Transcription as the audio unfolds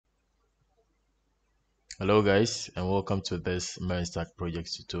Hello guys, and welcome to this MERN Stack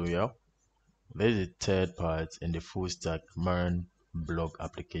project tutorial. This is the third part in the full stack MERN blog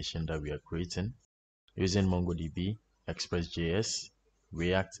application that we are creating using MongoDB, express.js,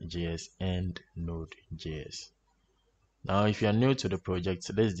 react.js, and node.js. Now if you are new to the project,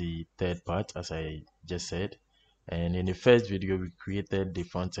 this is the third part as I just said, and in the first video we created the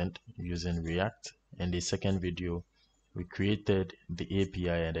front end using React, and the second video we created the API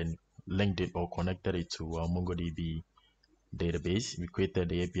and then linked it or connected it to our MongoDB database. We created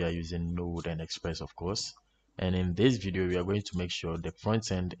the API using Node and Express, of course. And in this video, we are going to make sure the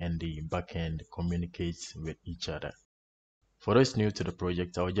front end and the back end communicates with each other. For those new to the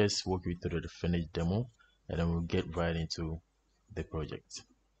project, I'll just walk you through the finished demo and then we'll get right into the project.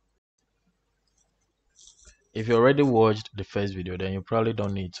 If you already watched the first video, then you probably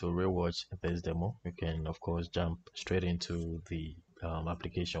don't need to rewatch this demo. You can, of course, jump straight into the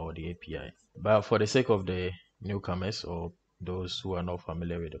application or the API. But for the sake of the newcomers or those who are not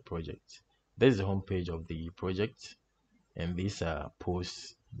familiar with the project, this is the homepage of the project, and these are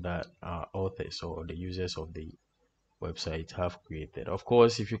posts that our authors or the users of the website have created. Of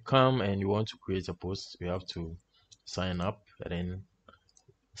course, if you come and you want to create a post, you have to sign up and then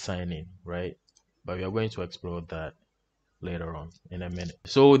sign in, right? But we are going to explore that later on in a minute.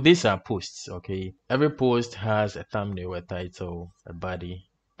 So these are posts, okay? Every post has a thumbnail, a title, a body,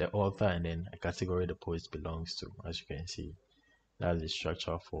 the author, and then a category the post belongs to. As you can see, that's the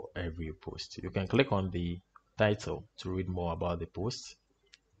structure for every post. You can click on the title to read more about the post.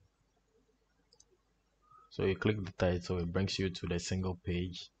 So you click the title, it brings you to the single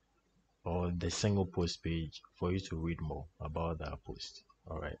page or the single post page for you to read more about that post.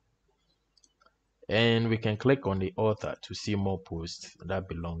 All right. And we can click on the author to see more posts that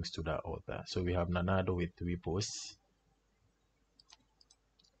belongs to that author. So we have Nanado with 3 posts.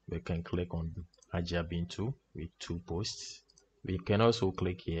 We can click on Hajia Bintu with 2 posts. We can also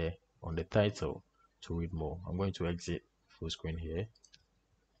click here on the title to read more. I'm going to exit full screen here.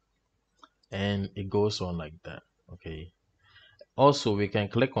 And it goes on like that. Okay. Also, we can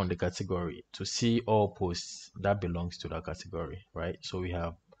click on the category to see all posts that belongs to that category, right? So we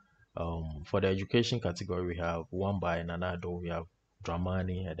have for the education category, we have one by Nanado, we have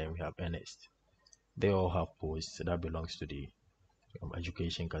Dramani, and then we have Ernest. They all have posts that belongs to the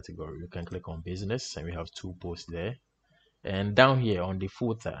education category. You can click on business, and we have 2 posts there. And down here on the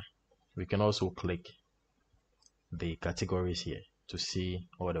footer, we can also click the categories here to see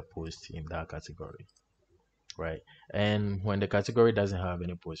all the posts in that category, right? And when the category doesn't have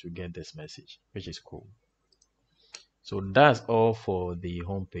any posts, we get this message, which is cool. So that's all for the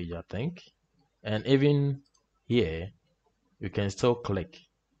home page, I think. And even here, you can still click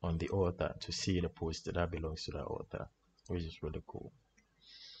on the author to see the post that belongs to that author, which is really cool.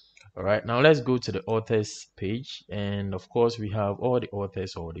 All right, now let's go to the authors page. And of course, we have all the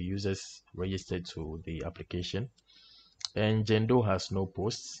authors or the users registered to the application. And Jendo has no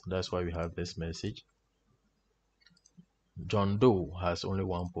posts. That's why we have this message. John Doe has only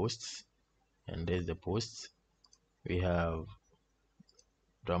 1 post. And there's the post. We have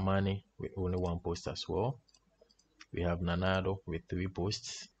Dramani with only 1 post as well. We have Nanado with 3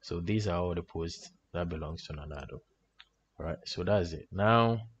 posts. So these are all the posts that belongs to Nanado. All right, so that's it.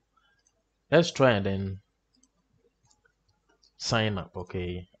 Now let's try and then sign up,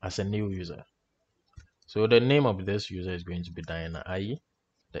 okay, as a new user. So the name of this user is going to be Diana IE.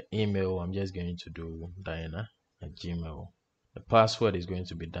 The email, I'm just going to do Diana@gmail. The password is going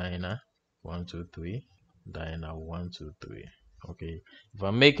to be Diana123, Diana123. Okay, if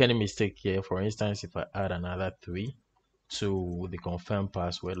I make any mistake here, for instance, if I add another 3 to the confirmed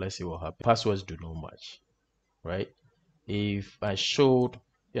password, let's see what happens. Passwords do not match, right? If I showed,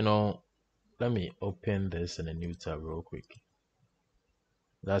 let me open this in a new tab real quick.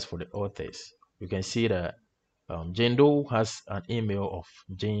 That's for the authors. You can see that Jane Doe has an email of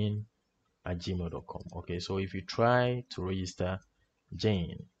jane@gmail.com. Okay, so if you try to register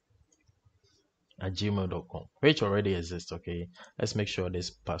jane@gmail.com, which already exists, okay, let's make sure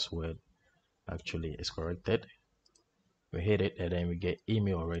this password actually is corrected. We hit it and then we get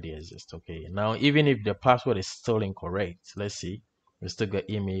email already exists. Okay, now even if the password is still incorrect, let's see, we still get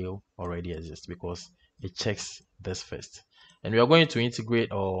email already exists because it checks this first. And we are going to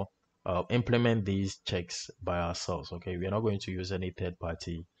integrate or implement these checks by ourselves. Okay, we are not going to use any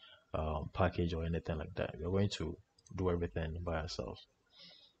third-party package or anything like that. We are going to do everything by ourselves.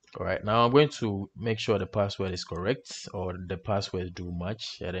 All right, now I'm going to make sure the password is correct or the passwords do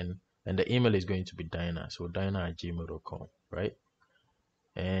match, and the email is going to be Diana, so Diana@gmail.com, right?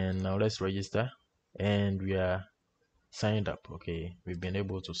 And now let's register, and we are signed up. Okay, we've been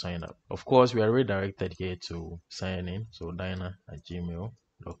able to sign up. Of course, we are redirected here to sign in. So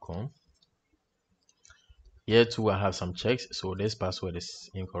dina@gmail.com. Here too, I have some checks. So this password is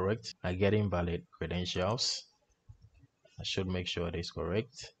incorrect. I get invalid credentials. I should make sure it is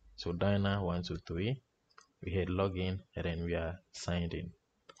correct. So Dina123. We hit login and then we are signed in.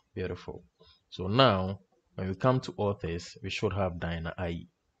 Beautiful. So now when we come to authors, we should have Dina IE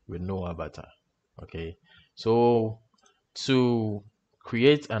with no avatar. Okay. So to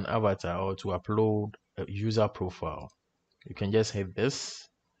create an avatar or to upload a user profile, you can just hit this,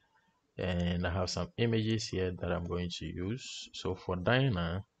 and I have some images here that I'm going to use. So for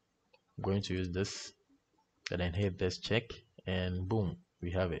Dina, I'm going to use this and then hit this check, and boom,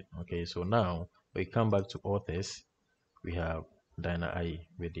 we have it. Okay, so now we come back to authors, we have Dina IE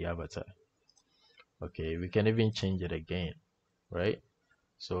with the avatar. Okay, we can even change it again, right?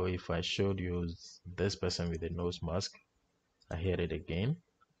 So if I showed you this person with a nose mask, I hit it again,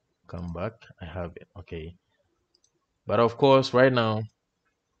 come back, I have it. Okay, but of course right now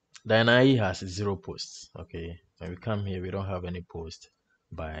Dina IE has 0 posts. Okay, when we come here, we don't have any post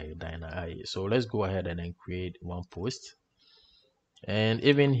by Dina IE. So let's go ahead and then create one post. And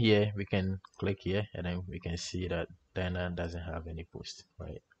even here, we can click here and then we can see that Dina doesn't have any post,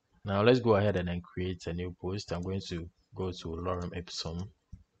 right? Now let's go ahead and then create a new post. I'm going to go to lorem ipsum.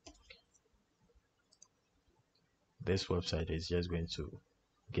 This website is just going to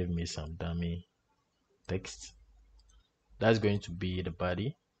give me some dummy text. That's going to be the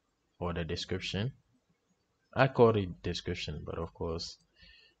body or the description. I call it description, but of course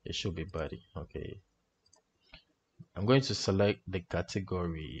it should be body. Okay, I'm going to select the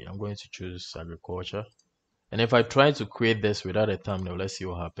category. I'm going to choose agriculture. And if I try to create this without a thumbnail, let's see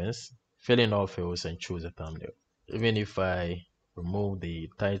what happens. Fill in all fields and choose a thumbnail. Even if I remove the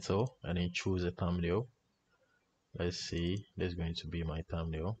title and then choose a thumbnail, let's see, this is going to be my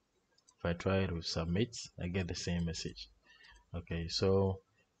thumbnail. If I try to submit, I get the same message. Okay, so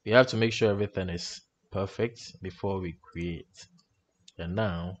we have to make sure everything is perfect before we create. And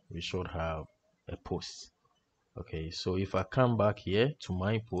now we should have a post. Okay, so if I come back here to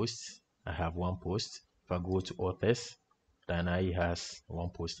my posts, I have one post. If I go to authors, Dina IE has one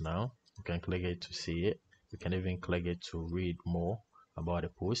post now. You can click it to see it. You can even click it to read more about the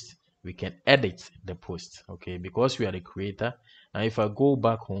post. We can edit the post, okay, because we are the creator. And if I go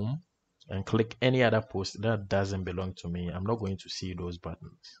back home and click any other post that doesn't belong to me, I'm not going to see those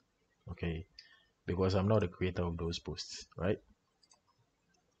buttons, okay, because I'm not the creator of those posts, right?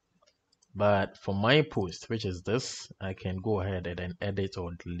 But for my post, which is this, I can go ahead and then edit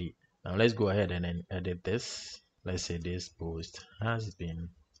or delete. Now let's go ahead and then edit this. Let's say this post has been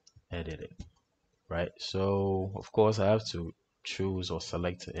edited, right? So of course I have to choose or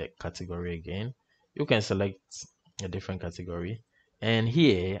select a category again. You can select a different category, and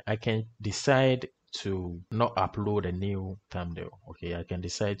here I can decide to not upload a new thumbnail. Okay, I can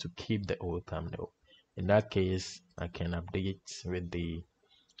decide to keep the old thumbnail. In that case, I can update with the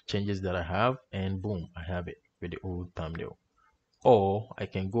changes that I have, and boom, I have it with the old thumbnail. Or I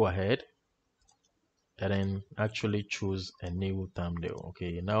can go ahead and then actually choose a new thumbnail.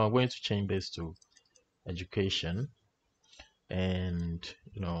 Okay, now I'm going to change this to education, and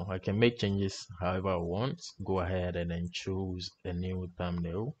I can make changes however I want. Go ahead and then choose a new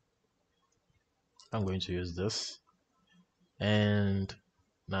thumbnail. I'm going to use this, and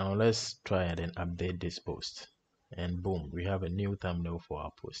now let's try and then update this post, and boom, we have a new thumbnail for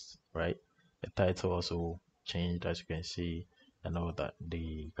our post, right? The title also changed, as you can see, and all that,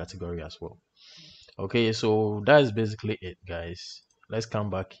 the category as well. Okay, so that's basically it, guys. Let's come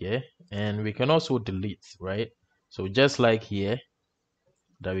back here, and we can also delete, right? So just like here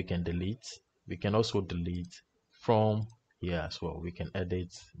that we can delete, we can also delete from here as well. We can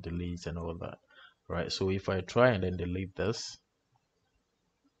edit, delete, and all that, right? So if I try and then delete this,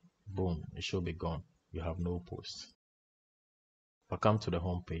 boom, it should be gone. You have no post. If I come to the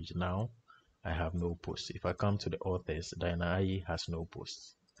home page now, I have no post. If I come to the authors, Dina IE has no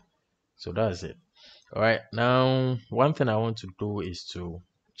post. So that's it. All right, now one thing I want to do is to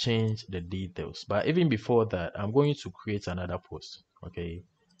change the details, but even before that, I'm going to create another post. Okay,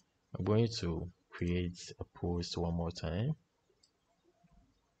 I'm going to create a post one more time.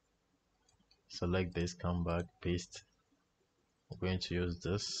 Select this, come back, paste. I'm going to use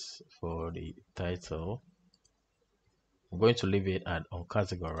this for the title. I'm going to leave it at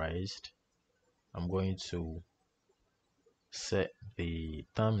uncategorized. I'm going to set the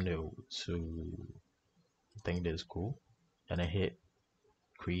thumbnail to, I think that's cool, and I hit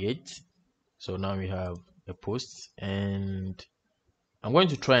create. So now we have a post, and I'm going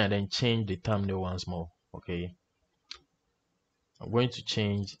to try and then change the thumbnail once more. Okay, I'm going to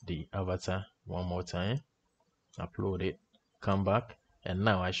change the avatar one more time, upload it, come back, and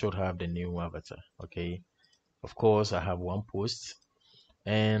now I should have the new avatar. Okay, of course I have one post,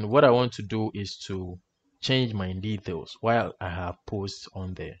 and what I want to do is to change my details while I have posts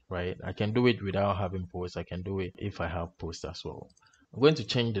on there, right? I can do it without having posts. I can do it if I have posts as well. I'm going to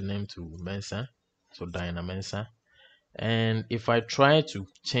change the name to Mensa, so Diana Mensa. And if I try to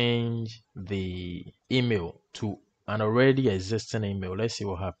change the email to an already existing email, let's see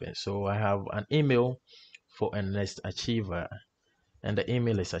what happens. So I have an email for Ernest Achiever, and the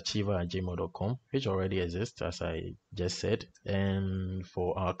email is achiever@gmail.com, which already exists, as I just said. And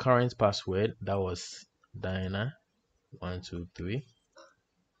for our current password, that was Diana123.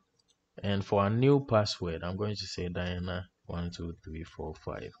 And for our new password, I'm going to say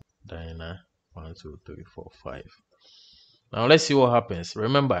Diana12345. Diana12345. Now let's see what happens.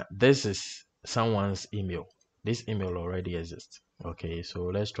 Remember, this is someone's email. This email already exists. Okay, so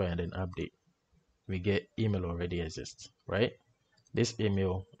let's try and then update. We get email already exists, right? This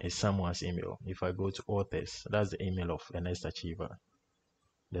email is someone's email. If I go to authors, that's the email of Ernest Achiever,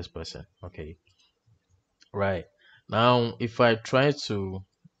 this person. Okay, right. Now, if I try to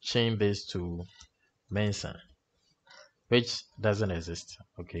change this to Mensa, which doesn't exist,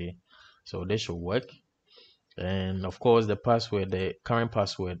 okay, so this should work. And of course, the password, the current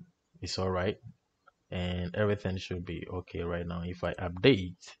password is all right, and everything should be okay right now. If I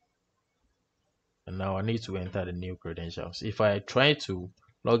update, and now I need to enter the new credentials. If I try to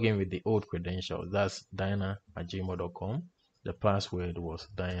log in with the old credentials, that's diana@gmail.com. The password was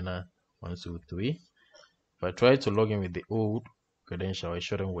Diana123. If I try to log in with the old credential, it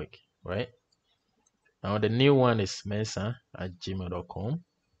shouldn't work, right? Now the new one is mensa@gmail.com,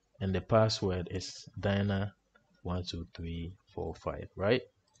 and the password is Diana12345, right?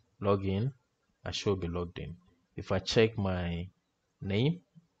 Log in, I should be logged in. If I check my name,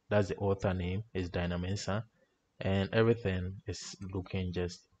 that's the author name, is Diana Mensa, and everything is looking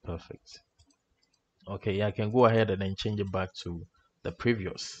just perfect. Okay, I can go ahead and then change it back to the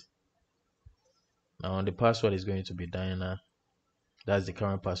previous. Now the password is going to be Diana. That's the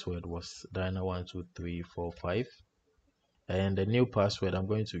current password was Diana12345, and the new password, I'm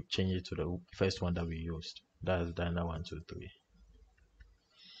going to change it to the first one that we used. That's Diana123.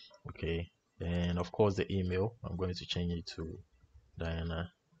 Okay, and of course the email, I'm going to change it to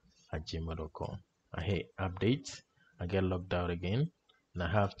Diana@gmail.com. I hit update, I get logged out again, and I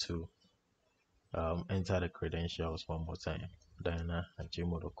have to enter the credentials one more time.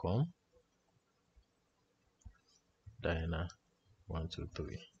 Diana@gmail.com,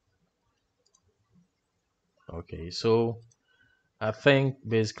 Diana123. Okay, so I think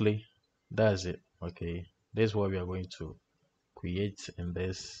basically that's it. Okay, this is what we are going to create in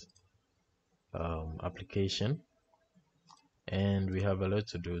this application, and we have a lot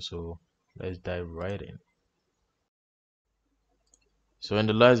to do, so let's dive right in. So in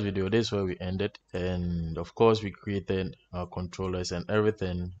the last video, this is where we ended, and of course we created our controllers and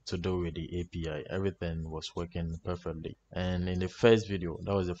everything to do with the API. Everything was working perfectly. And in the first video,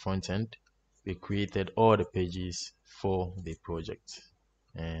 that was the front end, we created all the pages for the project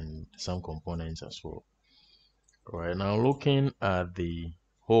and some components as well. All right, now looking at the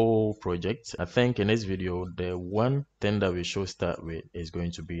whole project, I think in this video the one thing that we should start with is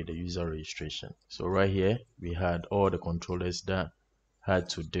going to be the user registration. So right here we had all the controllers that had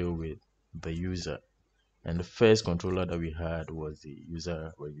to deal with the user, and the first controller that we had was the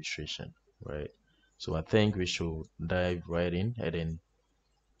user registration, right? So I think we should dive right in and then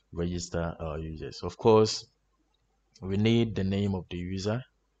register our users. Of course, we need the name of the user,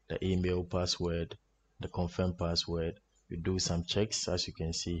 the email, password, the confirm password. We do some checks, as you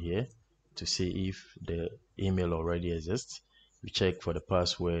can see here, to see if the email already exists. We check for the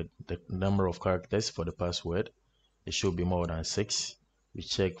password, the number of characters for the password. It should be more than 6. We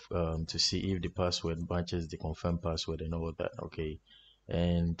check to see if the password matches the confirmed password and all that. Okay,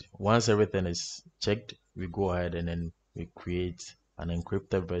 and once everything is checked, we go ahead and then we create an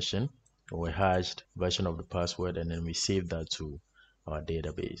encrypted version or a hashed version of the password, and then we save that to our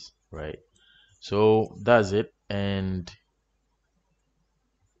database, right? So that's it. And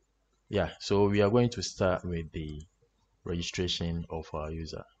yeah, so we are going to start with the registration of our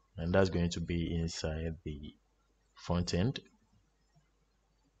user, and that's going to be inside the front end.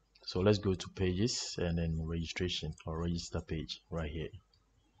 So let's go to pages and then registration or register page right here.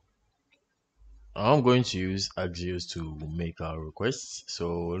 I'm going to use Axios to make our requests.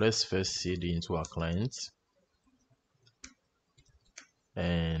 So let's first cd into our clients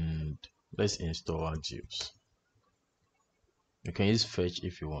and let's install Axios. You can use fetch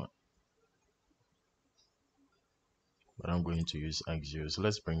if you want. but I'm going to use Axios.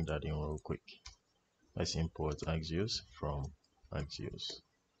 Let's bring that in real quick. Let's import Axios from Axios.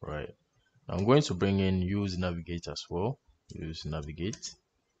 Right. Now I'm going to bring in use navigate as well. Use navigate,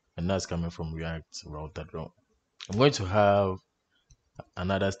 and that's coming from React router. I'm going to have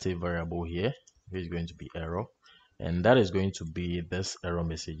another state variable here, which is going to be error, and that is going to be this error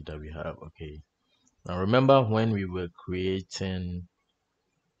message that we have. Okay. Now remember when we were creating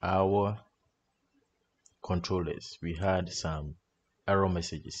our controllers, we had some error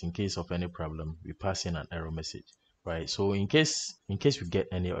messages. In case of any problem, we pass in an error message, right? So in case we get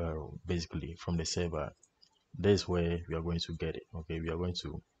any error basically from the server, this is where we are going to get it. Okay, we are going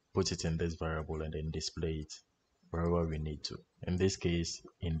to put it in this variable and then display it wherever we need to. In this case,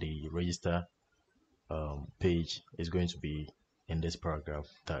 in the register page, is going to be in this paragraph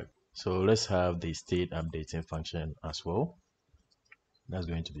tag. So let's have the state updating function as well. That's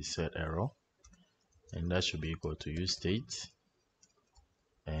going to be set error, and that should be equal to use state,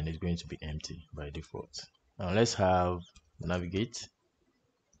 and it's going to be empty by default. Now let's have navigate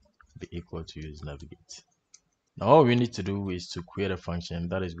be equal to use navigate. Now all we need to do is to create a function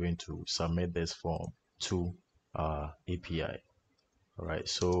that is going to submit this form to our API. All right,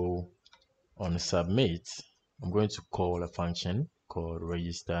 so on submit, I'm going to call a function called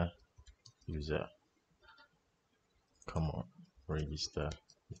register user. Come on, register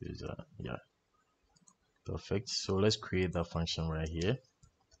user. Yeah, perfect. So let's create that function right here.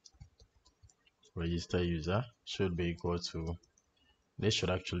 Register user should be equal to, this should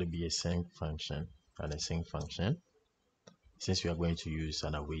actually be a sync function, and a sync function, since we are going to use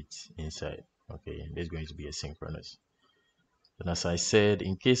an await inside. Okay, there's going to be asynchronous. And as I said,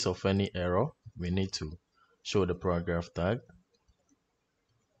 in case of any error, we need to show the paragraph tag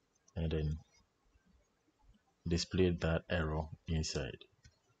and then display that error inside.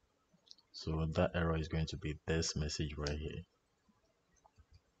 So that error is going to be this message right here.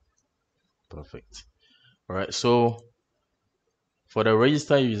 Perfect. All right, so for the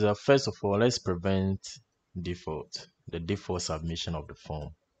register user, first of all, let's prevent the default submission of the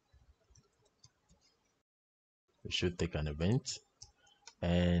form. We should take an event,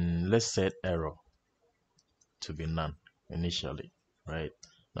 and let's set error to be none initially. Right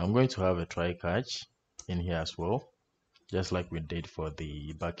now, I'm going to have a try catch in here as well, just like we did for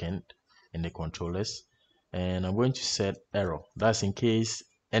the backend in the controllers, and I'm going to set error. That's in case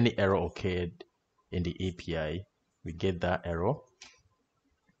any error occurred in the API, we get that error.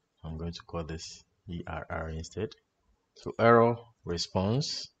 I'm going to call this ERR instead. So error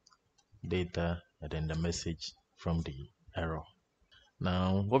response data, and then the message from the error.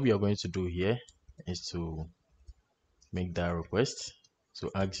 Now what we are going to do here is to make that request. So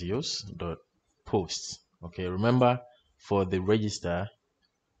axios.post. Okay, remember for the register,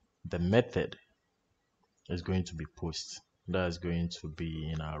 the method is going to be post. That is going to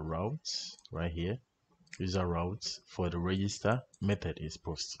be in our routes right here. User routes. For the register, method is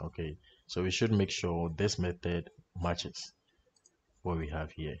post. Okay, so we should make sure this method matches what we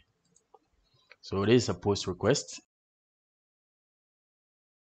have here. So this is a post request,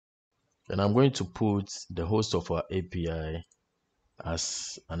 and I'm going to put the host of our API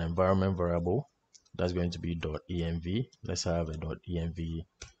as an environment variable. That's going to be .env. Let's have a .env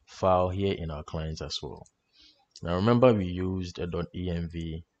file here in our clients as well. Now remember, we used a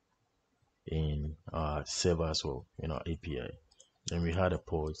 .env in our server as well, in our API, and we had a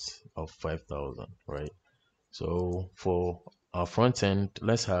port of 5,000, right? So for our front end,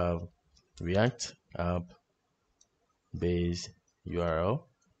 let's have react app base URL,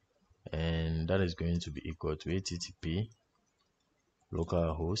 and that is going to be equal to http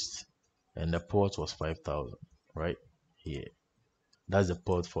localhost, and the port was 5,000 right here. That's the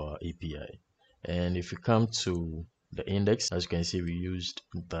port for our API. And if you come to the index, as you can see, we used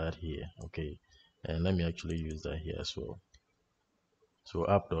that here. Okay, and let me actually use that here as well. So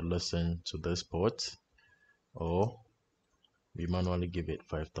app.listen to this port, or we manually give it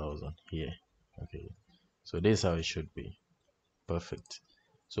 5,000 here. Okay, so this is how it should be. Perfect.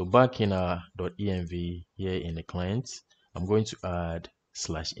 So back in our .env here in the client, I'm going to add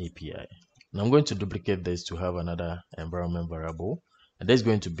 /API. Now I'm going to duplicate this to have another environment variable, and that's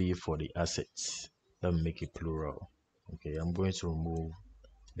going to be for the assets. Let me make it plural. Okay, I'm going to remove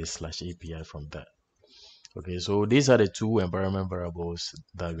this /API from that. Okay, so these are the two environment variables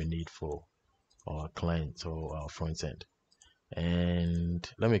that we need for our client or our front end. And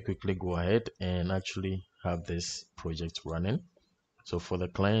let me quickly go ahead and actually have this project running. So for the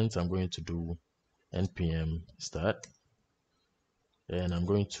client, I'm going to do npm start, and I'm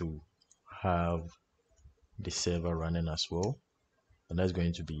going to have the server running as well, and that's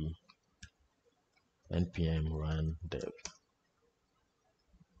going to be npm run dev.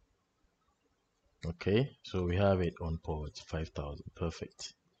 Okay, so we have it on port 5000.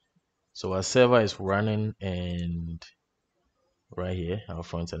 Perfect. So our server is running, and right here our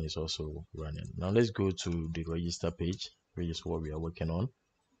front end is also running. Now let's go to the register page, which is what we are working on,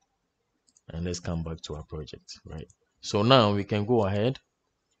 and let's come back to our project. Right, so now we can go ahead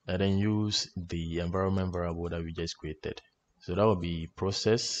and then use the environment variable that we just created. So that will be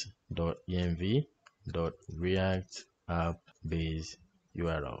process.env.react.app-base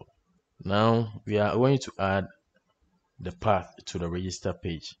URL. Now we are going to add the path to the register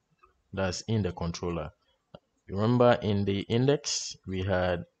page that's in the controller. Remember, in the index we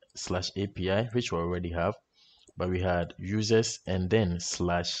had /API, which we already have, but we had users and then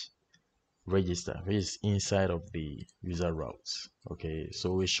 /register, which is inside of the user routes. Okay,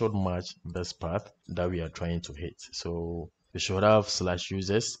 so we should match this path that we are trying to hit. So we should have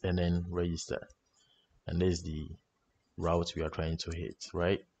 /users and then register, and this is the route we are trying to hit,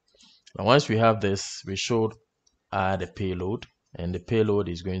 right? Now once we have this, we should add a payload, and the payload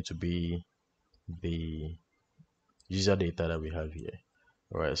is going to be the user data that we have here.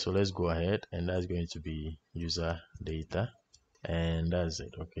 All right, so let's go ahead, and that's going to be user data, and that's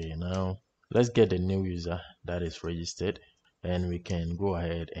it. Okay, now let's get the new user that is registered, and we can go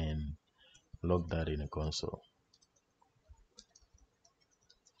ahead and log that in the console.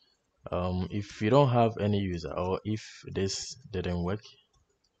 If you don't have any user, or if this didn't work,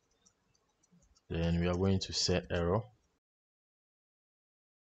 then we are going to set error,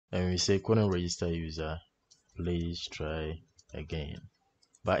 and we say couldn't register user, please try again.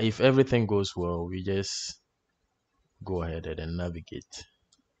 But if everything goes well, we just go ahead and then navigate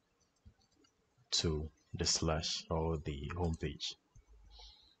to the slash or the home page.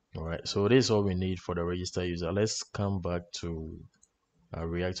 All right, so this is all we need for the register user. Let's come back to our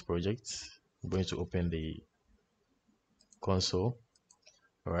React project. I'm going to open the console.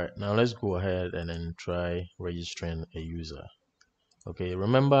 All right, now let's go ahead and then try registering a user. Okay,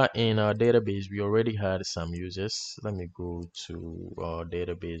 remember in our database we already had some users. Let me go to our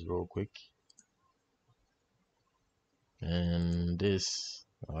database real quick, and this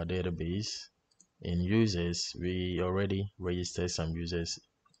our database. In users, we already registered some users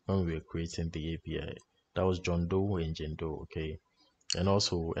when we were creating the API. That was John Doe and Jane Doe, okay, and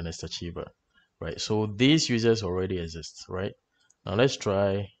also Ernest Achiever, right? So these users already exist, right? Now let's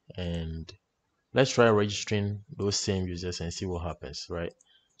try registering those same users and see what happens, right?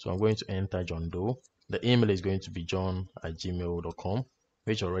 So I'm going to enter John Doe. The email is going to be john@gmail.com,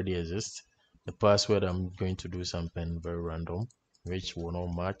 which already exists. The password, I'm going to do something very random, which will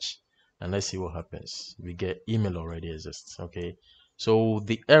not match, and let's see what happens. We get email already exists. Okay, so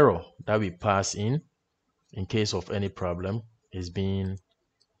the error that we pass in case of any problem is being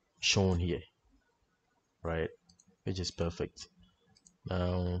shown here, right, which is perfect.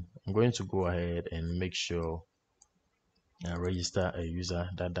 Now I'm going to go ahead and make sure I register a user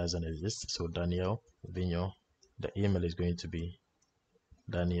that doesn't exist. So Daniel Vigno, the email is going to be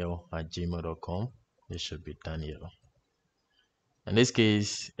daniel@gmail.com. It should be Daniel. In this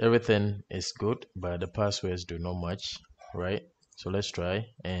case, everything is good, but the passwords do not match, right? So let's try,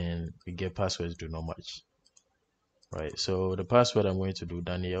 and we get passwords do not match, right? So the password, I'm going to do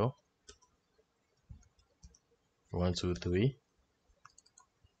Daniel 123,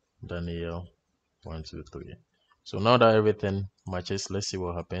 Daniel 123. So now that everything matches, let's see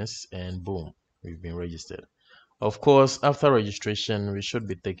what happens, and boom, we've been registered. Of course, after registration, we should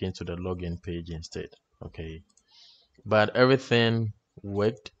be taken to the login page instead, okay? But everything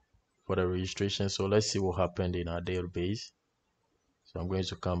worked for the registration, so let's see what happened in our database. So I'm going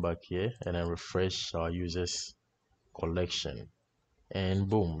to come back here and then refresh our users collection, and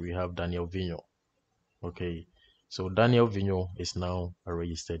boom, we have Daniel Vigno. Okay, so Daniel Vigno is now a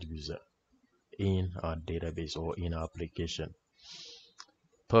registered user in our database or in our application.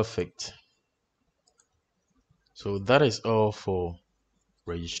 Perfect. So that is all for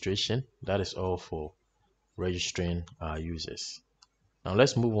registration. That is all for registering our users. Now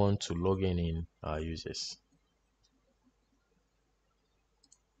let's move on to logging in our users.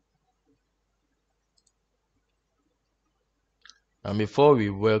 And before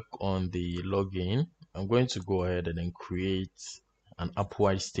we work on the login, I'm going to go ahead and then create an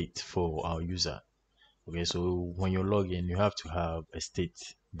upward state for our user. Okay, so when you log in, you have to have a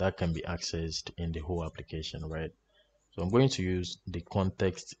state that can be accessed in the whole application, right? So I'm going to use the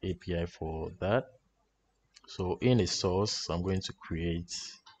context API for that. So in a source, I'm going to create,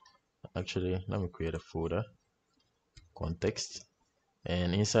 actually, let me create a folder, context,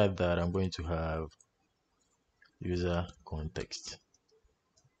 and inside that, I'm going to have user context.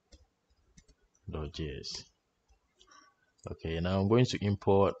 MERN.js. Okay, now I'm going to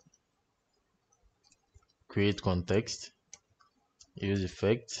import create context, use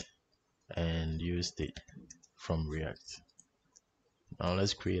effect, and use state from React. Now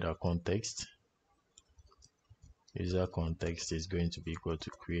let's create our context. User context is going to be equal to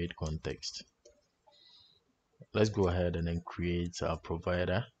create context. Let's go ahead and then create our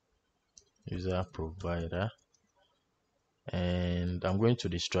provider, user provider, and I'm going to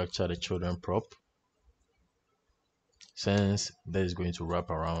destructure the children prop, since that is going to wrap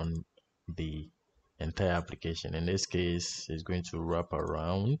around the entire application. In this case, it's going to wrap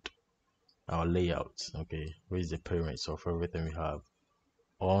around our layout, okay, which is the parents of everything we have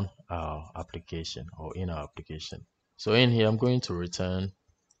on our application or in our application. So in here, I'm going to return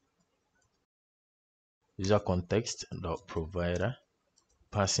user context dot provider,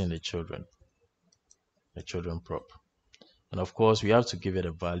 passing the children prop, and of course we have to give it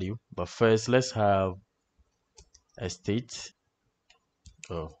a value. But first, let's have a state.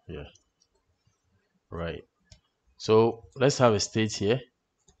 Oh yeah, right. So let's have a state here,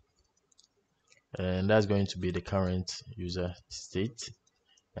 and that's going to be the current user state,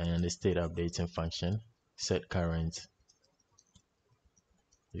 and the state updating function set current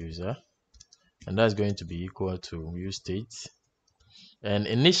user, and that's going to be equal to use state. And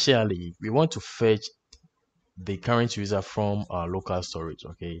initially we want to fetch the current user from our local storage.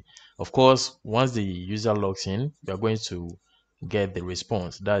 Okay, of course, once the user logs in, we are going to get the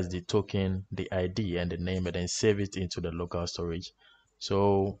response, that's the token, the ID, and the name, and then save it into the local storage.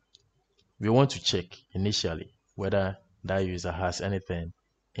 So we want to check initially whether that user has anything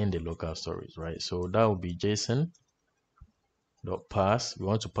in the local storage, right? So that will be JSON dot pass. We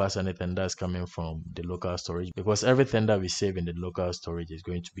want to pass anything that's coming from the local storage, because everything that we save in the local storage is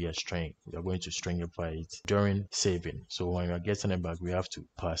going to be a string. We are going to stringify it during saving. So when we are getting it back, we have to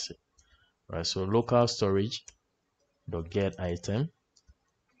pass it, right? So local storage dot get item,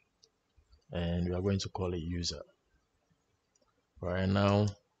 and we are going to call it user. Right now,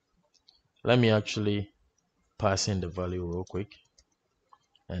 let me actually pass in the value real quick,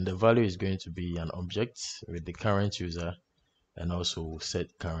 and the value is going to be an object with the current user and also set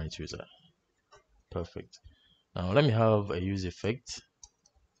current user. Perfect. Now let me have a use effect.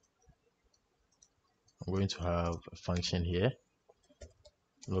 I'm going to have a function here,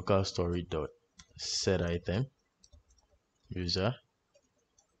 local storage dot set item user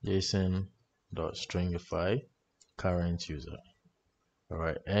JSON dot stringify current user. All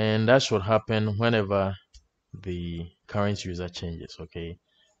right, and that should happen whenever the current user changes. Okay,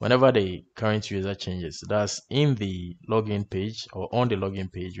 whenever the current user changes, that's in the login page or on the login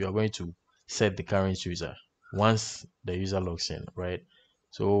page, we are going to set the current user once the user logs in, right?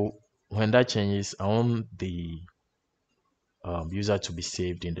 So when that changes, I want the user to be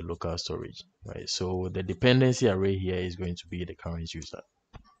saved in the local storage, right? So the dependency array here is going to be the current user,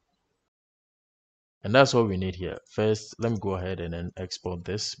 and that's all we need here. First, let me go ahead and then export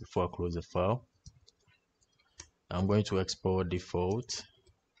this before I close the file. I'm going to export default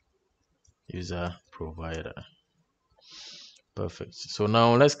user provider. Perfect. So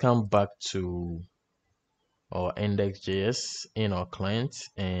now let's come back to our index.js in our client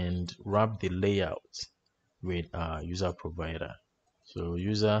and wrap the layout with our user provider. So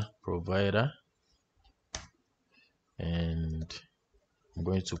user provider, and I'm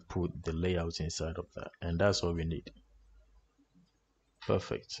going to put the layout inside of that, and that's all we need.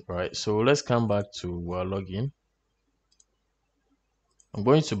 Perfect. All right, so let's come back to our login. I'm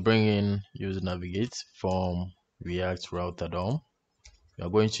going to bring in user navigate from React router DOM. We are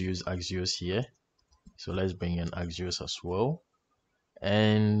going to use Axios here, so let's bring in Axios as well,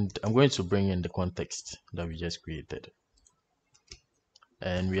 and I'm going to bring in the context that we just created,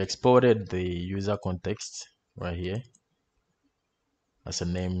 and we exported the user context right here as a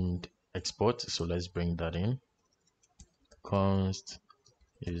named export. So let's bring that in, const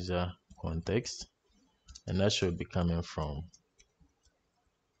user context, and that should be coming from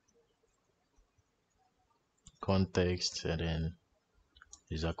context and then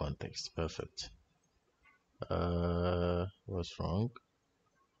user context. Perfect. What's wrong?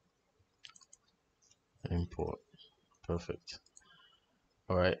 Import. Perfect.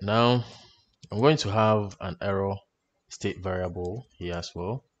 All right, now I'm going to have an error state variable here as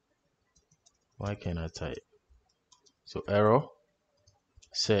well. Why can't I type? So error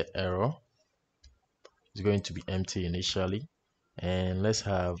set error is going to be empty initially, and let's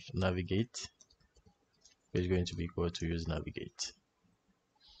have navigate is going to be equal to use navigate.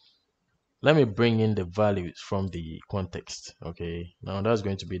 Let me bring in the values from the context. Okay, now that's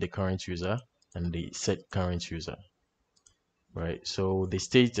going to be the current user and the set current user. right? So the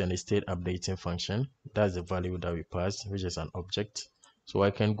state and the state updating function, that's the value that we pass, which is an object. So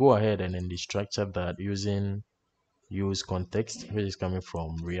I can go ahead and then destructure that using use context, which is coming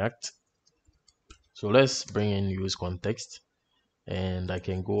from React. So let's bring in use context, and I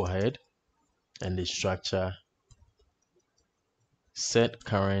can go ahead and the structure set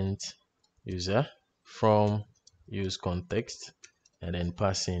current user from use context, and then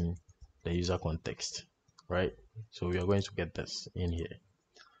pass in the user context, right? So we are going to get this in here.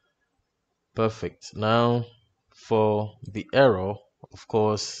 Perfect. Now for the error, of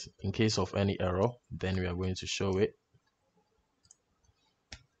course, in case of any error, then we are going to show it.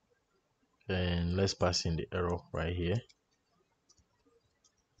 And let's pass in the error right here.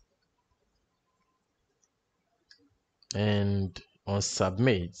 And on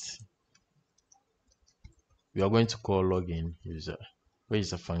submit, we are going to call login user, which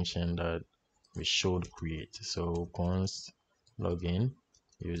is a function that we should create. So const login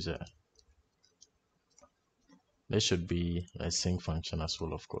user. There should be a sync function as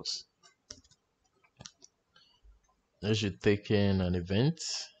well, of course. This should take in an event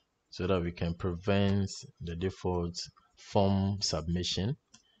so that we can prevent the default form submission.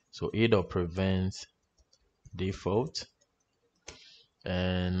 So either prevent default,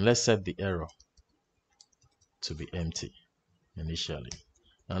 and let's set the error to be empty initially.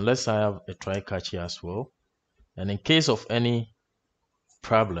 And let's have a try catch here as well. And in case of any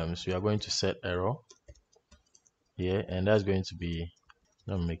problems, we are going to set error here, and that's going to be,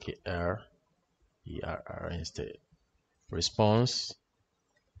 let me make it error instead. Response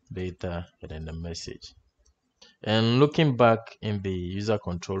data and then the message. And looking back in the user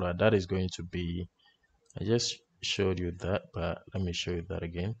controller, that is going to be, I just showed you that, but let me show you that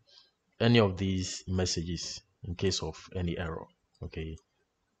again. Any of these messages in case of any error. Okay,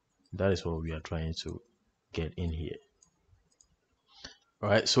 that is what we are trying to get in here. All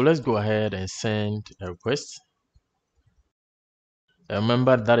right, so let's go ahead and send a request.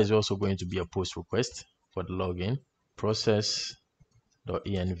 Remember, that is also going to be a post request for the login.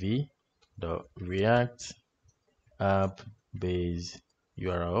 Process.env.react app base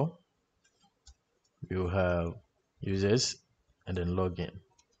URL. You have users and then login.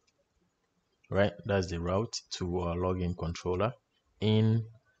 Right, that's the route to our login controller in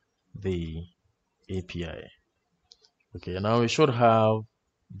the API. Okay, now we should have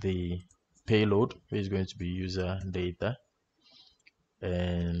the payload, which is going to be user data,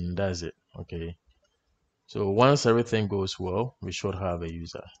 and that's it. Okay, so once everything goes well, we should have a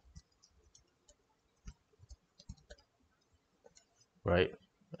user, right?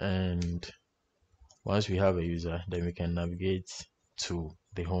 And once we have a user, then we can navigate to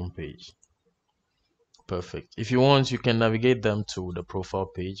the home page. Perfect. If you want, you can navigate them to the profile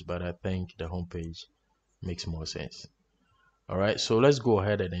page, but I think the home page makes more sense. All right, so let's go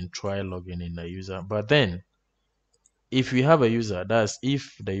ahead and then try logging in the user. But then if we have a user, that's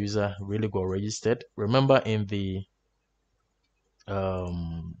if the user really got registered. Remember in the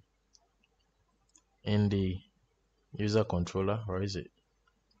user controller, or is it?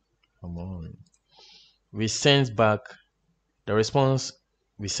 Come on. We sent back the response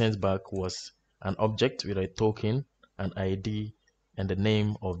we sent back was an object with a token, an ID, and the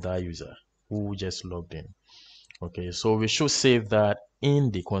name of that user who just logged in. Okay, so we should save that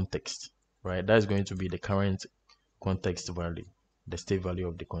in the context, right? That's going to be the current context value, the state value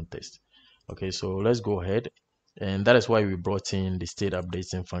of the context. Okay, so let's go ahead, and that is why we brought in the state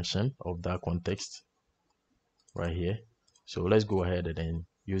updating function of that context right here. So let's go ahead and then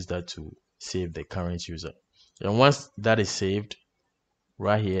use that to save the current user. And once that is saved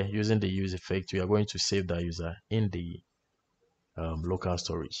right here using the use effect, we are going to save that user in the local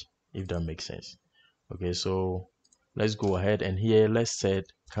storage, if that makes sense. Okay, so let's go ahead and here let's set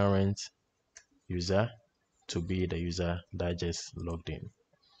current user to be the user that just logged in.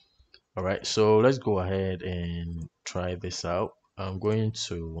 All right, so let's go ahead and try this out. I'm going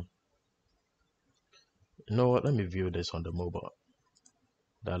to, you know what, let me view this on the mobile.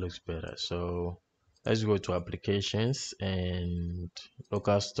 That looks better. So let's go to applications and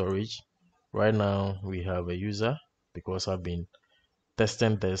local storage. Right now we have a user because I've been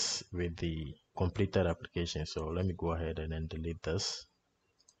testing this with the completed application. So let me go ahead and then delete this.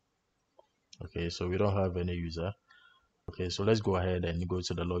 Okay, so we don't have any user. Okay, so let's go ahead and go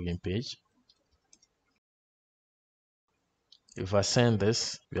to the login page. If I send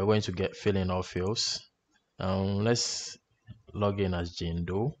this, we are going to get fill in all fields. Let's log in as Jane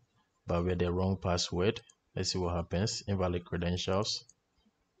Doe, but with the wrong password. Let's see what happens. Invalid credentials.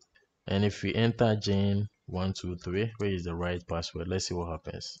 And if we enter Jane123, where is the right password? Let's see what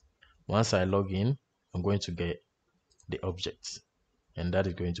happens. Once I log in, I'm going to get the object, and that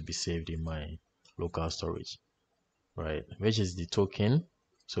is going to be saved in my local storage, right? Which is the token.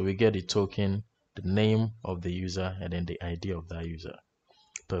 So we get the token, the name of the user, and then the ID of that user.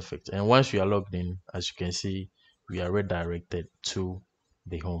 Perfect. And once we are logged in, as you can see, we are redirected to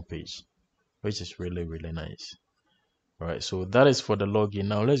the home page, which is really, really nice. All right, so that is for the login.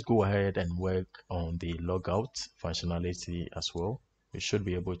 Now let's go ahead and work on the logout functionality as well. We should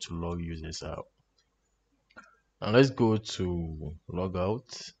be able to log users out. Now let's go to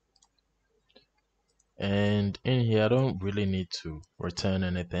logout. And in here, I don't really need to return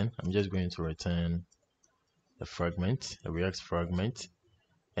anything. I'm just going to return a fragment, a React fragment.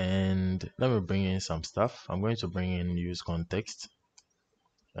 And let me bring in some stuff. I'm going to bring in use context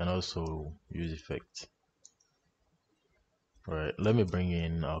and also use effect. All right, let me bring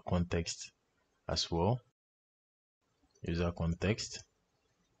in our context as well. User context.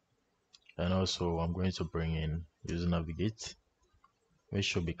 And also I'm going to bring in user navigate, which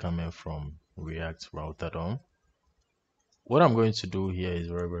should be coming from React router DOM. What I'm going to do here is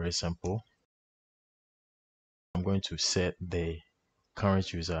very, very simple. I'm going to set the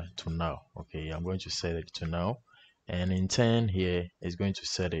current user to now. Okay, I'm going to set it to now, and in turn here is going to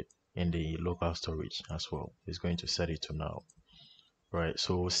set it in the local storage as well. It's going to set it to now. Right,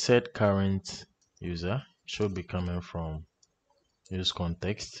 so set current user should be coming from use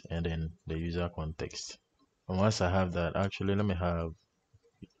context and then the user context. And once I have that, actually let me have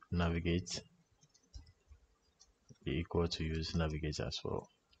navigate be equal to use navigate as well.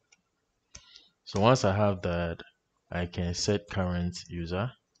 So once I have that, I can set current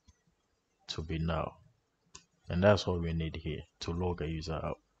user to be now, and that's what we need here to log a user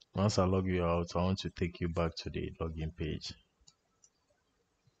out. Once I log you out, I want to take you back to the login page.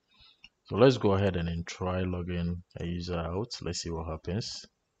 So let's go ahead and then try logging a user out. Let's see what happens.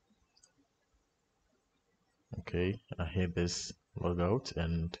 Okay, I hit this logout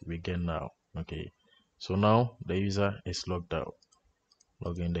and we get now. Okay, so now the user is logged out.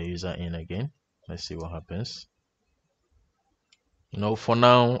 Logging the user in again. Let's see what happens. For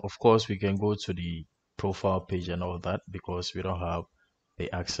now, of course, we can go to the profile page and all that because we don't have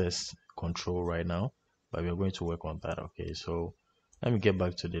the access control right now, but we're going to work on that. Okay, so let me get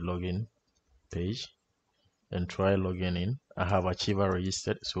back to the login page and try logging in. I have Achiever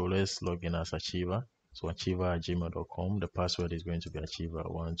registered, so let's log in as Achiever. So achiever@gmail.com. The password is going to be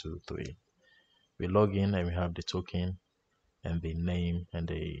achiever123. We log in and we have the token and the name and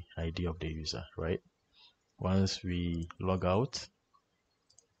the ID of the user, right? Once we log out,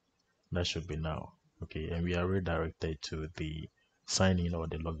 that should be now. Okay, and we are redirected to the sign in or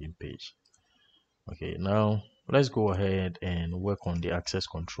the login page. Okay, now let's go ahead and work on the access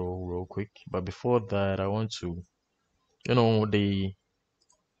control real quick. But before that, I want to, the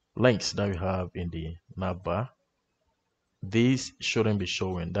links that we have in the navbar, these shouldn't be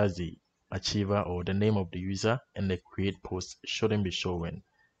showing. That's the achiever or the name of the user, and the create post shouldn't be showing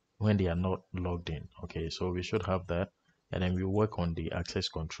when they are not logged in. Okay, so we should have that, and then we work on the access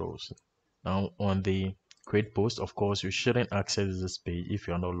controls. Now on the create post, of course, you shouldn't access this page if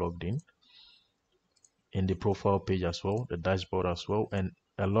you are not logged in the profile page as well, the dashboard as well, and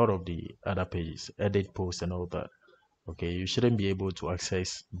a lot of the other pages, edit posts and all that. Okay, you shouldn't be able to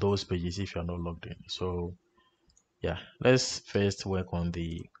access those pages if you are not logged in. So yeah, let's first work on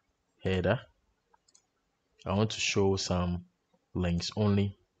the header. I want to show some links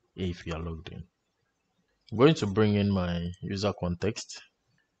only if you are logged in. I'm going to bring in my user context,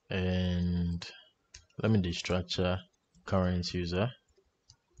 and let me destructure current user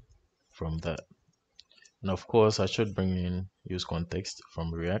from that. And of course, I should bring in use context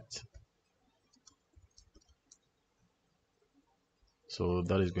from React. So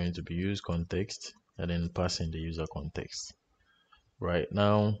that is going to be use context and then pass in the user context. Right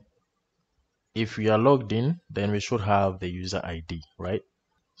now, if we are logged in, then we should have the user ID, right?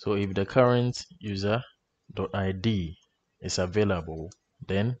 So if the current user.id is available,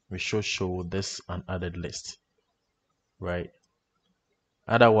 then we should show this unadded list, right?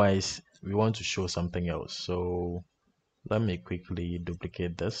 Otherwise, we want to show something else. So let me quickly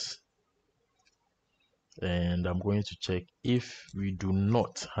duplicate this. And I'm going to check if we do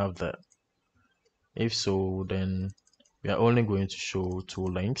not have that. If so, then we are only going to show two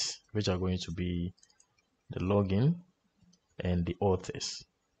links, which are going to be the login and the authors.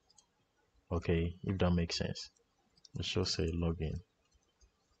 Okay, if that makes sense. Let's just say login,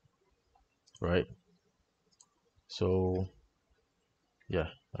 right? So yeah,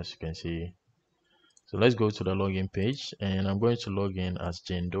 as you can see. So let's go to the login page, and I'm going to log in as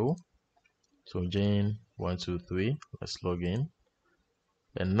Jane Doe. So Jane123, let's log in.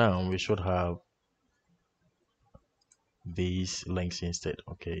 And now we should have these links instead.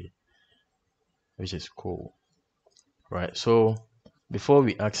 Okay, which is cool, right? So before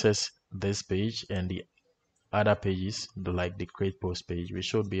we access this page and the other pages, like the create post page, we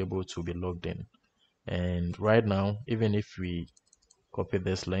should be able to be logged in. And right now, even if we copy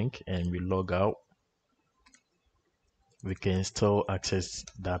this link and we log out, we can still access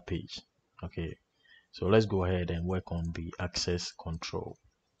that page. Okay, so let's go ahead and work on the access control.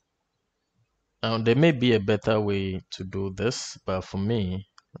 Now there may be a better way to do this, but for me,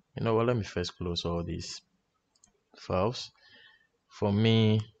 you know what, let me first close all these files. For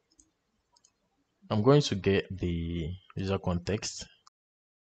me, I'm going to get the user context.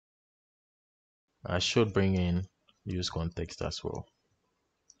 I should bring in use context as well.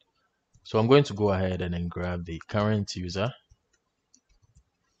 So I'm going to go ahead and then grab the current user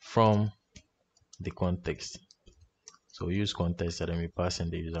from the context. So use context and then we pass in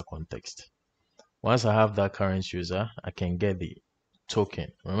the user context. Once I have that current user, I can get the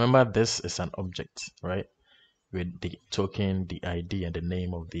token. Remember, this is an object, right? With the token, the ID, and the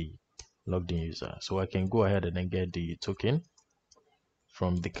name of the logged in user. So I can go ahead and then get the token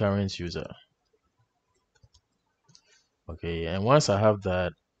from the current user. Okay, and once I have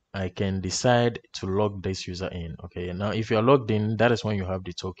that, I can decide to log this user in. Okay, now if you are logged in, that is when you have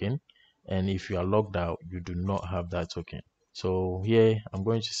the token, and if you are logged out, you do not have that token. So here I'm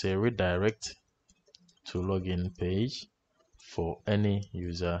going to say redirect to login page for any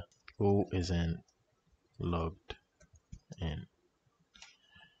user who isn't logged in,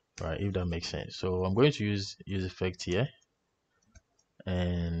 right? If that makes sense. So I'm going to use effect here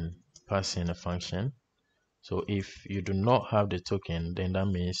and pass in a function. So if you do not have the token, then that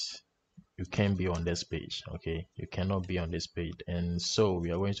means you can't be on this page. Okay, you cannot be on this page, and so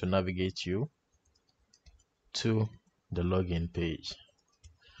we are going to navigate you to the login page.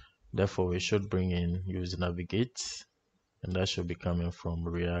 Therefore, we should bring in use navigate, and that should be coming from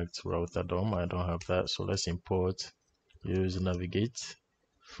react router DOM. I don't have that, so let's import use navigate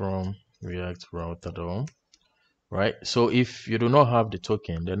from react router DOM. Right, so if you do not have the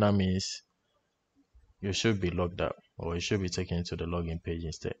token, then that means you should be logged out, or you should be taken to the login page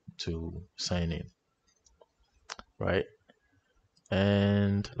instead to sign in, right?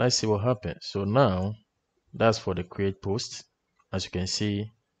 And let's see what happens. So now that's for the create post. As you can see,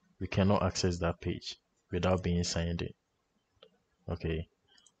 we cannot access that page without being signed in. Okay,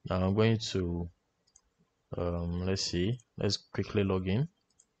 now I'm going to let's quickly log in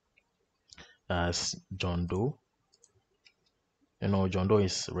as John Doe. You know, John Doe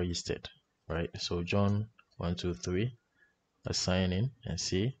is registered, right? So John 123, let's sign in and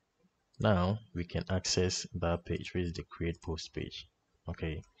see. Now we can access that page, which is the create post page.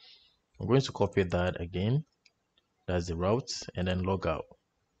 Okay, I'm going to copy that again. That's the route, and then log out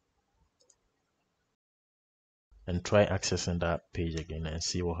and try accessing that page again and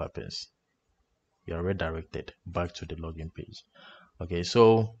see what happens. You are redirected back to the login page. Okay,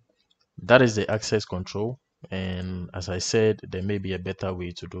 so that is the access control, and as I said, there may be a better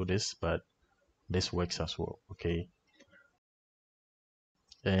way to do this, but this works as well. Okay,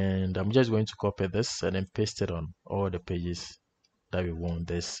 and I'm just going to copy this and then paste it on all the pages that we want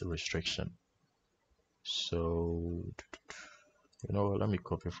this restriction. So you know, let me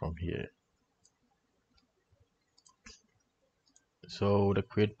copy from here. So the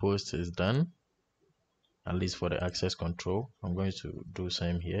create post is done, at least for the access control. I'm going to do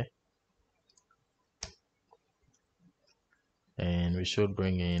same here, and we should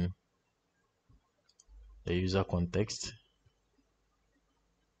bring in the user context.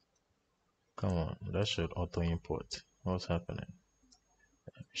 Come on, that should auto import. What's happening?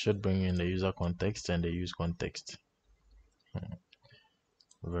 We should bring in the user context and the use context.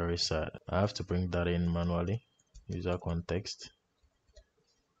 Very sad. I have to bring that in manually. User context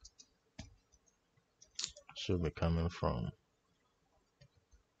should be coming from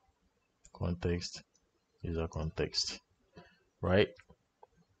context, user context, right?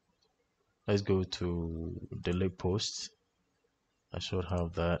 Let's go to delete posts. I should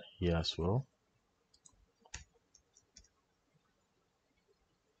have that here as well.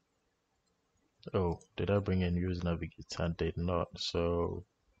 Oh, did I bring in use navigate? I did not. So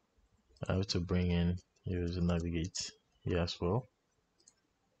I have to bring in use navigate here as well.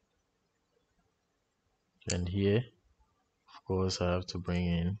 And here, of course, I have to bring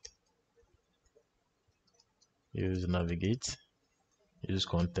in use navigate, use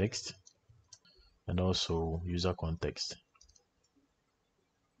context, and also user context.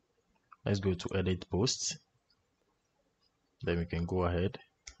 Let's go to edit posts. Then we can go ahead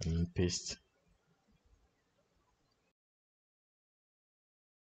and paste.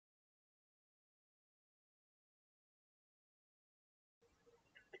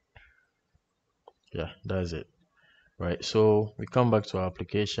 Yeah, that's it. Right, so we come back to our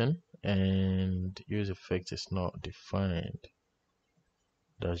application and use effect is not defined.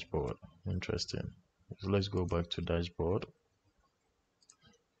 Dashboard, interesting. So let's go back to dashboard.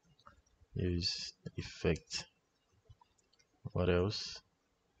 Use effect. What else?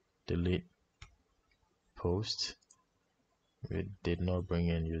 Delete post. We did not bring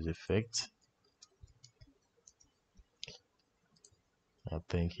in use effect. I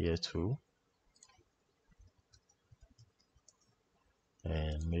think here too.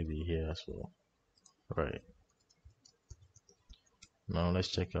 And maybe here as well. Right. Now let's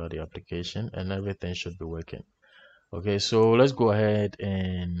check out the application and everything should be working. Okay, so let's go ahead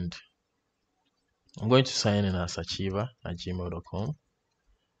and I'm going to sign in as achiever@gmail.com.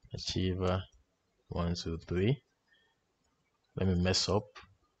 Achiever123. Let me mess up.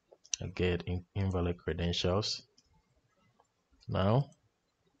 I get invalid credentials. Now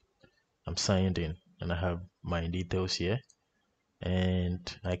I'm signed in and I have my details here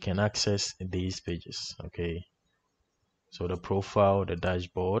and I can access these pages. Okay, so the profile, the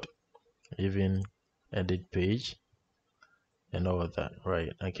dashboard, even edit page and all of that.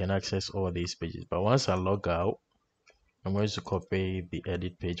 Right, I can access all these pages, but once I log out, I'm going to copy the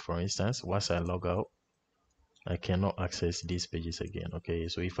edit page. For instance, once I log out, I cannot access these pages again. Okay,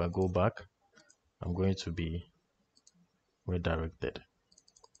 so if I go back, I'm going to be redirected.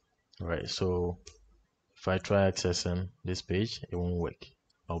 Right, so if I try accessing this page, it won't work.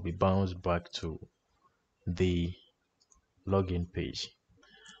 I'll be bounced back to the login page.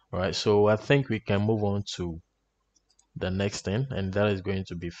 All right, so I think we can move on to the next thing, and that is going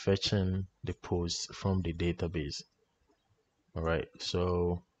to be fetching the posts from the database. All right,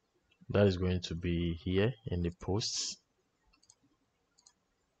 so that is going to be here in the posts.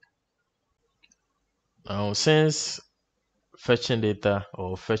 Now, since fetching data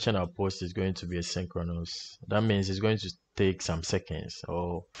or fetching our post is going to be asynchronous, that means it's going to take some seconds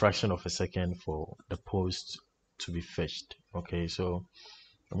or fraction of a second for the post to be fetched. Okay, so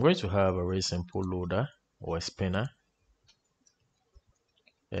I'm going to have a very simple loader or a spinner,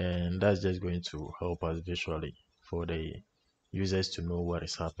 and that's just going to help us visually for the users to know what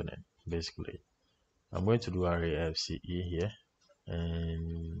is happening. Basically, I'm going to do array fce here,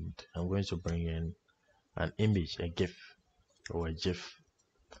 and I'm going to bring in an image, a GIF or a GIF,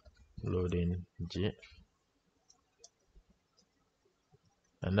 loading GIF,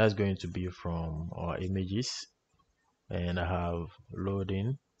 and that's going to be from our images, and I have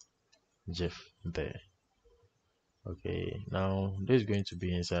loading GIF there. Okay, now this is going to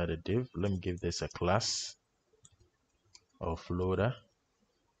be inside a div. Let me give this a class of loader,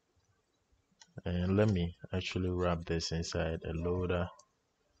 and let me actually wrap this inside a loader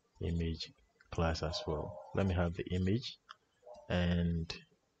image class as well. Let me have the image, and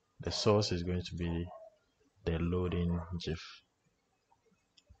the source is going to be the loading GIF,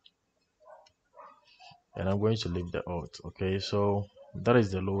 and I'm going to leave the alt. Okay, so that is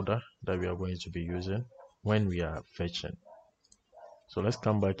the loader that we are going to be using when we are fetching. So let's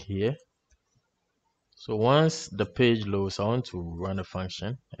come back here. So once the page loads, I want to run a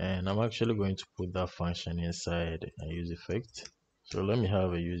function, and I'm actually going to put that function inside a use effect. So let me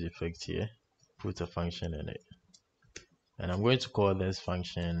have a use effect here, put a function in it, and I'm going to call this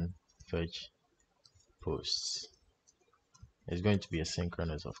function fetch posts. It's going to be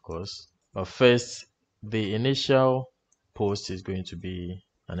asynchronous, of course, but first the initial post is going to be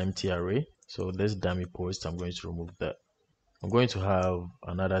an empty array. So this dummy post, I'm going to remove that. I'm going to have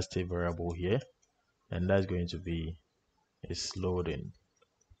another state variable here, and that's going to be is loading.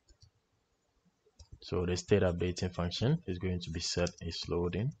 So the state updating function is going to be set is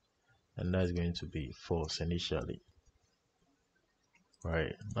loading, and that's going to be false initially.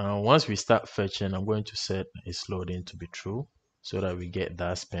 Right, now once we start fetching, I'm going to set is loading to be true so that we get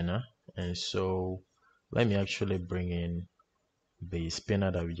that spinner. And so let me actually bring in the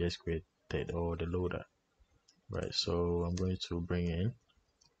spinner that we just created, or the loader. Right, so I'm going to bring in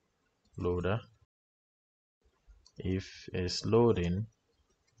loader. If it's loading,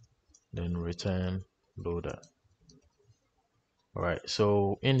 then return loader. All right,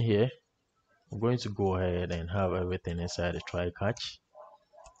 so in here I'm going to go ahead and have everything inside the try catch,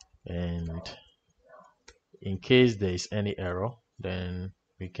 and in case there is any error, then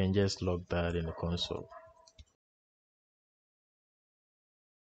we can just log that in the console.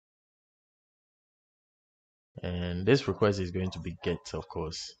 And this request is going to be get, of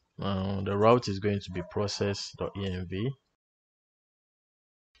course. Now the route is going to be process.env.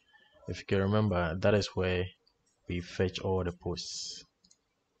 If you can remember, that is where we fetch all the posts.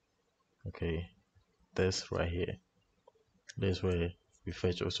 Okay, this right here, this way we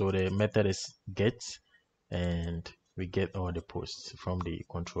fetch. So the method is get, and we get all the posts from the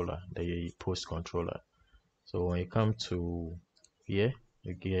controller, the post controller. So when you come to here,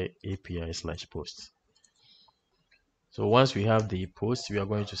 you get API/post. So once we have the post, we are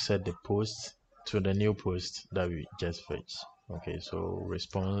going to set the post to the new post that we just fetched. Okay, so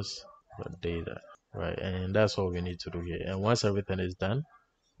response data, right? And that's all we need to do here. And once everything is done,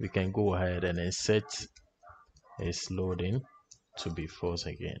 we can go ahead and then set its loading to be false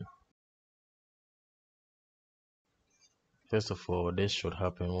again. First of all, this should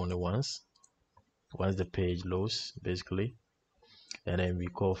happen only once the page loads, basically, and then we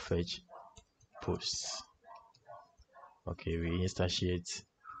call fetch posts. Okay, we instantiate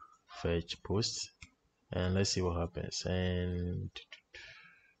fetch posts, and let's see what happens. And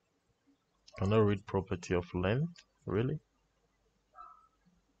cannot read property of length, really.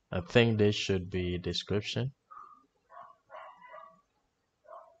 I think this should be description.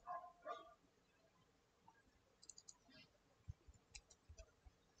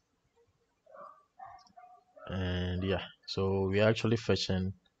 And yeah, so we're actually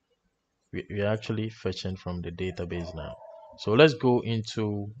fetching from the database now. So let's go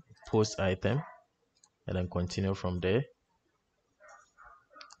into post item and then continue from there.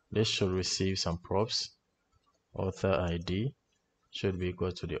 This should receive some props. Author ID should be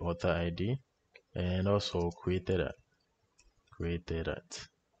equal to the author ID, and also created at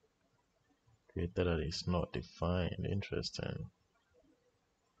is not defined. Interesting.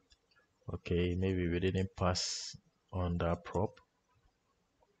 Okay, maybe we didn't pass on that prop.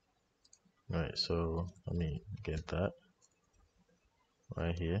 Right, so let me get that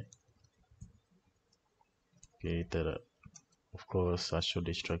right here. Created at. Of course, I should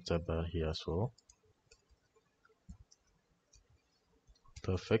extract that here as well.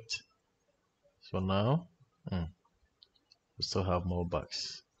 Perfect. So now we still have more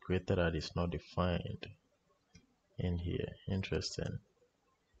bugs. Created that is not defined in here. Interesting.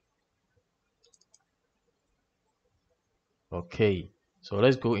 Okay, so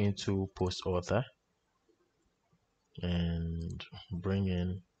let's go into post author and bring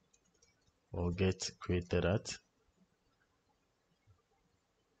in or get created at.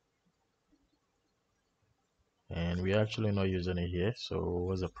 And we're actually not using it here, so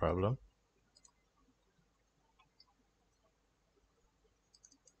what's the problem?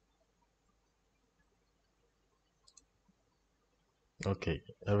 Okay,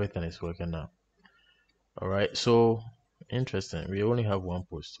 everything is working now. All right, so interesting. We only have one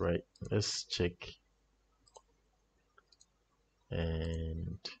post, right? Let's check.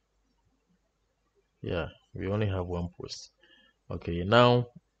 And yeah, we only have one post. Okay, now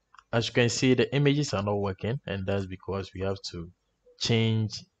as you can see, the images are not working, and that's because we have to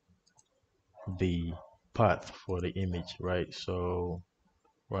change the path for the image, right? So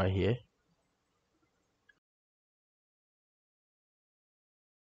right here,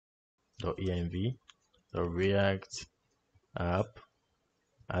 .env, the react app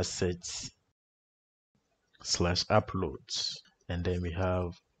assets /uploads, and then we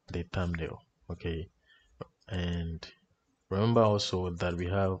have the thumbnail. Okay, and remember also that we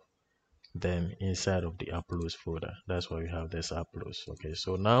have them inside of the uploads folder. That's why we have this uploads. Okay,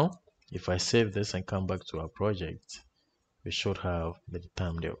 so now if I save this and come back to our project, we should have the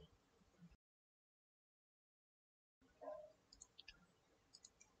thumbnail.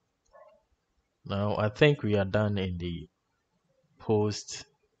 Now I think we are done in the post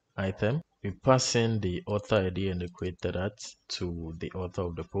item. We pass in the author ID and the created at to the author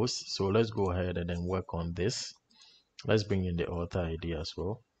of the post. So let's go ahead and then work on this. Let's bring in the author ID as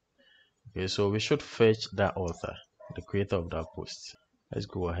well. Okay, so we should fetch that author, the creator of that post. Let's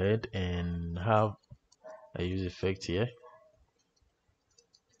go ahead and have a use effect here.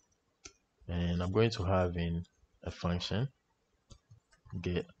 And I'm going to have in a function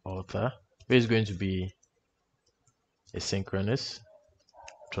get author, which is going to be asynchronous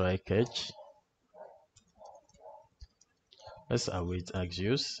try catch. Let's await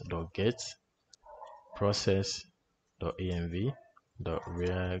axios.get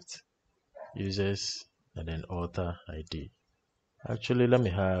process.env.react users and then author ID. Actually, let me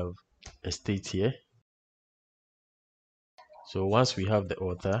have a state here. So once we have the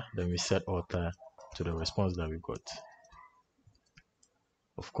author, then we set author to the response that we got.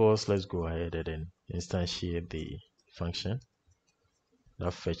 Of course, let's go ahead and then instantiate the function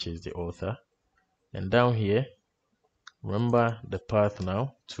that fetches the author. And down here, remember the path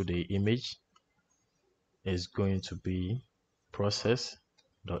now to the image is going to be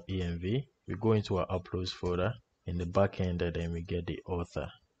process.env. We go into our uploads folder in the backend, and then we get the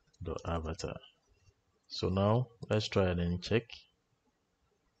author.avatar. So now let's try and then check.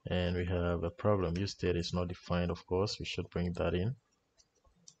 And we have a problem. Use state is not defined, of course. We should bring that in.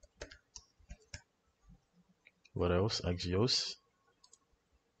 What else? Axios.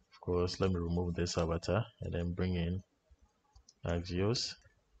 Of course, let me remove this avatar and then bring in Axios.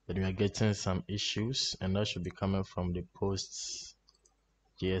 Then we are getting some issues, and that should be coming from the posts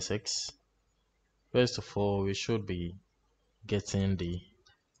JSX. First of all, we should be getting the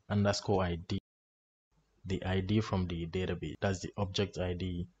underscore ID, the ID from the database. That's the object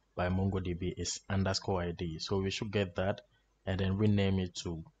ID by MongoDB is underscore ID. So we should get that and then rename it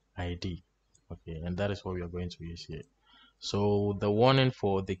to ID. Okay, and that is what we are going to use here. So the warning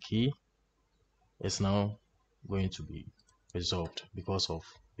for the key is now going to be resolved because of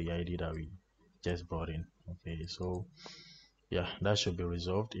the ID that we just brought in. Okay, so yeah, that should be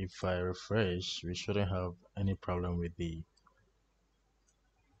resolved. If I refresh, we shouldn't have any problem with the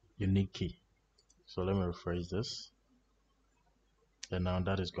unique key. So let me refresh this, and now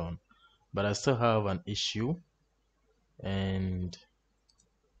that is gone. But I still have an issue, and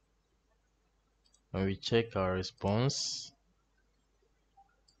when we check our response,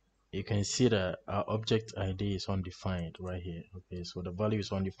 you can see that our object ID is undefined right here. Okay, so the value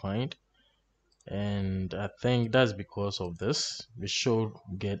is undefined, and I think that's because of this. We should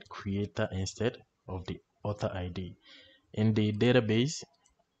get creator instead of the author ID. In the database,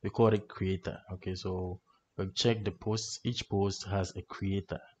 we call it creator. Okay, so we check the posts. Each post has a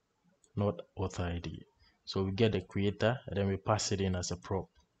creator, not author ID. So we get the creator and then we pass it in as a prop.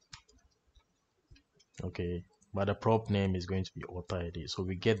 Okay, but the prop name is going to be author ID. So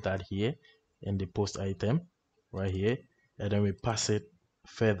we get that here in the post item right here, and then we pass it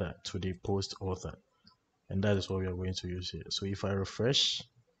further to the post author, and that is what we are going to use here. So if I refresh,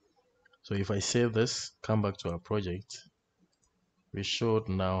 so if I save this, come back to our project, we should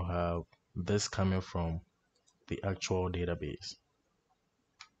now have this coming from the actual database.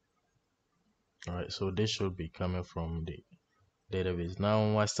 All right, so this should be coming from the database.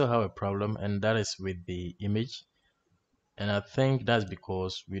 Now I still have a problem, and that is with the image, and I think that's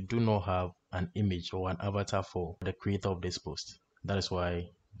because we do not have an image or an avatar for the creator of this post. That is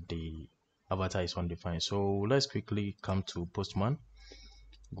why the avatar is undefined. So let's quickly come to Postman,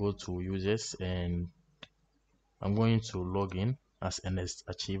 go to users, and I'm going to log in as Ernest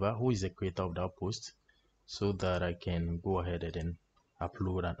Achiever, who is the creator of that post, so that I can go ahead and then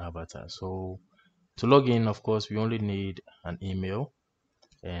upload an avatar. So to log in, of course, we only need an email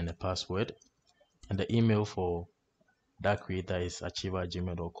and a password, and the email for that creator is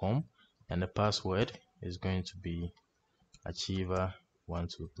achiever@gmail.com, and the password is going to be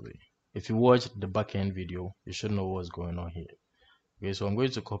achiever123. If you watch the backend video, you should know what's going on here. Okay, so I'm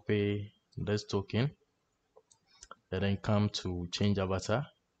going to copy this token and then come to change avatar,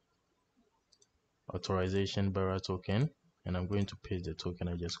 authorization bearer token, and I'm going to paste the token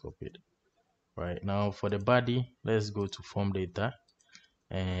I just copied. Right now for the body, let's go to form data,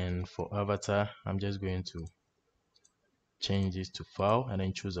 and for avatar, I'm just going to change this to file and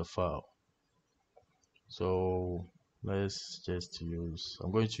then choose a file. So let's just use,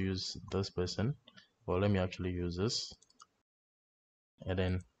 I'm going to use this person, or let me actually use this, and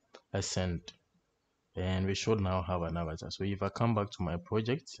then I send, and we should now have an avatar. So if I come back to my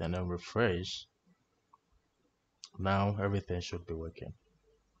project and then refresh, now everything should be working.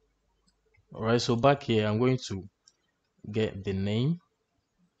 All right, so back here, I'm going to get the name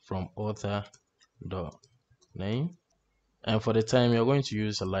from author.name, and for the time, you're going to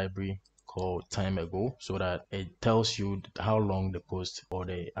use a library called time ago, so that it tells you how long the post or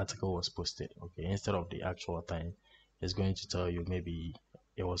the article was posted. Okay, instead of the actual time, it's going to tell you maybe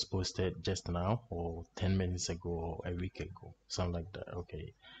it was posted just now, or 10 minutes ago, or a week ago, something like that.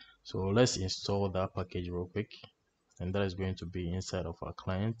 Okay, so let's install that package real quick, and that is going to be inside of our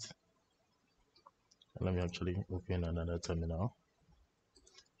client. Let me actually open another terminal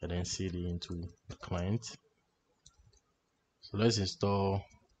and then cd into the client. So let's install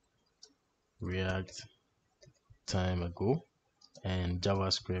React time ago and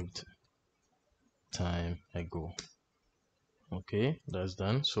JavaScript time ago. Okay, that's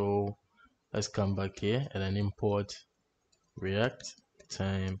done. So let's come back here and then import React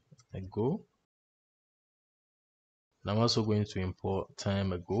time ago. And I'm also going to import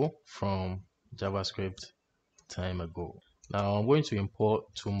time ago from JavaScript time ago. Now I'm going to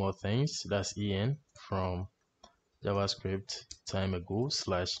import two more things. That's en from JavaScript time ago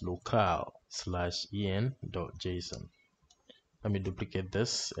 /local/en.json. Let me duplicate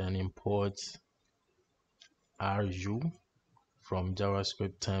this and import ru from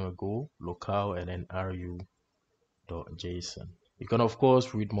JavaScript time ago local and then ru.json. You can of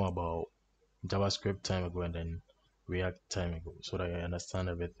course read more about JavaScript time ago and then React time ago so that I understand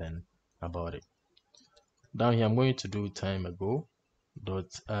everything about it. Down here, I'm going to do time ago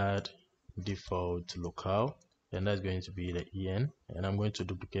dot add default locale, and that's going to be the en, and I'm going to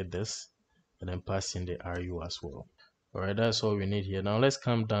duplicate this and then pass in the ru as well. All right, that's all we need here. Now let's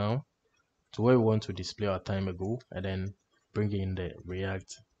come down to where we want to display our time ago and then bring in the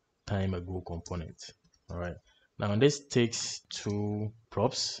React time ago component. All right, now this takes two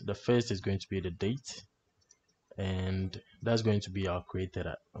props. The first is going to be the date, and that's going to be our created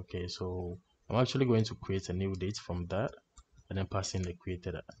at. Okay, so I'm actually going to create a new date from that and then pass in the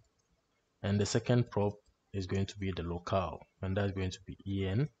created at. And the second prop is going to be the locale, and that's going to be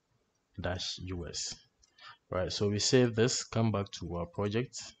en-us. Right, so we save this, come back to our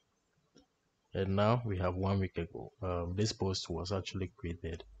project, and now we have 1 week ago. This post was actually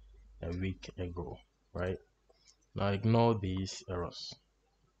created a week ago, right? Now ignore these errors,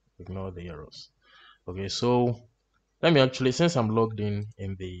 ignore the errors. Okay, so let me actually, since I'm logged in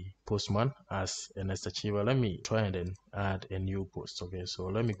the Postman as a nest achiever, let me try and then add a new post. Okay, so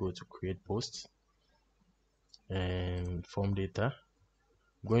let me go to create post and form data.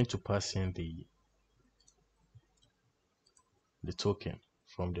 I'm going to pass in the token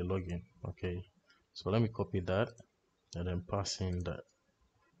from the login. Okay, so let me copy that and then pass in the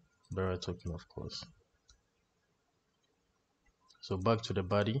bearer token, of course. So back to the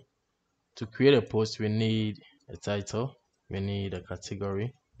body. To create a post, we need a title, we need a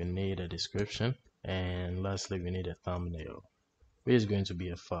category, we need a description, and lastly we need a thumbnail, which is going to be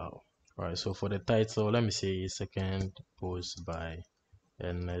a file. All right, so for the title, let me say second post by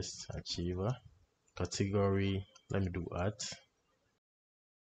Ernest Achiever. Category, let me do art.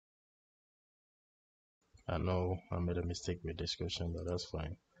 I know I made a mistake with description, but that's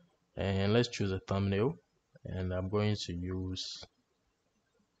fine. And let's choose a thumbnail, and I'm going to use,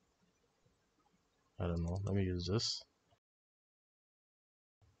 I don't know, let me use this.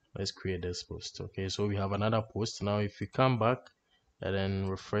 Let's create this post. Okay, so we have another post. Now if we come back and then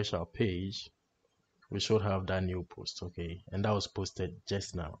refresh our page, we should have that new post. Okay, and that was posted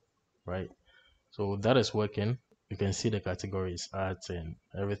just now, right? So that is working. You can see the categories, art, and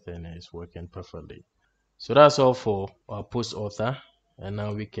everything is working perfectly. So that's all for our post author, and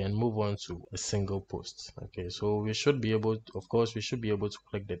now we can move on to a single post. Okay, so we should be able to, of course, we should be able to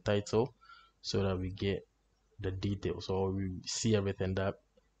click the title so that we get the details, or we see everything that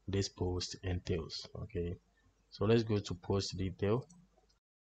this post entails. Okay, so let's go to post detail,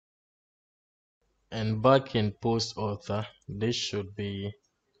 and back in post author, this should be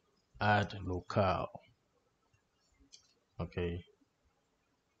add locale. Okay,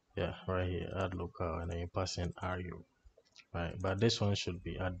 yeah, right here, add locale, and then you pass in ru, right? But this one should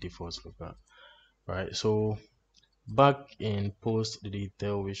be add default locale, right? So back in post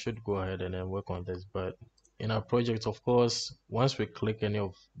detail, we should go ahead and then work on this. But in our project, of course, once we click any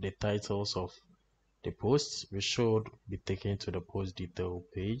of the titles of the posts, we should be taken to the post detail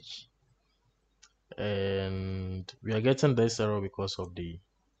page, and we are getting this error because of the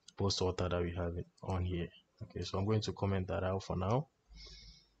post author that we have it on here. Okay, so I'm going to comment that out for now,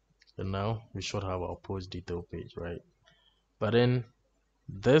 and now we should have our post detail page, right? But then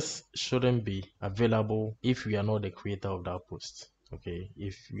this shouldn't be available if we are not the creator of that post. Okay,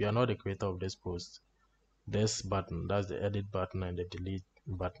 if we are not the creator of this post, this button, that's the edit button, and the delete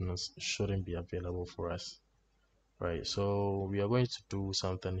buttons shouldn't be available for us, right? So we are going to do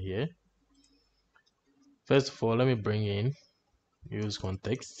something here. First of all, let me bring in use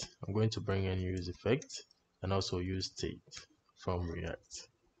context. I'm going to bring in use effect and also use state from React.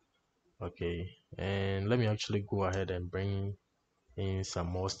 Okay, and let me actually go ahead and bring in some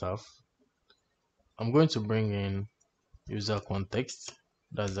more stuff. I'm going to bring in user context.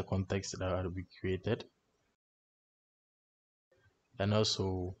 That's the context that we created. And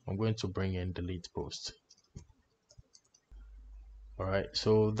also I'm going to bring in delete post. All right,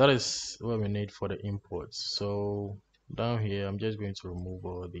 so that is what we need for the imports. So down here, I'm just going to remove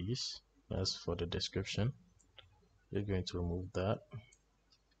all these. That's for the description. Just going to remove that.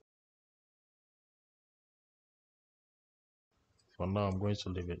 For now, I'm going to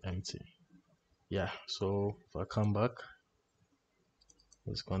leave it empty. Yeah, so if I come back,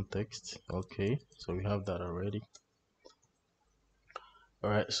 this context. Okay, so we have that already. All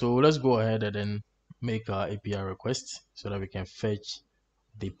right, so let's go ahead and then make our API request so that we can fetch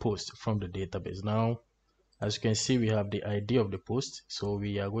the post from the database. Now, as you can see, we have the ID of the post, so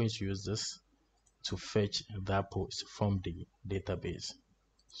we are going to use this to fetch that post from the database.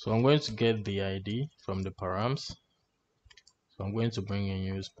 So I'm going to get the ID from the params. So I'm going to bring in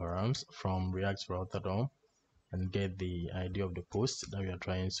use params from React Router DOM and get the ID of the post that we are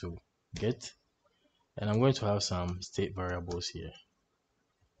trying to get. And I'm going to have some state variables here.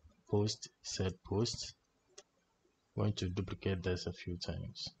 Post, set post. I'm going to duplicate this a few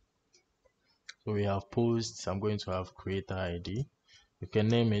times. So we have posts. I'm going to have creator ID. You can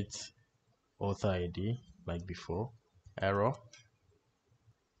name it author ID like before. Error.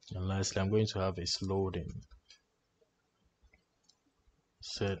 And lastly, I'm going to have is loading.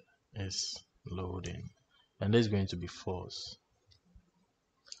 Set is loading. And this is going to be false.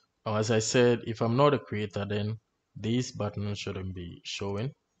 Now, as I said, if I'm not a creator, then this button shouldn't be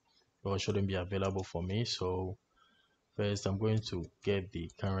showing or shouldn't be available for me. So first, I'm going to get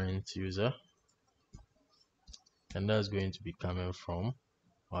the current user, and that's going to be coming from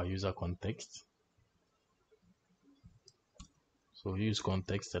our user context. So use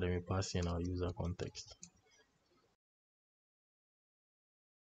context and then we pass in our user context.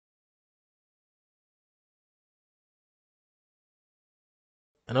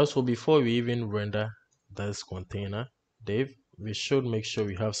 And also, before we even render this container div, we should make sure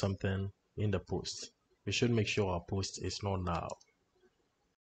we have something in the post. We should make sure our post is not null.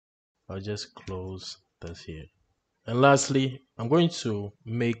 I'll just close this here. And lastly, I'm going to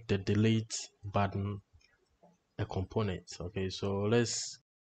make the delete button a component. Okay, so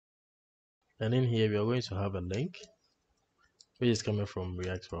and in here we are going to have a link which is coming from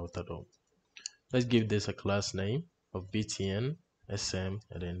react.js. Let's give this a class name of btn sm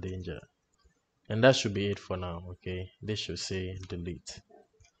and then danger. And that should be it for now. Okay, this should say delete.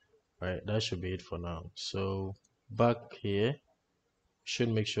 Right, that should be it for now. So back here, should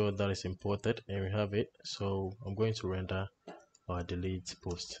make sure that is imported and we have it. So I'm going to render our delete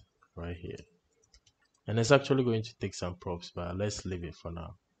post right here. And it's actually going to take some props, but let's leave it for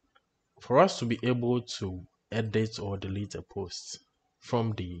now. For us to be able to edit or delete a post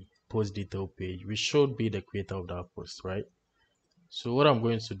from the post detail page, we should be the creator of that post, right? So what I'm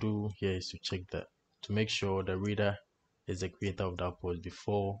going to do here is to check that, to make sure the reader is the creator of that post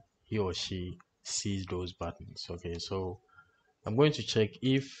before he or she sees those buttons. Okay, so I'm going to check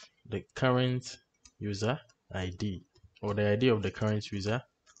if the current user ID or the ID of the current user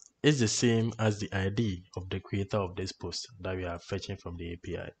is the same as the ID of the creator of this post that we are fetching from the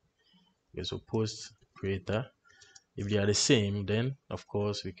API. Okay, so post creator, if they are the same, then of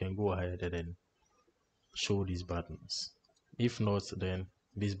course we can go ahead and then show these buttons. If not, then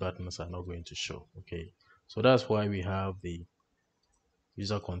these buttons are not going to show. Okay, so that's why we have the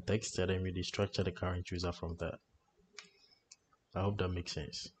user context and then we destructure the current user from that. I hope that makes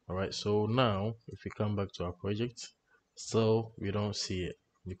sense. All right, so now if we come back to our project, still we don't see it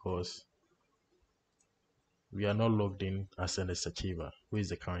because we are not logged in as an achiever, who is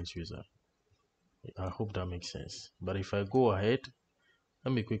the current user. I hope that makes sense. But if I go ahead,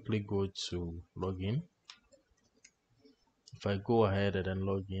 let me quickly go to login. If I go ahead and then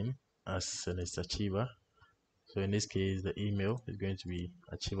log in as an achiever, so in this case, the email is going to be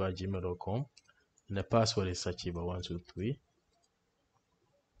achiever@gmail.com and the password is achiever123.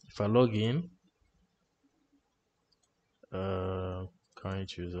 If I log in,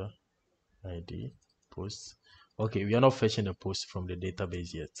 current user ID post. Okay, we are not fetching the post from the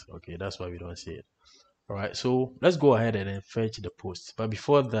database yet. Okay, that's why we don't see it. All right, so let's go ahead and then fetch the post. But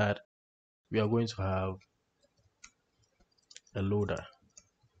before that, we are going to have a loader.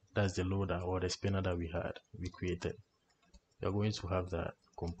 That's the loader or the spinner that we created. We are going to have that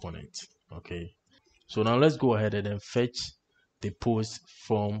component. Okay, so now let's go ahead and then fetch the post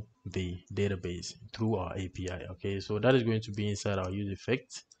from the database through our API. Okay, so that is going to be inside our use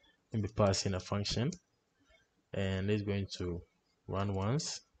effect and be passing a function, and it's going to run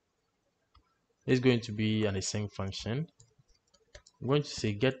once. It's going to be an async function. I'm going to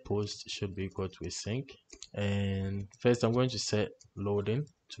say get post should be equal to async, and first I'm going to set loading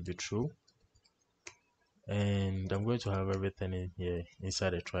to be true, and I'm going to have everything in here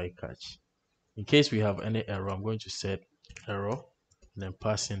inside a try catch. In case we have any error, I'm going to set error and then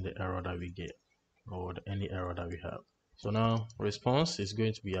pass in the error that we get or any error that we have. So now response is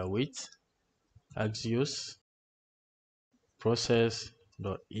going to be await axios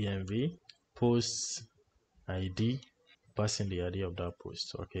process.env post ID, passing the ID of that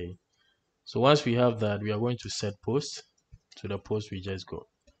post. Okay, so once we have that, we are going to set post to the post we just got,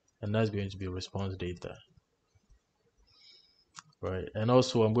 and that's going to be response data, right? And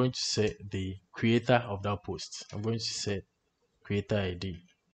also I'm going to set the creator of that post. I'm going to set creator ID.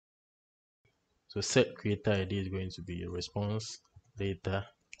 So set creator ID is going to be response data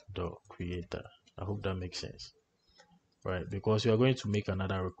dot creator. I hope that makes sense, right? Because we are going to make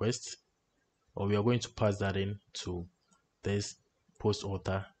another request, or we are going to pass that in to this post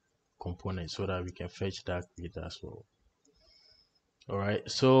author component so that we can fetch that creator as well. All right,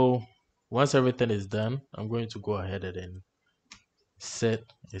 so once everything is done, I'm going to go ahead and then set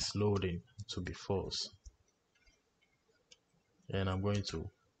its loading to be false, and I'm going to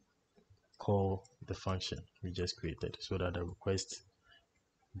call the function we just created so that the request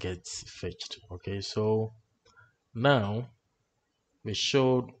gets fetched. Okay, so now we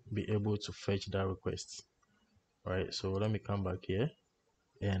should be able to fetch that request. Right, so let me come back here,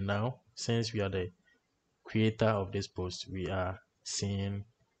 and now since we are the creator of this post, we are seeing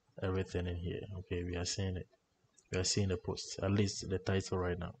everything in here. Okay, we are seeing it, we are seeing the post, at least the title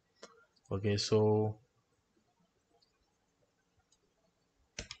right now. Okay, so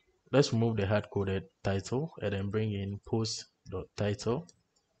let's remove the hard-coded title and then bring in post.title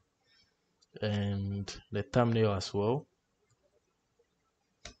and the thumbnail as well.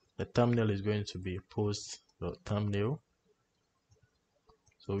 The thumbnail is going to be post.thumbnail.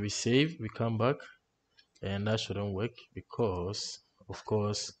 So we save, we come back, and that shouldn't work because of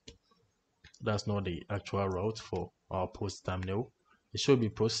course that's not the actual route for our post thumbnail. It should be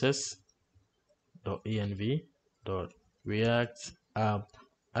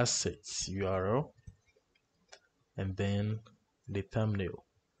process.env.react-app-assets URL and then the thumbnail.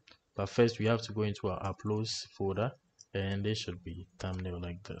 But first we have to go into our uploads folder, and there should be thumbnail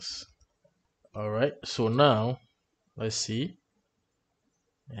like this. All right, so now let's see,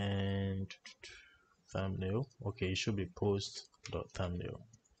 and thumbnail. Okay, it should be post.thumbnail.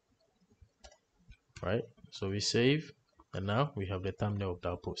 Right, so we save, and now we have the thumbnail of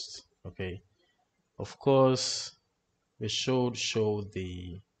that post. Okay, of course we should show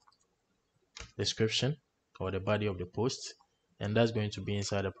the description or the body of the post, and that's going to be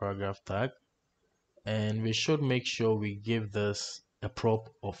inside the paragraph tag, and we should make sure we give this a prop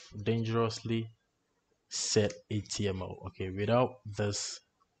of dangerously set HTML. Okay, without this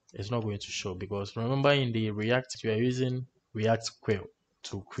it's not going to show, because remember in the React we are using React query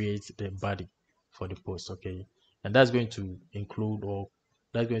to create the body for the post. Okay, and that's going to include, or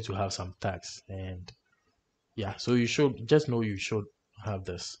that's going to have some tags, and yeah, so you should just know you should have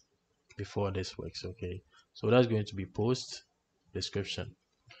this before this works. Okay, so that's going to be post description.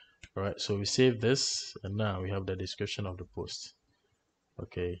 All right, so we save this, and now we have the description of the post.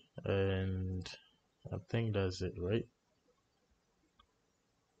 Okay, and I think that's it, right?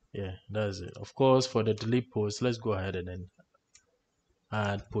 Yeah, that's it. Of course, for the delete post, let's go ahead and then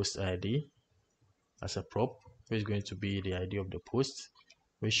add post ID as a prop, which is going to be the ID of the post,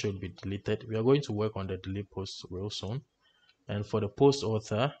 which should be deleted. We are going to work on the delete post real soon. And for the post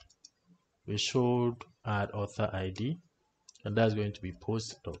author, we should add author ID, and that's going to be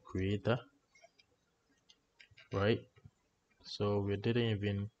post.creator. Right, so we didn't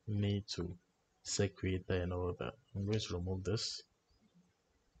even need to set creator and all that. I'm going to remove this.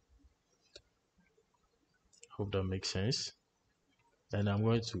 Hope that makes sense. And I'm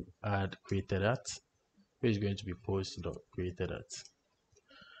going to add created at, which is going to be post.created at.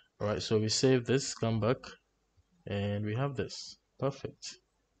 All right, so we save this, come back, and we have this. Perfect.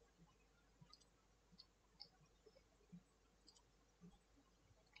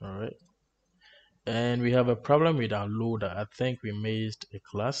 All right, and we have a problem with our loader. I think we missed a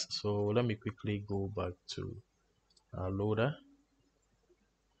class, so let me quickly go back to our loader.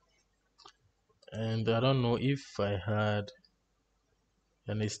 And I don't know if I had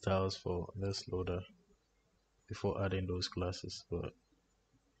any styles for this loader before adding those classes, but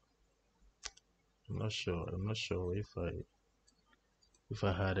I'm not sure if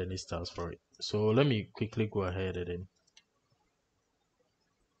I had any styles for it. So let me quickly go ahead, and then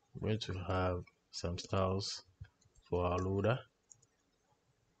I'm going to have some styles for our loader.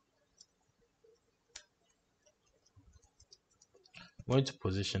 I'm going to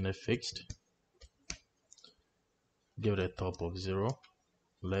position it fixed, give it a top of 0,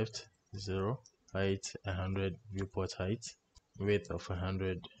 left 0, height 100, viewport height, width of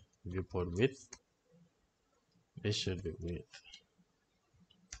 100, viewport width. This should be width.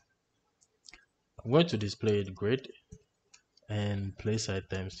 I'm going to display it grid and place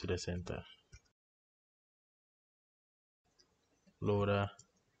items to the center. Loader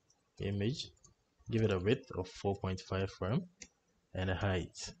image, give it a width of 4.5 rem and a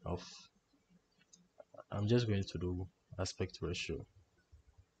height of, I'm just going to do aspect ratio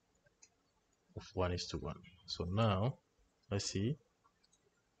of 1:1. So now let's see.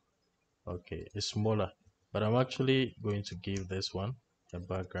 Okay, it's smaller, but I'm actually going to give this one a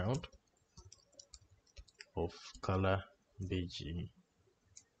background of color BG.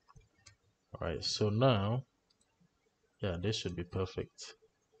 All right, so now, yeah, this should be perfect.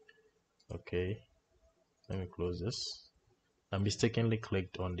 Okay, let me close this. I mistakenly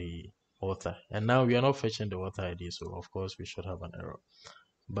clicked on the author, and now we are not fetching the author ID, so of course we should have an error.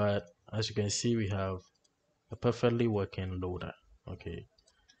 but as you can see, we have a perfectly working loader. Okay,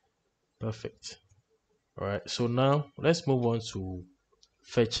 perfect. All right, so now let's move on to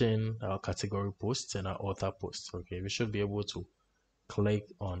fetching our category posts and our author posts. Okay, we should be able to click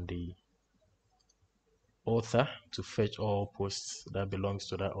on the author to fetch all posts that belongs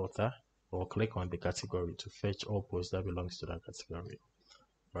to that author, or click on the category to fetch all posts that belongs to that category.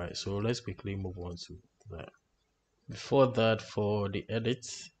 Right, so let's quickly move on to that. Before that, for the edit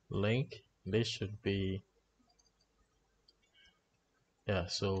link, this should be, yeah,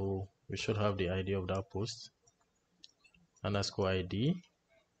 so we should have the ID of that post, underscore ID,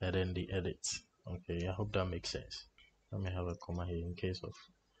 and then the edit. Okay, I hope that makes sense. Let me have a comma here in case of.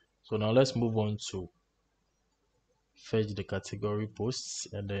 So now let's move on to fetch the category posts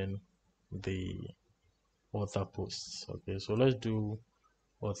and then the author posts. Okay, so let's do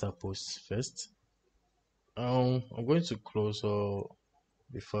author posts first. I'm going to close all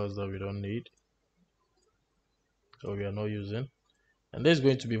the files that we don't need or we are not using, and this is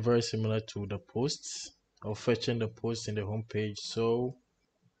going to be very similar to the posts or fetching the posts in the home page. So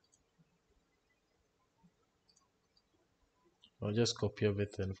I'll just copy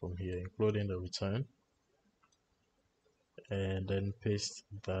everything from here, including the return, and then paste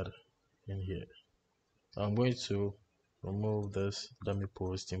that in here. I'm going to remove this dummy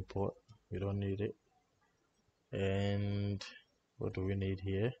post import. We don't need it. And what do we need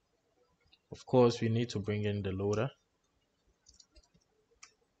here? Of course, we need to bring in the loader.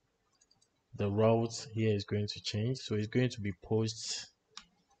 The route here is going to change, so it's going to be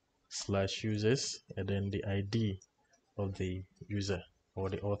posts/users and then the ID of the user or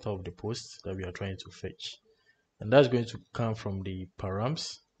the author of the post that we are trying to fetch, and that's going to come from the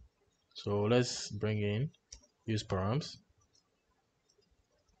params. So let's bring in use params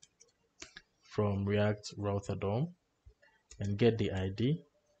from React router DOM and get the ID.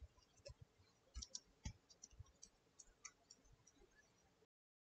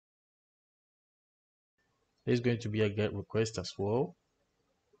 There's going to be a get request as well,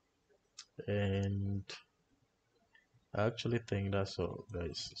 and I actually think that's all,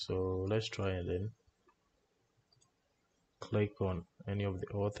 guys. So let's try and then click on any of the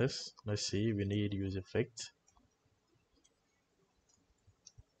authors. Let's see, we need use effect.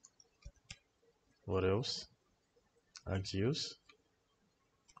 What else? Axios,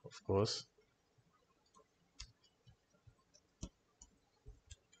 of course.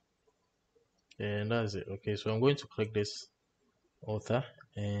 And that's it. Okay, so I'm going to click this author,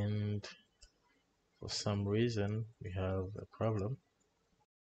 and for some reason we have a problem.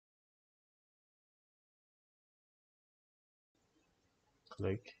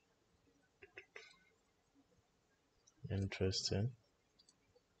 Click. Interesting.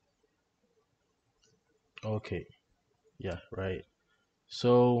 Okay, yeah, right.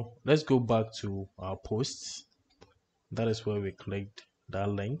 So let's go back to our posts. That is where we clicked that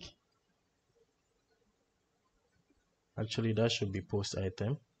link. Actually, that should be post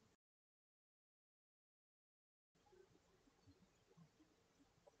item.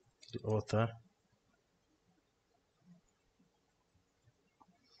 The author.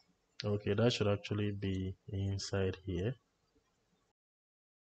 Okay, that should actually be inside here.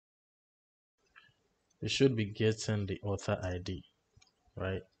 We should be getting the author ID,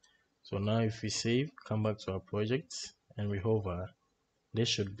 right? So now if we save, come back to our project and we hover, this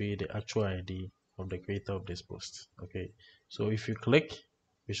should be the actual ID of the creator of this post. Okay, so if you click,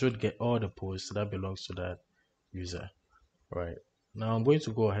 you should get all the posts that belongs to that user. Right, now I'm going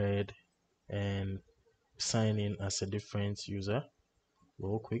to go ahead and sign in as a different user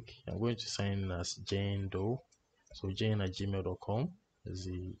real quick. I'm going to sign in as Jane Doe. So jane@gmail.com is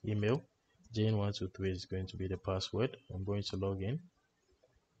the email. Jane123 is going to be the password. I'm going to log in,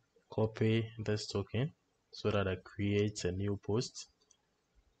 copy this token so that I create a new post.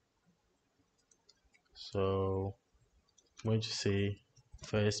 So I'm going to say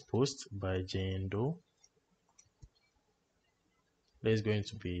first post by Jane Doe. There's going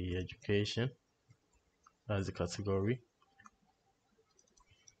to be education as the category.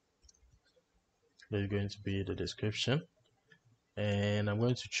 There's going to be the description, and I'm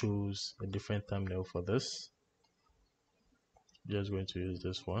going to choose a different thumbnail for this. Just going to use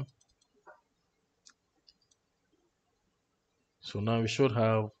this one. So now we should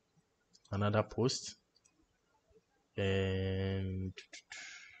have another post, and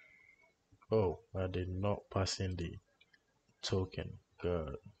oh, I did not pass in the token.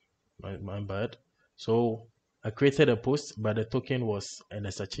 God, my bad. So I created a post, but the token was an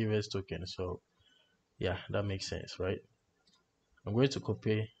achievers token. So yeah, that makes sense, right? I'm going to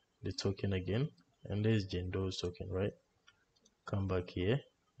copy the token again, and this is Jendo's token, right? Come back here,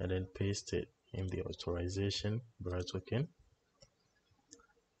 and then paste it in the authorization token.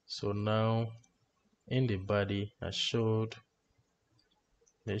 So now in the body I showed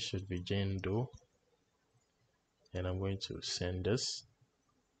there should be Jane Doe, and I'm going to send this,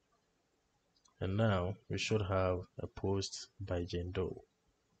 and now we should have a post by Jane Doe.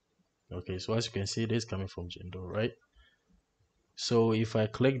 Okay, so as you can see, this is coming from Jane Doe, right? So if I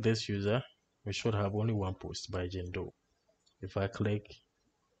click this user, we should have only one post by Jane Doe. If I click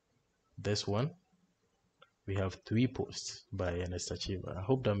this one, we have 3 posts by Ernest Achiever. I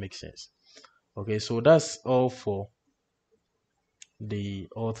hope that makes sense. Okay, so that's all for the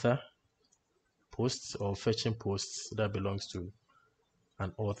author posts or fetching posts that belongs to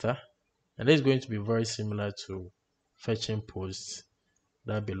an author, and it's going to be very similar to fetching posts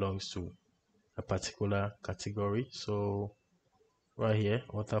that belongs to a particular category. So right here,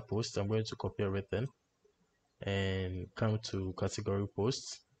 author post, I'm going to copy everything and come to category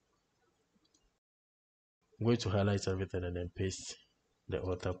posts. I'm going to highlight everything and then paste the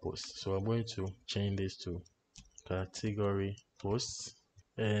author post. So I'm going to change this to category posts,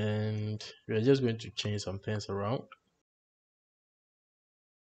 and we're just going to change some things around.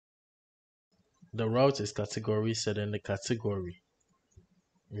 The route is category, set in the category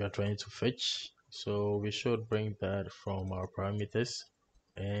we are trying to fetch. So we should bring that from our parameters,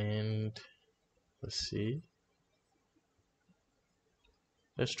 and let's see.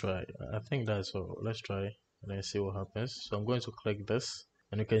 Let's try. I think that's all. Let's try and then see what happens. So I'm going to click this,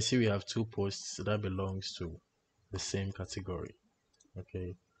 and you can see we have 2 posts that belongs to the same category.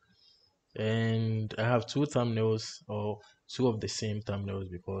 Okay, and I have 2 thumbnails, or 2 of the same thumbnails,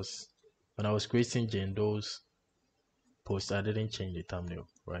 because when I was creating Jane Doe's post, I didn't change the thumbnail,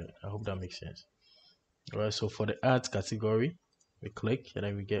 right? I hope that makes sense. All right, so for the ads category, we click and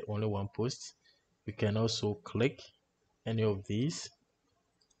then we get only 1 post. We can also click any of these,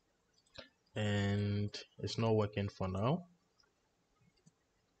 and it's not working for now.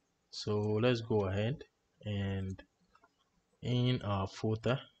 So let's go ahead and in our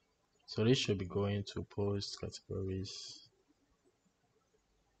footer, so this should be going to post categories.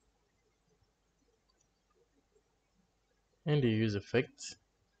 In the use effect,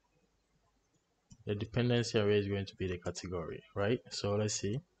 the dependency array is going to be the category, right? So let's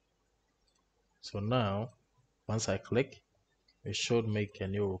see. So now once I click, it should make a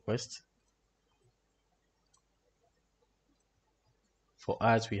new request. For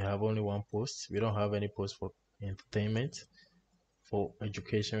ads, we have only 1 post. We don't have any post for entertainment. For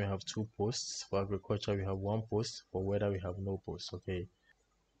education, we have 2 posts. For agriculture, we have 1 post. For weather, we have no post. Okay,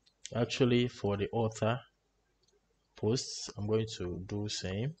 actually for the author posts, I'm going to do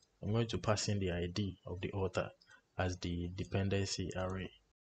same. I'm going to pass in the ID of the author as the dependency array.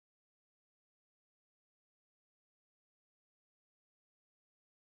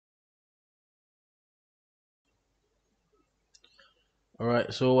 All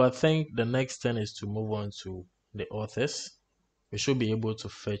right, so I think the next thing is to move on to the authors. We should be able to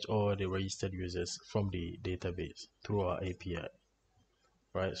fetch all the registered users from the database through our API.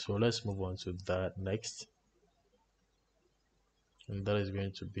 Right, so let's move on to that next, and that is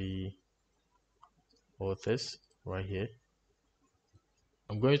going to be authors right here.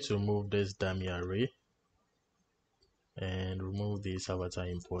 I'm going to remove this dummy array and remove these avatar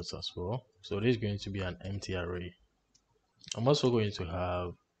imports as well. So this is going to be an empty array. I'm also going to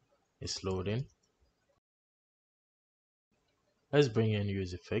have it's loading. Let's bring in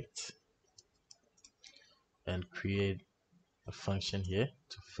use effect and create a function here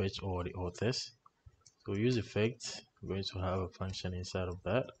to fetch all the authors. So use effect, I'm going to have a function inside of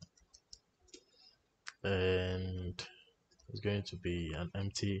that, and it's going to be an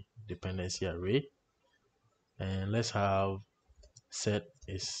empty dependency array. And let's have set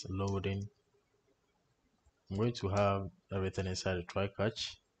is loading. I'm going to have everything inside the try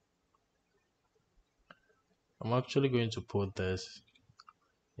catch. I'm actually going to put this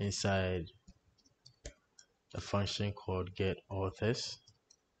inside a function called get authors,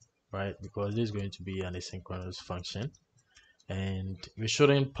 right? Because this is going to be an asynchronous function, and we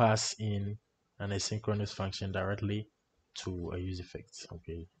shouldn't pass in an asynchronous function directly to a use effect.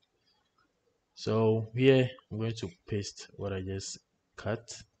 Okay, so here I'm going to paste what I just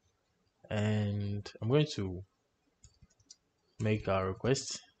cut, and I'm going to make our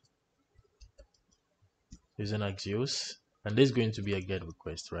request using Axios, and this is going to be a get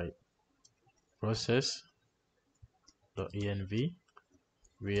request, right? Process.env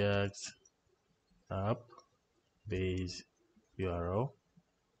react app base URL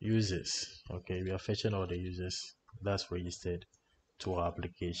users. Okay, we are fetching all the users that's registered to our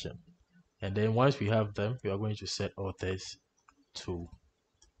application, and then once we have them, we are going to set authors to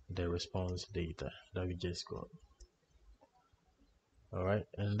the response data that we just got. All right,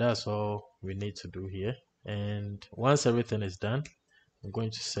 and that's all we need to do here. And once everything is done, I'm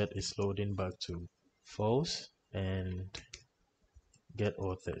going to set its loading back to false and get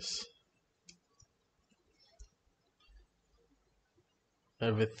authors.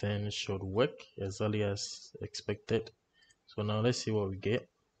 Everything should work exactly as expected. So now let's see what we get.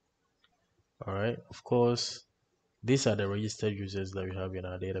 All right, of course, these are the registered users that we have in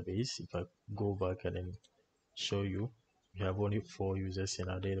our database. If I go back and then show you, we have only 4 users in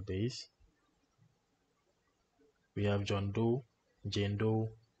our database. We have John Doe, Jane Doe,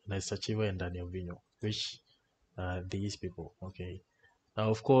 Nesta Chiva, and Daniel Vino, which are these people. Okay, now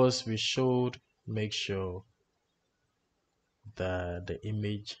of course we should make sure that the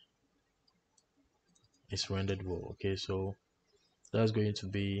image is rendered well. Okay, so that's going to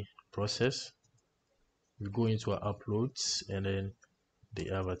be process. We go into our uploads and then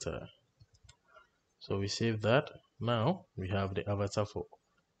the avatar. So we save that. Now we have the avatar for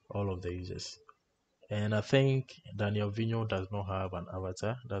all of the users. And I think Daniel Vino does not have an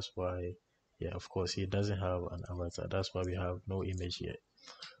avatar. That's why, yeah, of course, he doesn't have an avatar. That's why we have no image here.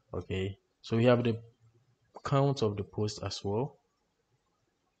 Okay, so we have the count of the post as well,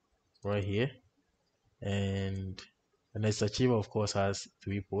 right here. And Nesta Chiva, of course, has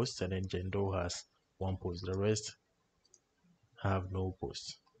 3 posts, and then Jendo has 1 post. The rest have no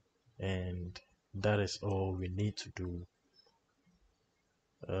posts. And that is all we need to do.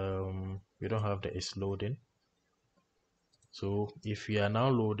 We don't have the is loading. So if we are now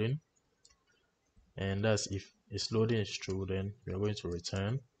loading, and that's if it's loading is true, then we are going to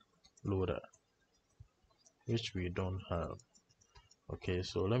return loader, which we don't have. Okay,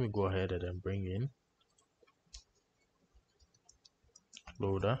 so let me go ahead and then bring in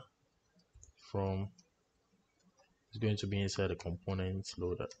loader from, it's going to be inside the components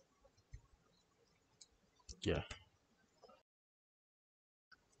loader. Yeah.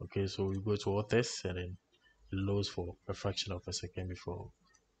 Okay, so we go to authors and then it loads for a fraction of a second before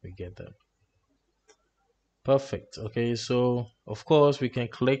we get them. Perfect. Okay, so of course we can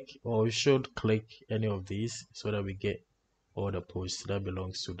click, or we should click any of these so that we get all the posts that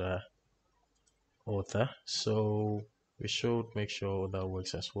belongs to the author. So we should make sure that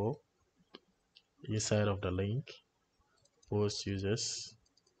works as well. Inside of the link, post users,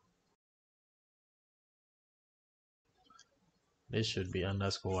 this should be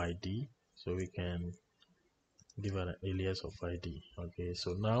underscore ID, so we can give an alias of ID. Okay,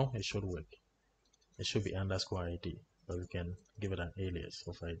 so now it should work. It should be underscore ID, but we can give it an alias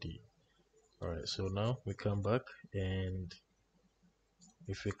of ID. All right, so now we come back, and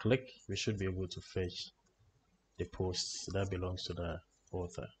if we click, we should be able to fetch the posts that belongs to the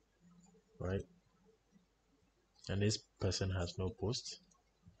author, right? And this person has no post,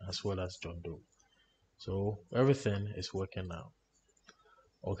 as well as John Doe. So everything is working now.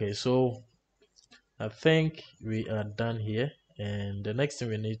 Okay, so I think we are done here, and the next thing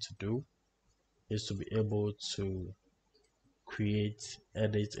we need to do is to be able to create,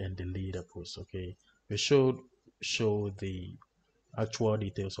 edit, and delete a post. Okay, we should show the actual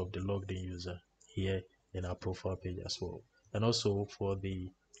details of the logged in user here in our profile page as well. And also for the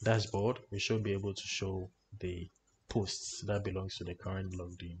dashboard, we should be able to show the posts that belongs to the current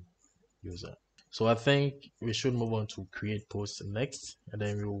logged in user. So I think we should move on to create posts next, and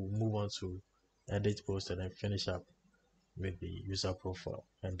then we will move on to edit post and then finish up with the user profile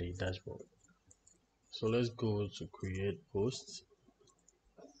and the dashboard. So let's go to create posts.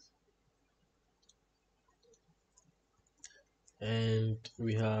 And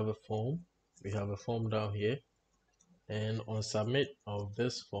we have a form. We have a form down here. And on submit of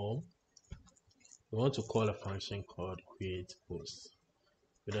this form, we want to call a function called create post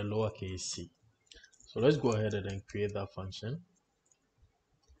with a lowercase c. So let's go ahead and then create that function.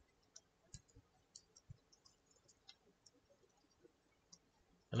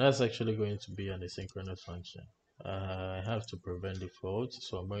 And that's actually going to be an asynchronous function. I have to prevent default,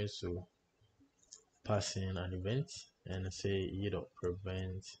 so I'm going to pass in an event and say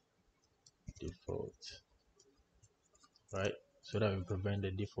prevent default, right? So that we prevent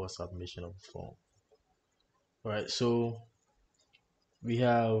the default submission of the form. All right, so we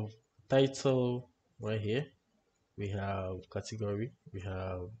have title right here, we have category, we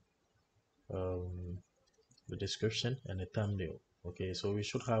have the description and the thumbnail. Okay, so we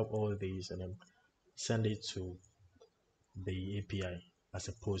should have all these and then send it to the API as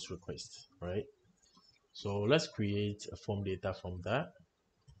a post request, right? So let's create a form data from that.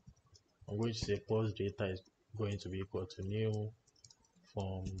 I'm going to say post data is going to be equal to new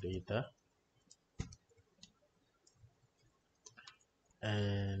form data,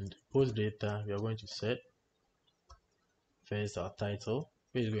 And post data, we are going to set first our title,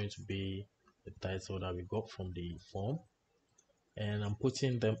 which is going to be the title that we got from the form, and I'm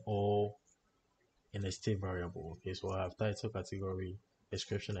putting them all in a state variable. Okay, so I have title, category,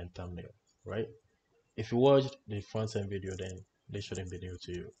 description, and thumbnail, right? If you watched the front end video, then they shouldn't be new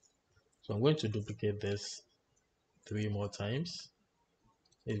to you. So I'm going to duplicate this 3 more times.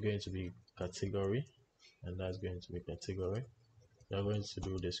 It's going to be category, and that's going to be category. We're going to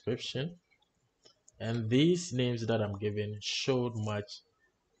do description, and these names that I'm giving should match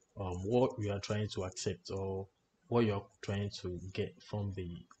what we are trying to accept or what you're trying to get from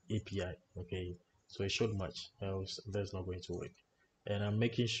the API. Okay, so it should match, else that's not going to work. And I'm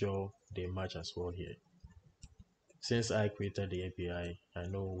making sure they match as well here. Since I created the API, I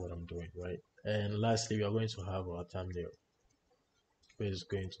know what I'm doing, right? And lastly, we are going to have our thumbnail, which is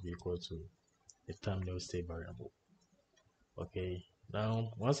going to be equal to the thumbnail state variable. Okay,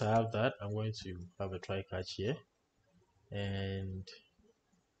 now once I have that, I'm going to have a try catch here, and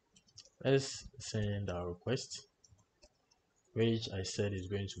let's send our request, which I said is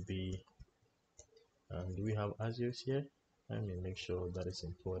going to be do we have Axios here? Let me make sure that it's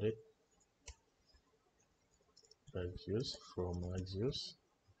imported. Axios from Axios.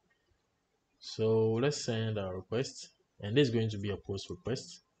 So let's send our request, and this is going to be a post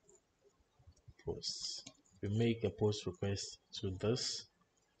request. Posts. We make a post request to this.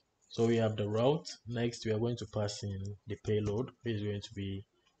 So we have the route. Next, we are going to pass in the payload, which is going to be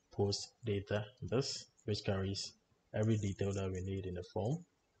post data, this, which carries every detail that we need in the form.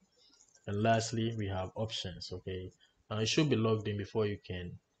 And lastly, we have options. Okay, now it should be logged in before you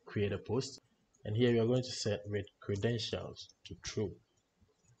can create a post. And here we are going to set with credentials to true.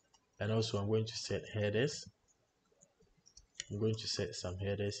 And also I'm going to set headers. I'm going to set some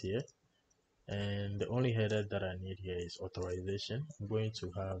headers here. And the only header that I need here is authorization. I'm going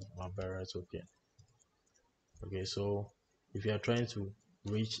to have my bearer token. Okay, so if you are trying to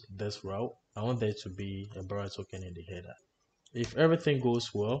reach this route, I want there to be a bearer token in the header. If everything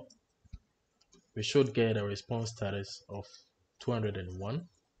goes well, we should get a response status of 201.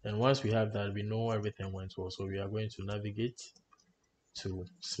 And once we have that, we know everything went well. So we are going to navigate to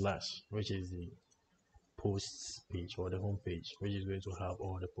slash, which is the posts page or the home page, which is going to have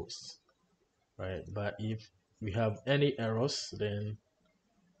all the posts, right? But if we have any errors, then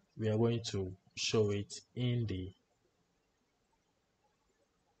we are going to show it in the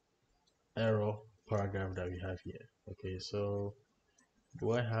error paragraph that we have here. Okay, so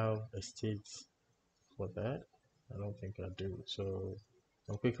do I have a state for that? I don't think I do. So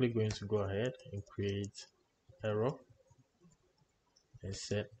I'm quickly going to go ahead and create error and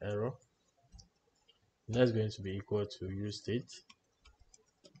set error. And that's going to be equal to use state,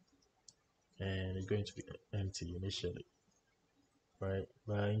 and it's going to be empty initially, right?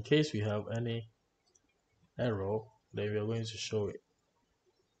 But in case we have any error, then we are going to show it.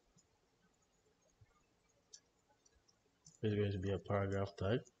 It's going to be a paragraph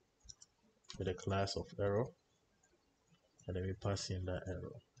tag with a class of error, and then we pass in that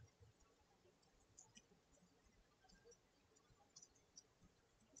error.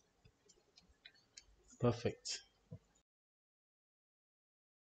 Perfect.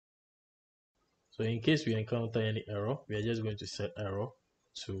 So in case we encounter any error, we are just going to set error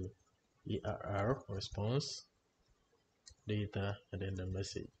to err response data and then the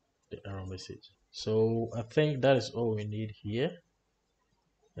message, the error message. So I think that is all we need here.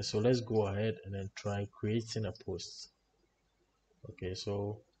 And so let's go ahead and then try creating a post. Okay,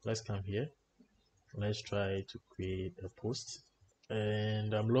 so let's come here. Let's try to create a post.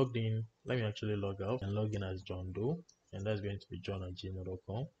 And I'm logged in. Let me actually log out and log in as John Doe, and that's going to be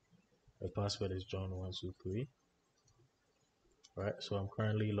john@gmail.com. The password is john123. Right, so I'm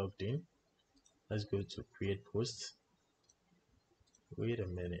currently logged in. Let's go to create post. Wait a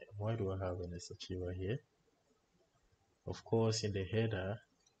minute, why do I have an achiever here? Of course, in the header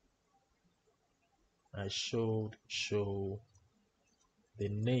I should show the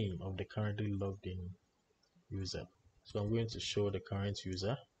name of the currently logged in user. So I'm going to show the current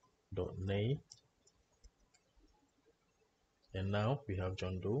user dot name, and now we have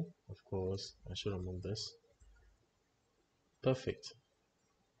John Doe. Of course, I should remove this. Perfect.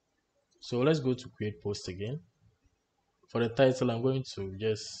 So let's go to create post again. For the title, I'm going to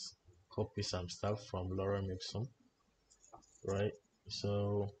just copy some stuff from Lorem Ipsum, right?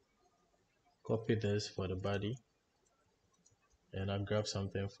 So copy this for the body, and I'll grab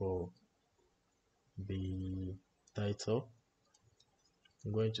something for the title.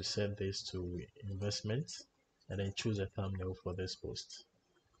 I'm going to set this to investment and then choose a thumbnail for this post.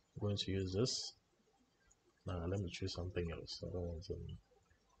 I'm going to use this. Now let me choose something else. I don't want any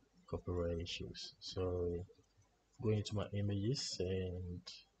copyright issues. So go into my images and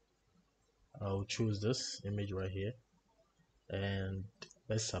I'll choose this image right here and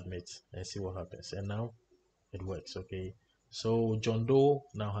let's submit and see what happens. And now it works. Okay, so John Doe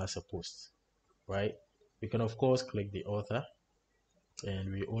now has a post, right? You can of course click the author,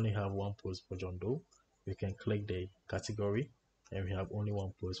 and we only have one post for John Doe. We can click the category, and we have only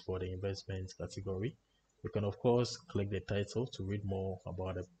one post for the investment category. You can of course click the title to read more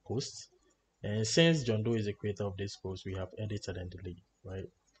about the post. And since John Doe is the creator of this post, we have edited and deleted, right?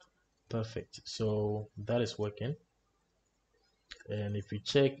 Perfect. So that is working. And if we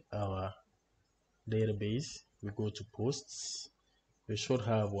check our database, we go to posts, we should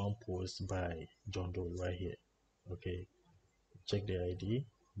have one post by John Doe right here. Okay, check the ID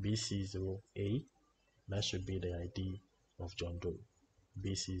BC08. That should be the ID of John Doe,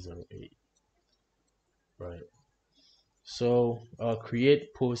 BC08, right? So our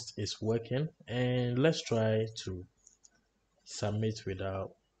create post is working, and let's try to submit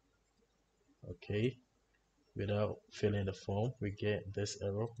without, okay, without filling the form. We get this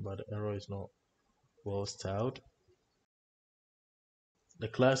error, but the error is not well styled. The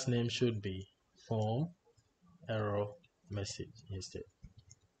class name should be form error message instead.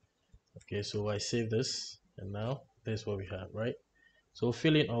 Okay, so I save this, and now this is what we have, right? So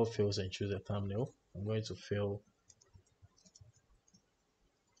fill in all fields and choose a thumbnail. I'm going to fill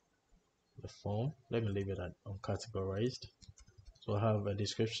the form. Let me leave it at uncategorized. So I have a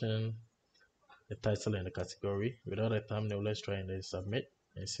description, a title, and a category. Without a thumbnail, let's try and then submit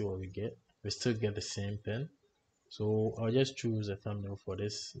and see what we get. We still get the same thing. So I'll just choose a thumbnail for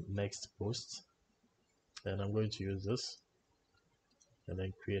this next post, and I'm going to use this and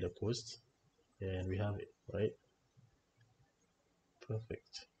then create a post, and we have it, right?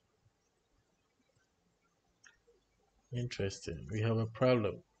 Perfect. Interesting. We have a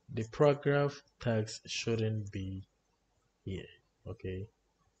problem. The paragraph tags shouldn't be here. Okay,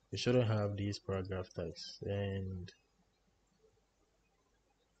 we shouldn't have these paragraph tags. And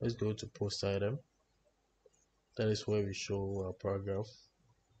let's go to post item. That is where we show our paragraph.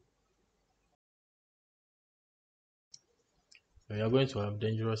 We are going to have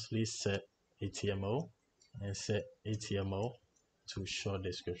dangerously set HTML and set HTML to short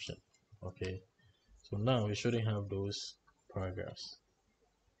description. Okay, so now we shouldn't have those paragraphs,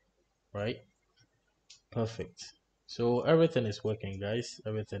 right? Perfect. So everything is working, guys.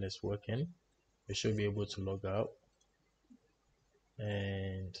 Everything is working. We should be able to log out.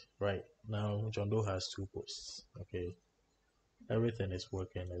 And right now, John Doe has 2 posts. Okay, everything is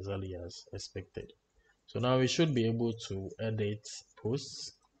working exactly as expected. So now we should be able to edit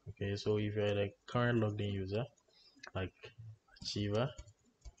posts. Okay, so if you're the current logged in user, like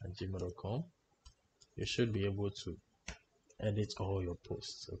achiever@gmail.com, you should be able to edit all your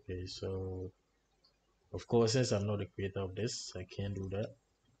posts. Okay, so of course, since I'm not the creator of this, I can't do that.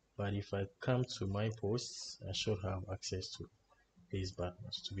 But if I come to my posts, I should have access to these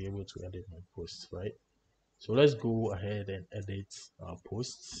buttons to be able to edit my posts, right? So let's go ahead and edit our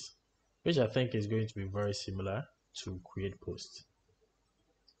posts, which I think is going to be very similar to create posts.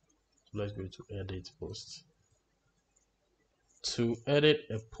 So let's go to edit posts. To edit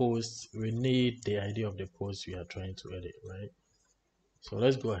a post, we need the ID of the post we are trying to edit, right? So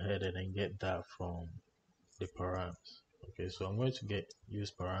let's go ahead and then get that from the params. Okay, so I'm going to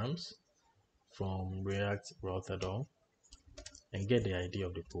use params from React router DOM and get the ID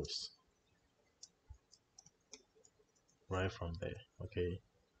of the post right from there. Okay,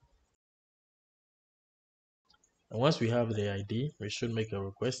 and once we have the ID, we should make a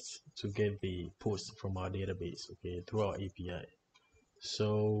request to get the post from our database, okay, through our API.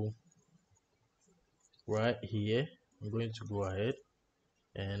 So right here, I'm going to go ahead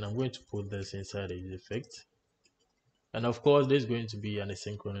and I'm going to put this inside the effect. And of course, there's going to be an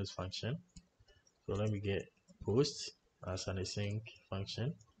asynchronous function. So let me get post as an async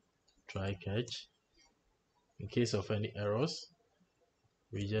function, try catch. In case of any errors,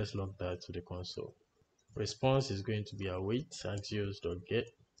 we just log that to the console. Response is going to be await axios.get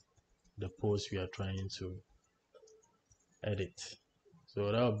the post we are trying to edit.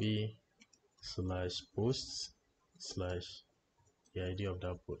 So that will be /posts/ the ID of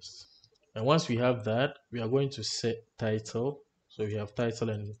that post. And once we have that, we are going to set title. So we have title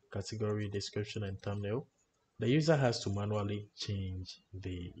and category, description, and thumbnail. The user has to manually change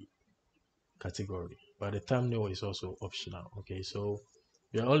the category, but the thumbnail is also optional. Okay, so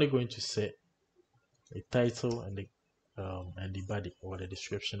we are only going to set the title and the body or the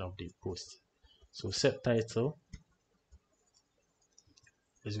description of the post. So set title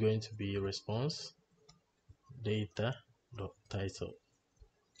is going to be a response, data.title.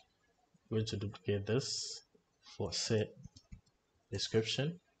 I'm going to duplicate this for set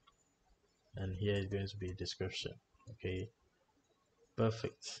description, and here is going to be description. Okay,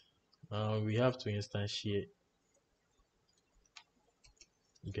 perfect. Now we have to instantiate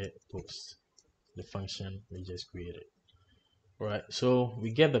get post, the function we just created. All right, so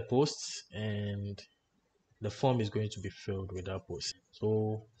we get the posts and the form is going to be filled with that post.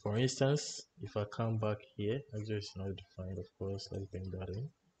 So for instance, if I come back here, Axios is not defined, of course. Let's bring that in.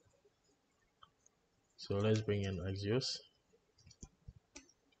 So let's bring in Axios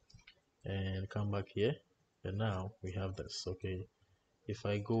and come back here, and now we have this. Okay, if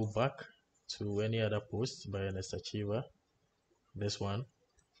I go back to any other post by an achiever, this one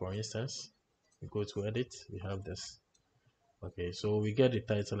for instance, we go to edit, we have this. Okay, so we get the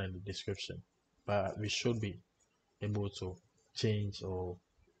title and the description, but we should be able to change or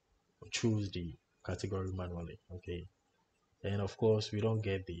choose the category manually. Okay, and of course we don't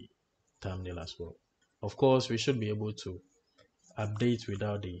get the thumbnail as well. Of course we should be able to update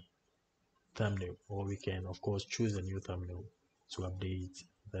without the thumbnail, or we can of course choose a new thumbnail to update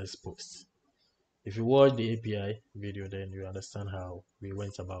this post. If you watch the API video, then you understand how we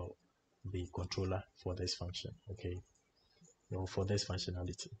went about the controller for this function. Okay, for this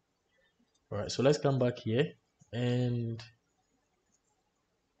functionality. All right, so let's come back here, and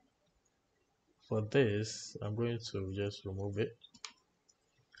for this I'm going to just remove it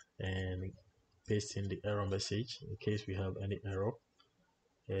and paste in the error message in case we have any error.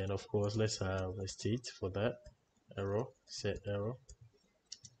 And of course let's have a state for that error, set error,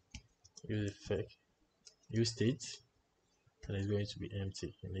 use effect, use state, and it's going to be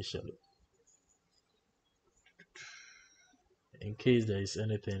empty initially. In case there is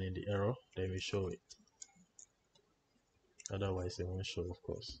anything in the error, then we show it, otherwise it won't show, of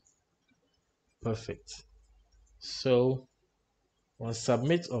course. Perfect. So on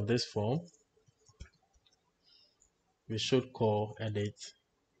submit of this form, we should call edit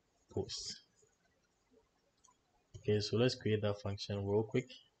post. Okay, so let's create that function real quick.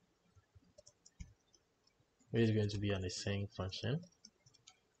 It is going to be an async function.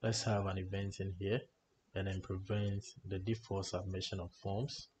 Let's have an event in here and then prevent the default submission of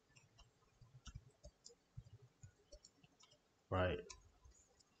forms. Right,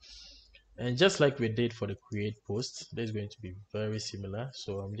 and just like we did for the create post, this is going to be very similar.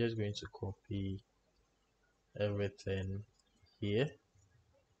 So I'm just going to copy everything here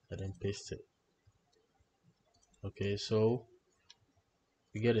and then paste it. Okay, so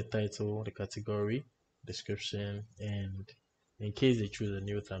we get the title, the category, description, and in case they choose a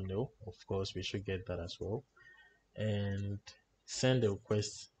new thumbnail, of course we should get that as well, and send the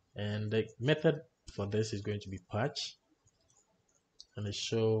request. And the method for this is going to be patch, and it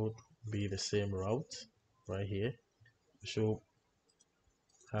should be the same route right here. We should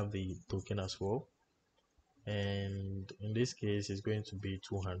have the token as well, and in this case it's going to be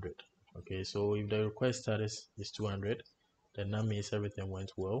 200. Okay, so if the request status is 200, then that means everything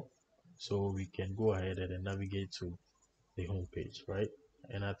went well, so we can go ahead and then navigate to the home page, right?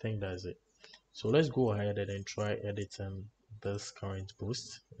 And I think that's it. So let's go ahead and then try editing this current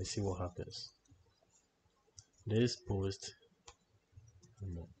post and see what happens. This post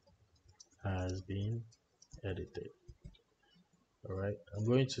has been edited. All right, I'm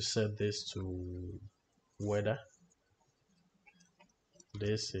going to set this to weather.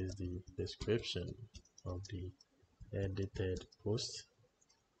 This is the description of the edited post,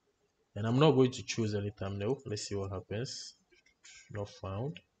 and I'm not going to choose any thumbnail. Let's see what happens. Not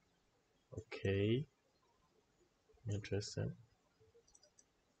found. Okay, interesting.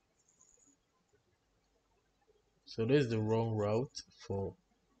 So this is the wrong route for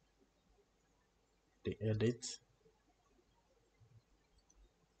the edit.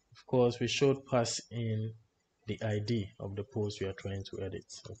 Of course we should pass in the ID of the post we are trying to edit.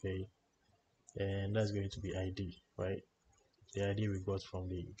 Okay, and that's going to be ID, right? The ID we got from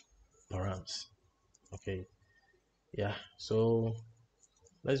the params. Okay, yeah, so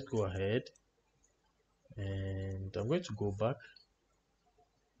let's go ahead, and I'm going to go back,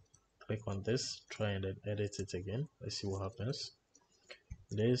 click on this, try and then edit it again. Let's see what happens.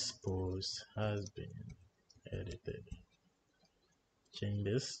 This post has been edited. Change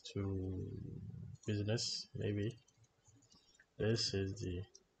this to business, maybe. This is the,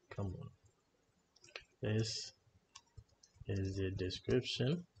 come on, this is the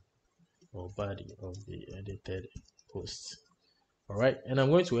description or body of the edited post. All right, and I'm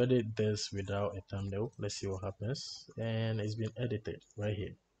going to edit this without a thumbnail. Let's see what happens. And it's been edited right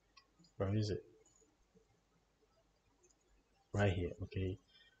here. Where is it? Right here. Okay,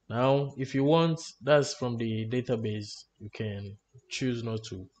 Now, if you want, that's from the database, you can choose not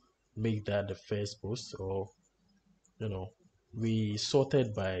to make that the first post, or we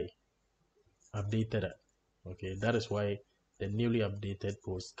sorted by updated. Okay, that is why the newly updated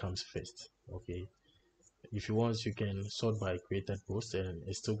post comes first. Okay, if you want, you can sort by created post, and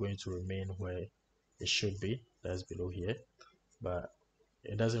it's still going to remain where it should be. That's below here, but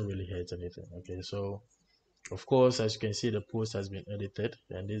it doesn't really hurt anything. Okay, so of course, as you can see, the post has been edited,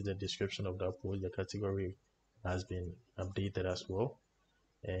 and this is the description of that post. The category has been updated as well,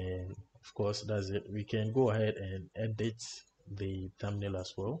 and of course, that's it. We can go ahead and edit the thumbnail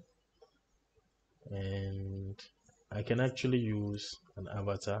as well, and I can actually use an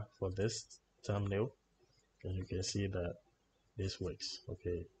avatar for this thumbnail, and you can see that this works.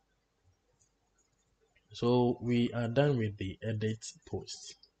 Okay, so we are done with the edit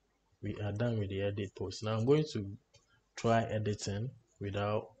post. We are done with the edit post. Now I'm going to try editing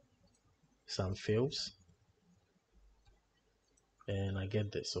without some fields, and I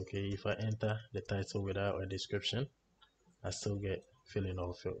get this. Okay, if I enter the title without a description, I still get filling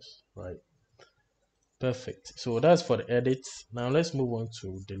all fields, right? Perfect. So that's for the edits. Now let's move on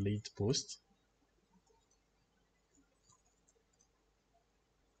to delete post.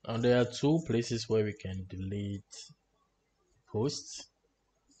 And there are two places where we can delete posts.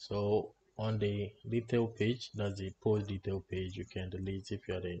 So on the detail page, that's the post detail page, you can delete if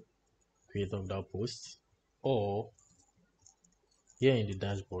you are the creator of that post, or here in the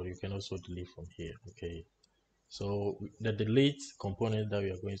dashboard you can also delete from here. Okay, so the delete component that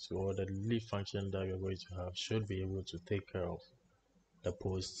we are going to, or the delete function that we are going to have, should be able to take care of the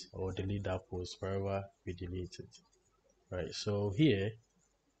post or delete that post wherever we delete it. Right, so here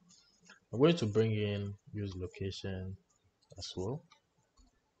I'm going to bring in use location as well.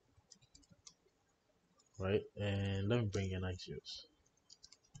 Right, and let me bring in Axios.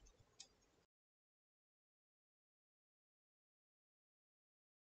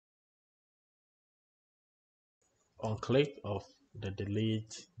 On click of the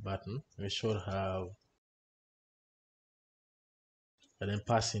delete button, we should have, and then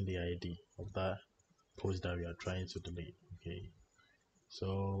pass in the ID of that post that we are trying to delete. Okay,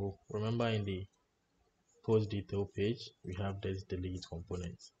 so remember in the post detail page we have this delete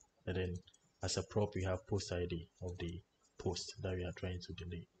component, and then as a prop we have post ID of the post that we are trying to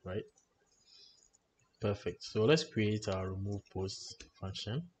delete. Right, perfect. So let's create our remove post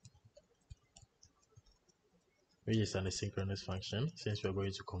function, which is an asynchronous function, since we are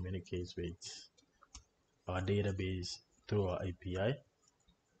going to communicate with our database through our API.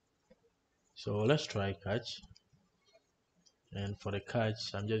 So let's try catch, and for the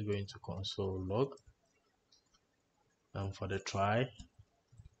catch I'm just going to console log, and for the try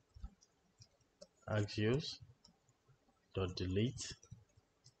axios dot delete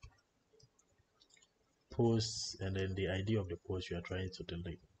post, and then the ID of the post you are trying to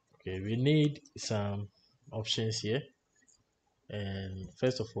delete. Okay, we need some options here, and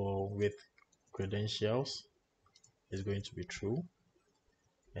first of all, with credentials is going to be true,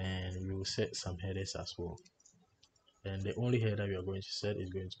 and we will set some headers as well, and the only header we are going to set is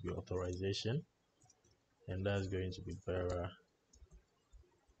going to be authorization, and that's going to be bearer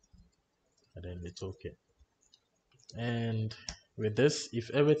and then the token. And with this, if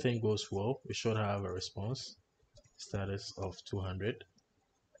everything goes well, we should have a response status of 200.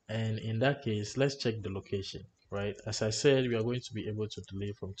 And in that case, let's check the location. Right, as I said, we are going to be able to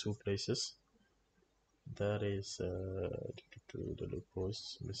delete from two places. That is to delete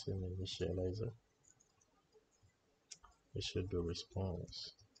post missing initializer. It should be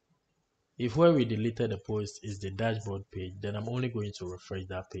response. If where we deleted the post is the dashboard page, then I'm only going to refresh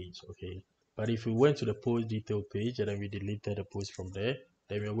that page. Okay, but if we went to the post detail page and then we deleted the post from there,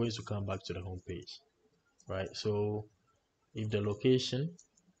 then we're going to come back to the home page. Right, so if the location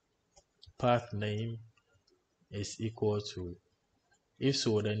path name is equal to, if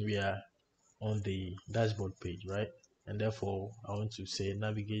so, then we are on the dashboard page, right? And therefore I want to say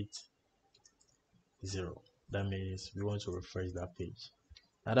navigate 0. That means we want to refresh that page.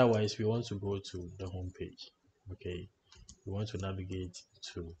 Otherwise we want to go to the home page. Okay, we want to navigate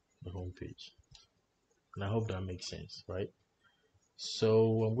to the home page, and I hope that makes sense. Right,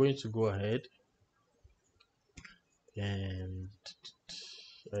 so I'm going to go ahead, and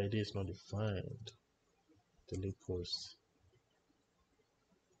ID is not defined, delete post.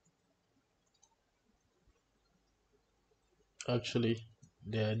 Actually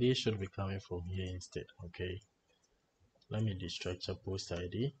the ID should be coming from here instead. Okay, let me destructure post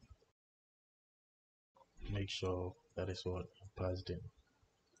ID, make sure that is what I passed in.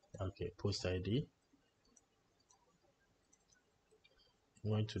 Okay, post ID,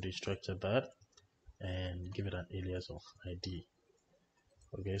 I'm going to destructure that and give it an alias of ID.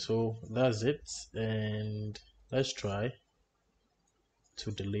 Okay, so that's it, and let's try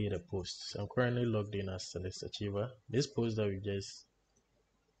to delete a post. So I'm currently logged in as Select Achiever. This post that we just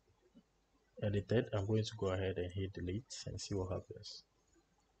edited, I'm going to go ahead and hit delete and see what happens.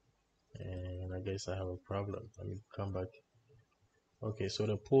 And I guess I have a problem. Let me come back. Okay, so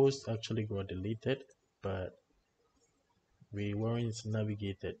the post actually got deleted, but we weren't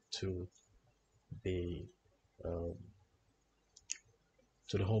navigated to the um,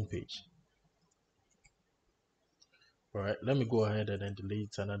 home page. All right, let me go ahead and then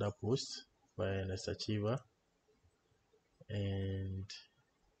delete another post by NS Achiever, and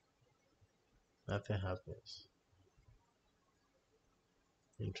nothing happens.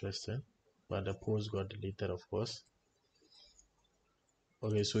 Interesting, but the post got deleted, of course.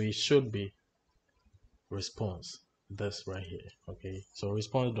 Okay, so it should be response, this right here. Okay, so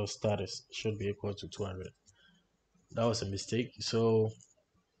response.status should be equal to 200. That was a mistake. So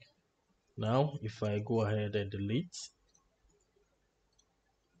now if I go ahead and delete,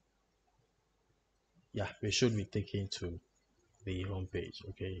 yeah, we should be taken to the home page.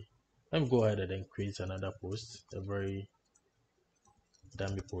 Okay, let me go ahead and then create another post, a very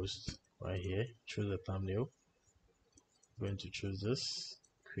dummy post right here. Choose the thumbnail. I'm going to choose this,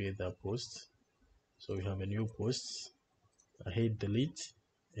 create that post. So we have a new post. I hit delete,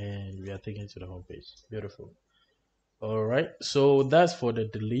 and we are taken to the home page. Beautiful. All right, so that's for the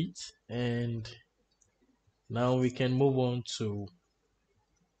delete, and now we can move on to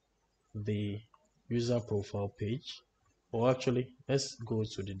the user profile page, or actually let's go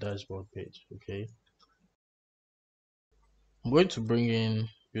to the dashboard page. Okay, I'm going to bring in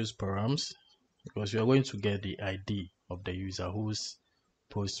use params because we are going to get the ID of the user whose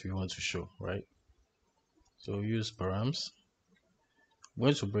post we want to show, right? So use params. I'm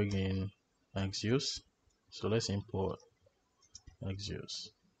going to bring in Axios, so let's import Axios,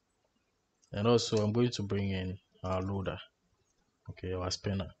 and also I'm going to bring in our loader, okay, our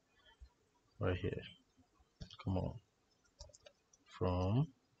spinner right here. Come on, from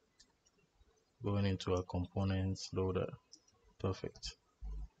going into our components loader. Perfect.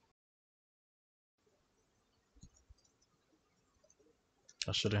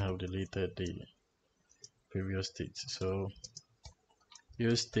 I shouldn't have deleted the previous state. So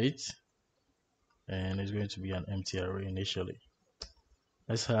use state, and it's going to be an empty array initially.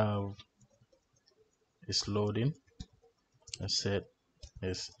 Let's have it's loading. I set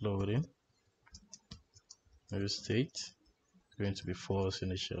it's loading. Use state. It's going to be false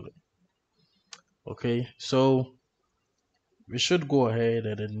initially. Okay, so we should go ahead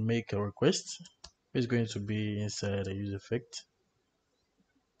and then make a request. It's going to be inside a use effect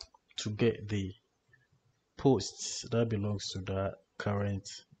to get the posts that belongs to the current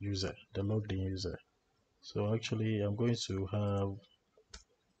user, the logged in user. So actually I'm going to have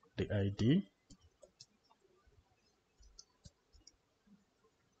the ID.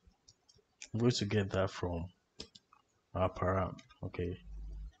 I'm going to get that from our param. Okay,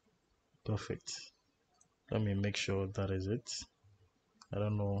 perfect. Let me make sure that is it. I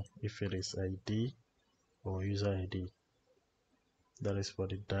don't know if it is ID or user ID. That is for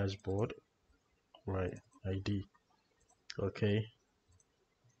the dashboard, right? ID. Okay,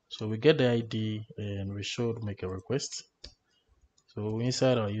 so we get the ID and we should make a request. So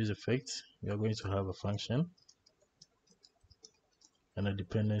inside our use effect, we are going to have a function and a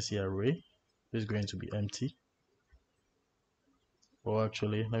dependency array. This is going to be empty. Or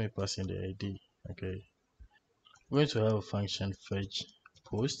actually, let me pass in the ID. Okay, we're going to have a function fetch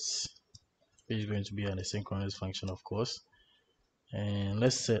posts, which is going to be an asynchronous function, of course. And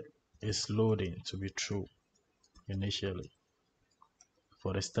let's set its loading to be true initially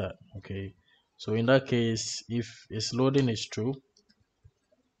for the start. Okay, so in that case, if its loading is true,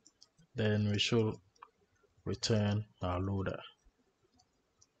 then we should return our loader.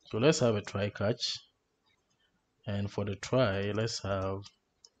 So let's have a try catch, and for the try, let's have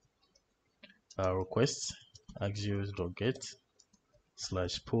our request axios.get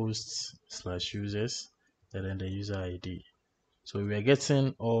 /posts/users and then the user ID. So we are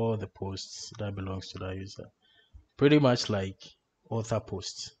getting all the posts that belongs to that user, pretty much like author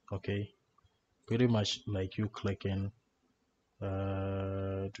posts. Okay, pretty much like you clicking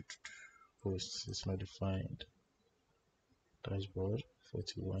posts. It's not defined. Dashboard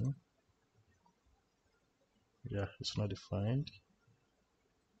 41. Yeah, it's not defined.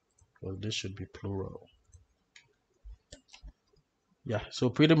 Well, this should be plural. Yeah, so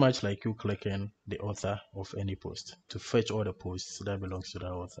pretty much like you clicking the author of any post to fetch all the posts that belongs to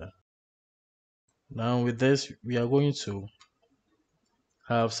that author. Now with this, we are going to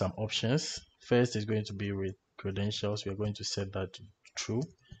have some options. First is going to be with credentials. We are going to set that to true,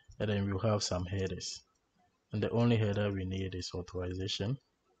 and then we'll have some headers. And the only header we need is authorization,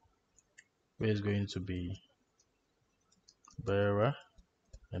 where is going to be bearer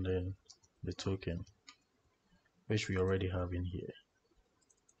and then the token, which we already have in here.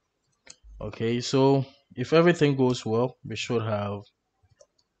 Okay, so if everything goes well, we should have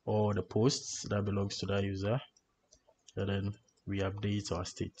all the posts that belongs to that user, and then we update our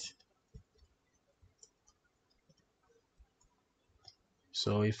state.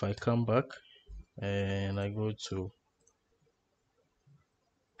 So if I come back and I go to,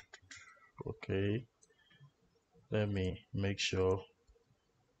 okay, let me make sure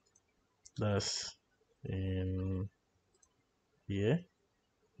that's in here,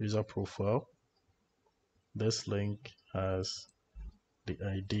 user profile. This link has the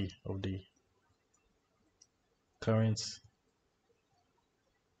ID of the current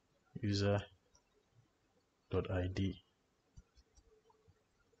user.id.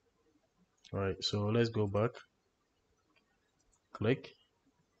 Right, so let's go back, click,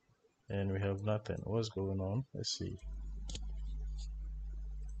 and we have nothing. What's going on? Let's see.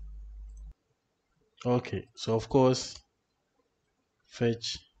 Okay, so of course,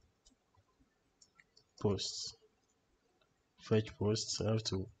 fetch posts. Fetch posts, I have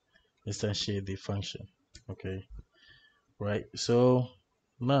to instantiate the function. Okay, right, so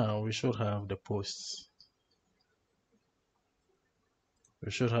now we should have the posts. We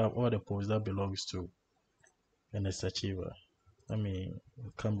should have all the posts that belongs to NS Achiever. Let me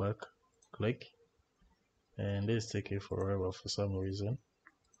come back, click, and this is taking forever for some reason.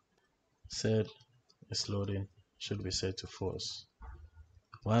 Set is loading, should be set to false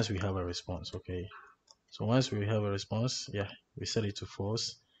once we have a response. Okay, so once we have a response, yeah, we set it to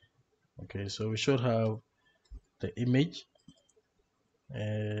false. Okay, so we should have the image,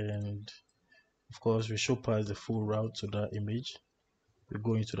 and of course we should pass the full route to that image. We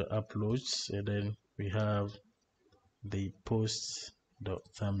go into the uploads, and then we have the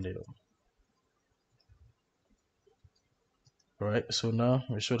post.thumbnail. All right, so now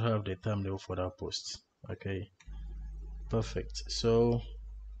we should have the thumbnail for that post. Okay, perfect. So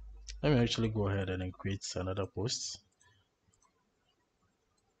let me actually go ahead and create another post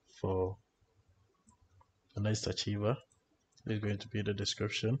for the next achiever. This is going to be the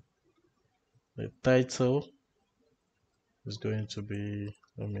description. The title is going to be,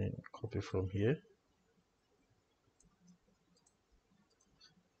 let me copy from here.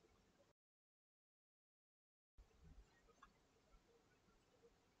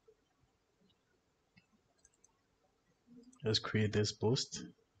 Let's create this post.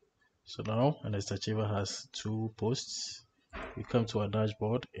 So now, and this achiever has 2 posts. We come to our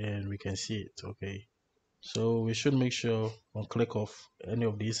dashboard and we can see it. Okay, so we should make sure on click of any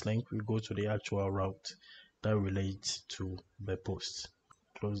of these links, we go to the actual route that relates to the post.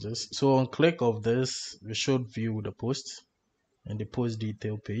 Close this. So on click of this, we should view the post and the post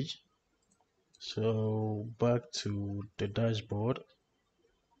detail page. So back to the dashboard,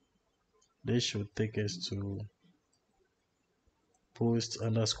 this should take us to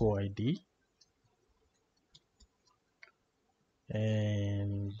post_id,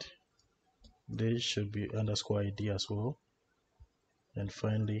 and this should be _id as well, and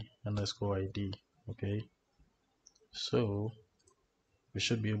finally _id. Okay, so we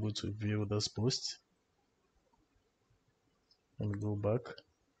should be able to view this post. Let me go back.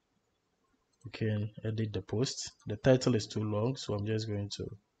 You can edit the post. The title is too long, so I'm just going to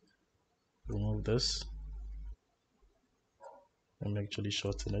remove this. I'm actually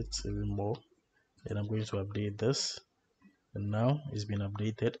shorten it even more, and I'm going to update this, and now it's been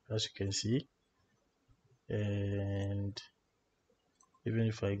updated, as you can see. And even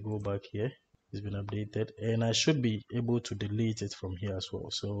if I go back here, it's been updated, and I should be able to delete it from here as well.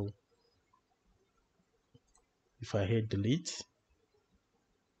 So if I hit delete,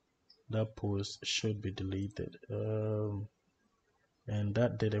 that post should be deleted, and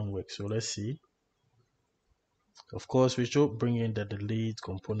that didn't work. So let's see. Of course, we should bring in the delete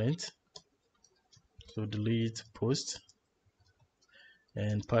component. So delete post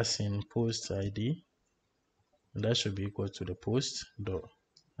and pass in post ID, and that should be equal to the post dot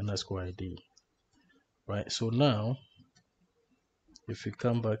underscore ID. Right, so now if we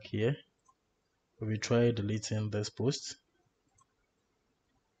come back here, we try deleting this post,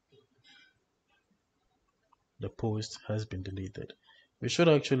 the post has been deleted. We should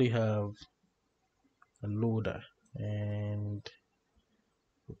actually have a loader, and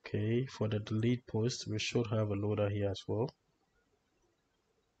okay, for the delete post we should have a loader here as well.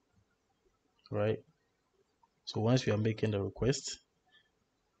 Right, so once we are making the request,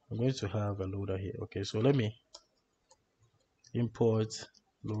 I'm going to have a loader here. Okay, so let me import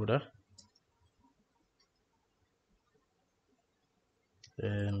loader,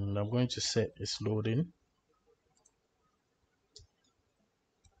 and I'm going to set its loading.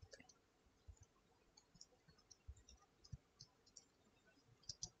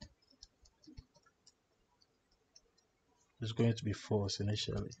 It's going to be false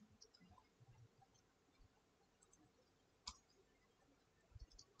initially.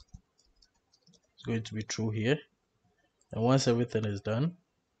 It's going to be true here. And once everything is done,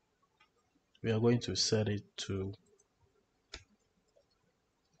 we are going to set it to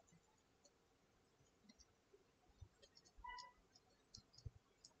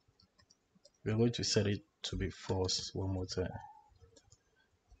be false one more time.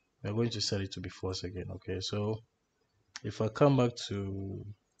 We're going to set it to be false again. Okay, so if I come back to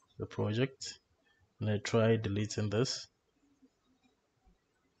the project and I try deleting this,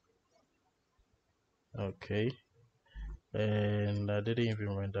 okay, and I didn't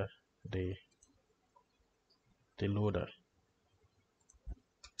even render the loader.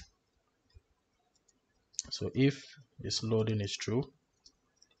 So if this loading is true,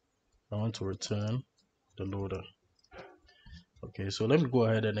 I want to return the loader. Okay, so let me go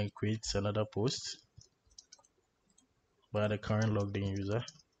ahead and then create another post by the current logged in user,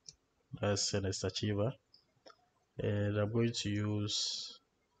 that's an achiever, and I'm going to use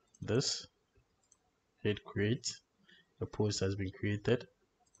this, hit create. The post has been created.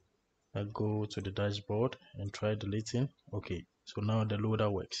 I go to the dashboard and try deleting. Okay, so now the loader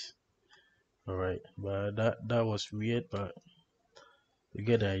works. All right, but that was weird, but you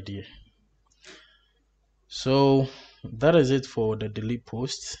get the idea. So that is it for the delete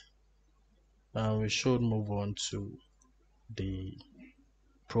post. Now we should move on to the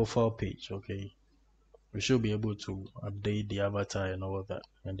profile page. Okay, we should be able to update the avatar and all of that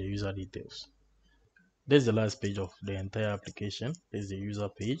and the user details. This is the last page of the entire application. This is the user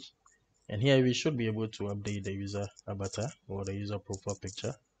page, and here we should be able to update the user avatar or the user profile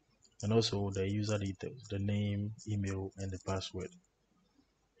picture, and also the user details, the name, email, and the password.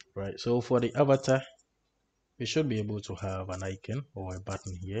 Right, so for the avatar, we should be able to have an icon or a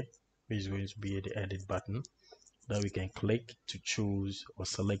button here, which is going to be the edit button that we can click to choose or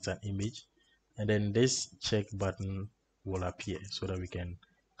select an image, and then this check button will appear so that we can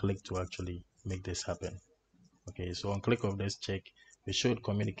click to actually make this happen. Okay, so on click of this check, we should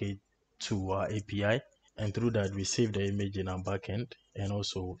communicate to our API, and through that we save the image in our backend and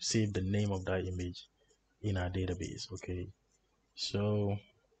also save the name of that image in our database. Okay, so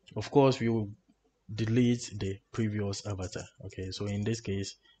of course we will delete the previous avatar. Okay, so in this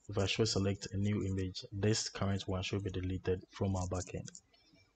case, if I should select a new image, this current one should be deleted from our backend.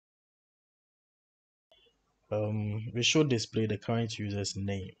 We should display the current user's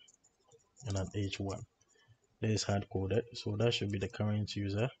name and an h1. This is hard coded, so that should be the current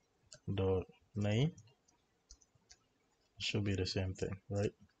user dot name. Should be the same thing,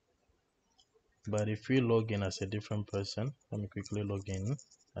 right? But if we log in as a different person, let me quickly log in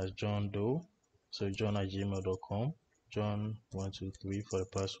as John Doe. So john@gmail.com, John123 for the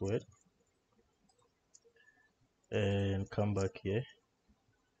password, and come back here.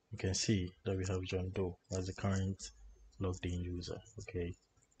 You can see that we have John Doe as the current logged in user. Okay,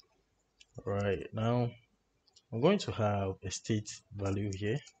 right now I'm going to have a state value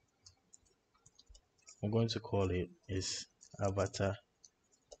here. I'm going to call it is avatar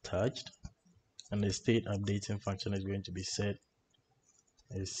attached, and the state updating function is going to be set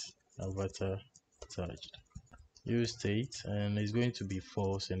is avatar attached. Use state, and it's going to be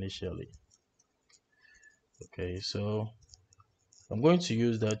false initially. Okay, so I'm going to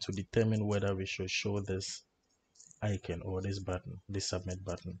use that to determine whether we should show this icon or this button, this submit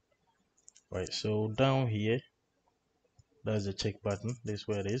button. Right, so down here, that's the check button. This is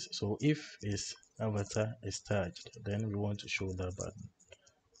where it is. So if its avatar is tagged, then we want to show that button.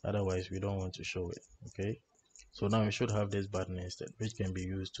 Otherwise, we don't want to show it. Okay, so now we should have this button instead, which can be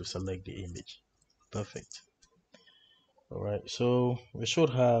used to select the image. Perfect. All right, so we should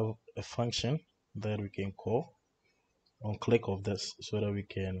have a function that we can call on click of this so that we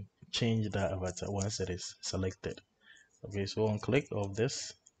can change that avatar once it is selected. Okay, so on click of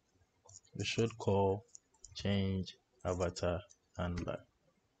this, we should call change avatar handler.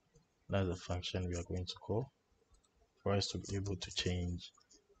 That's a function we are going to call for us to be able to change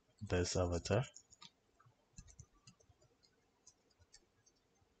this avatar.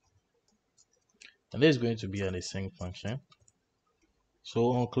 And this is going to be an async function. So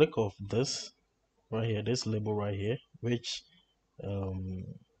on click of this right here, this label right here, which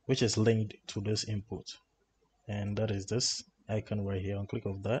is linked to this input, and that is this. icon right here, on click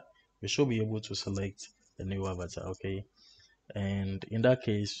of that, we should be able to select the new avatar. Okay, and in that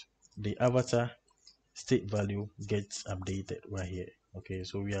case, the avatar state value gets updated right here. Okay,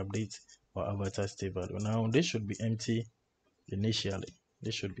 so we update our avatar state value. Now this should be empty initially.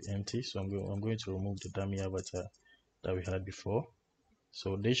 This should be empty, so I'm going to remove the dummy avatar that we had before.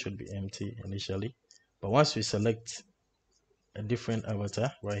 So this should be empty initially, but once we select a different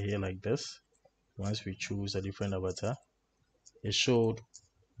avatar right here like this, once we choose a different avatar, it should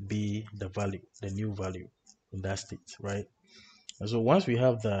be the value, the new value in that state, right? And so once we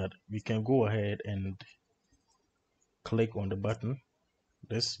have that, we can go ahead and click on the button,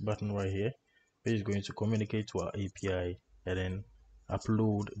 this button right here, which is going to communicate to our API and then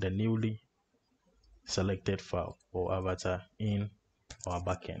upload the newly selected file or avatar in our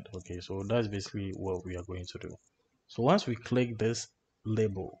backend. Okay, so that's basically what we are going to do. So once we click this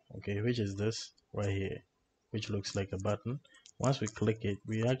label, okay, which is this right here, which looks like a button, once we click it,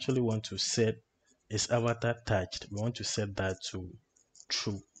 we actually want to set its avatar touched. We want to set that to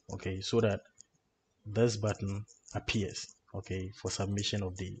true, okay, so that this button appears, okay, for submission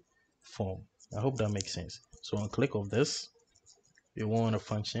of the form. I hope that makes sense. So on click of this, we want a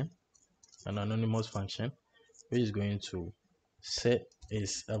function, an anonymous function, which is going to set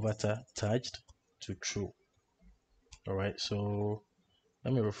its avatar touched to true. All right, so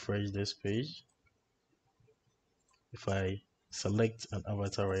let me refresh this page. If I select an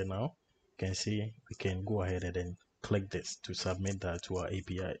avatar right now, you can see we can go ahead and then click this to submit that to our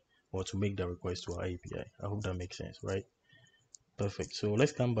API or to make the request to our API. I hope that makes sense, right? Perfect. So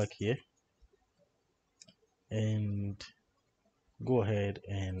let's come back here and go ahead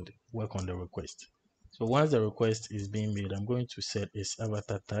and work on the request. So once the request is being made, I'm going to set its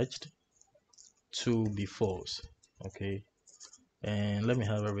avatar touched to be false. Okay, and let me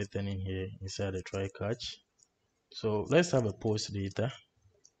have everything in here inside the try catch. So let's have a post data,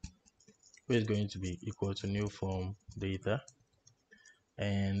 which is going to be equal to new form data,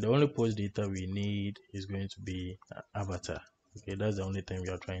 and the only post data we need is going to be avatar. Okay, that's the only thing we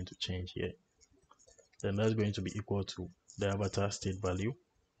are trying to change here. Then that's going to be equal to the avatar state value,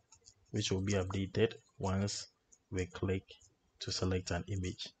 which will be updated once we click to select an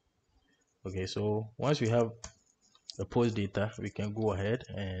image. Okay, so once we have the post data, we can go ahead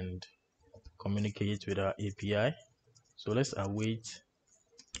and communicate with our API. So let's await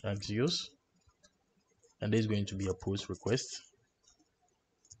Axios, and there's going to be a post request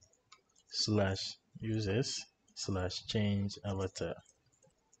slash users slash change avatar.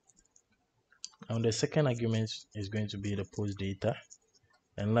 Now the second argument is going to be the post data,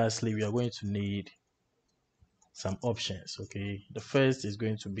 and lastly we are going to need some options. Okay, the first is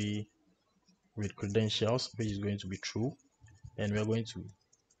going to be with credentials, which is going to be true, and we are going to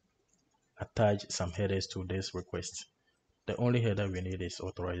attach some headers to this request. The only header we need is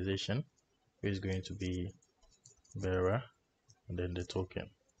authorization, which is going to be bearer and then the token.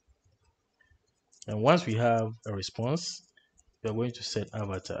 And once we have a response, we are going to set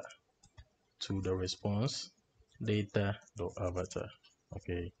avatar to the response data.avatar.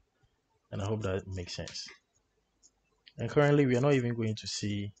 Okay, and I hope that makes sense. And currently we are not even going to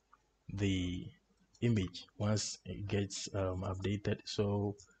see the image once it gets updated.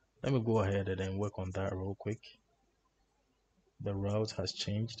 So let me go ahead and then work on that real quick. The route has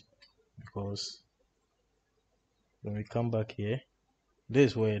changed because when we come back here,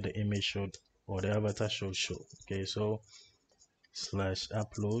 this is where the image should or the avatar should show. Okay, so slash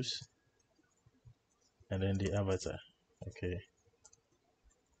uploads and then the avatar. Okay,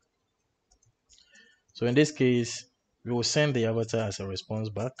 so in this case we will send the avatar as a response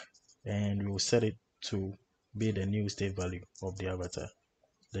back, and we will set it to be the new state value of the avatar,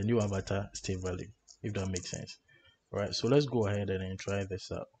 the new avatar state value, if that makes sense. All right, so let's go ahead and then try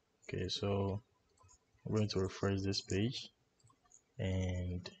this out. Okay, so I'm going to refresh this page,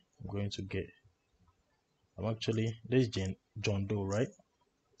 and I'm going to get, I'm actually, this is John Doe, right?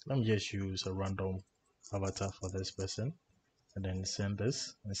 Let me just use a random avatar for this person and then send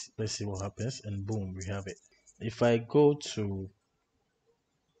this. Let's see what happens, and boom, we have it. If I go to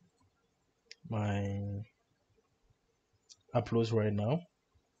my uploads right now,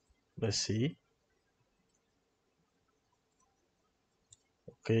 let's see.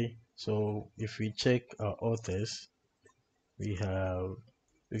 Okay, so if we check our authors, we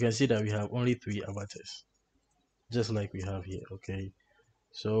can see that we have only 3 avatars, just like we have here. Okay,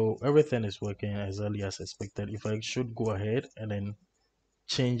 so everything is working exactly as expected. If I should go ahead and then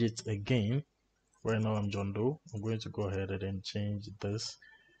change it again, right now I'm John Doe, I'm going to go ahead and then change this,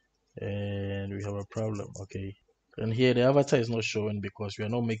 and we have a problem. Okay, and here the avatar is not showing because we are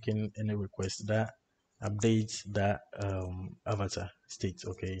not making any request. That update that avatar state.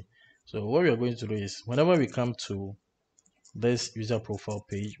 Okay, so what we are going to do is whenever we come to this user profile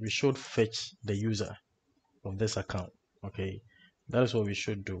page, we should fetch the user of this account. Okay, that is what we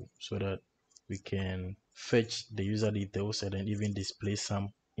should do so that we can fetch the user details and then even display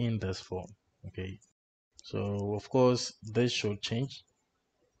some in this form. Okay, so of course this should change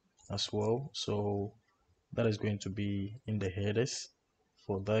as well. So that is going to be in the headers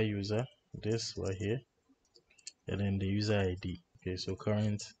for that user, this right here, and then the user ID. Okay, so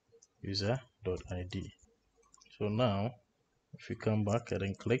current user.id. So now if we come back and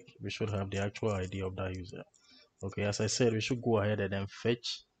then click, we should have the actual ID of that user. Okay, as I said, we should go ahead and then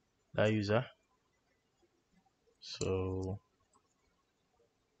fetch that user. So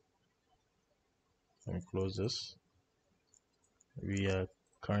let me close this. We are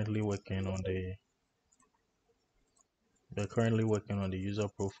currently working on the user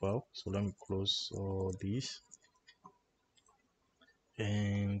profile. So let me close all these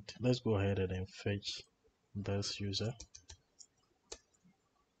and let's go ahead and then fetch this user.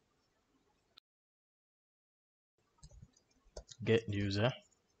 Get user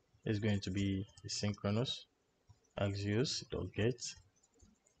is going to be asynchronous axios.get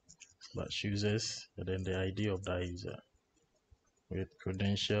 / users and then the ID of that user with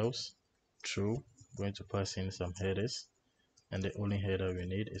credentials true. Going to pass in some headers, and the only header we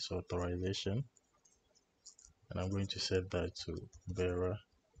need is authorization, and I'm going to set that to bearer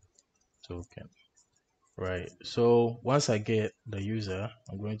token. Right, so once I get the user,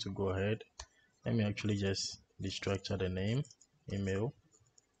 I'm going to go ahead. Let me actually just destructure the name, email,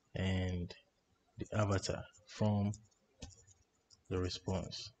 and the avatar from the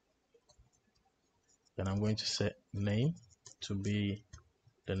response. Then I'm going to set name to be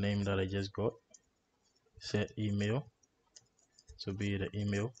the name that I just got, set email to be the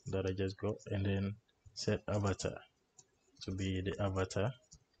email that I just got, and then set avatar to be the avatar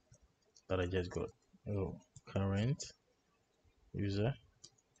that I just got. Oh, current user,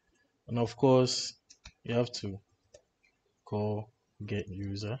 and of course you have to call get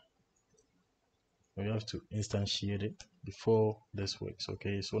user. We have to instantiate it before this works.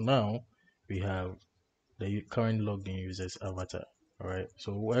 Okay, so now we have the current logged in user's avatar. All right,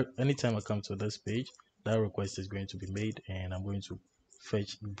 so anytime I come to this page, that request is going to be made, and I'm going to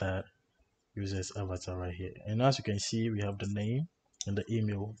fetch that user's avatar right here. And as you can see, we have the name and the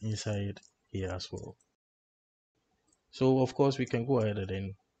email inside here as well. So of course we can go ahead and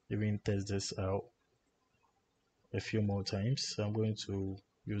then even test this out a few more times. So I'm going to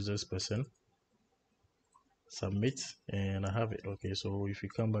use this person, submit, and I have it. Okay, so if we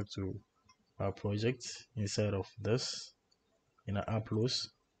come back to our project, inside of this, in our uploads,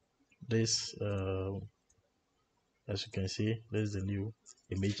 this as you can see, this is the new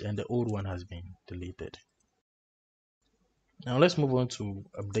image and the old one has been deleted. Now let's move on to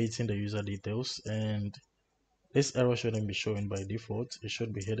updating the user details, and this error shouldn't be showing by default. It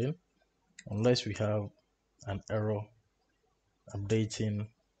should be hidden unless we have an error updating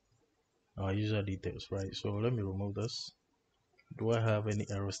our user details, right? So let me remove this. Do I have any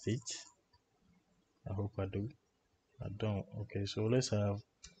error state? I hope I do. I don't. Okay, so let's have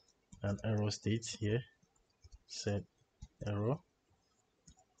an error state here. Set error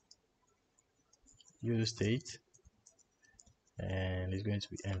user state, and it's going to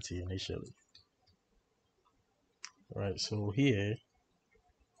be empty initially. Right, so here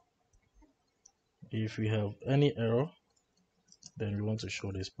if we have any error, then we want to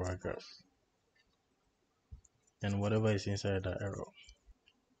show this paragraph and whatever is inside that error.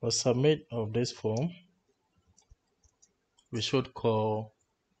 For submit of this form, we should call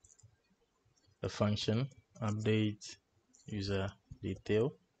the function update user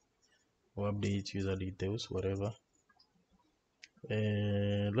detail or update user details, whatever.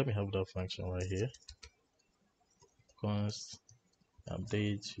 And let me have that function right here. Const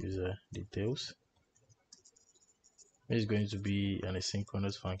update user details. It's going to be an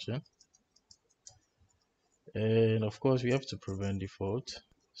asynchronous function. And of course we have to prevent default.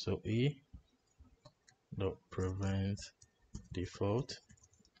 So e.prevent default.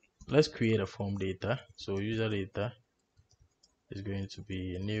 Let's create a form data. So user data is going to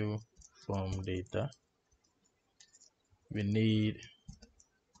be a new form data. We need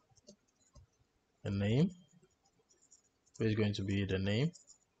a name, which is going to be the name.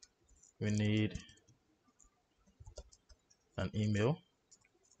 We need an email.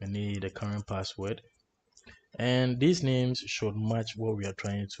 We need a current password, and these names should match what we are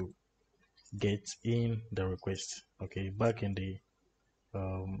trying to get in the request. Okay, back in the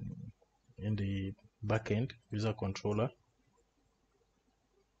backend user controller,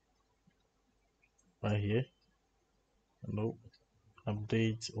 right here. No,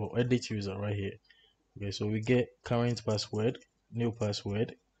 update or edit user right here. Okay, so we get current password, new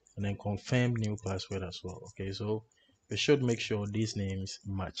password, and then confirm new password as well. Okay, so we should make sure these names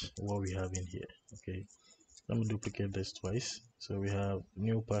match what we have in here. Okay, let me duplicate this twice. So we have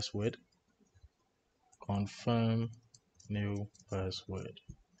new password, confirm new password,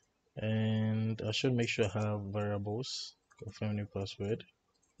 and I should make sure I have variables, confirm new password,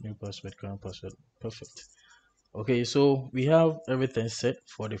 current password. Perfect. Okay, so we have everything set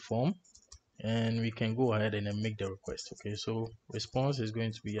for the form, and we can go ahead and then make the request. Okay, so response is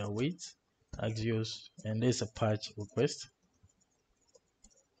going to be await axios, and there's a patch request.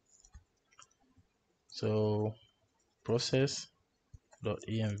 So process.env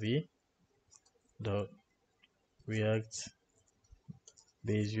dot react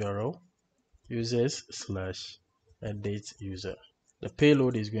base URL users slash edit user. The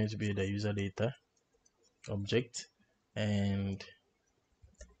payload is going to be the user data object, and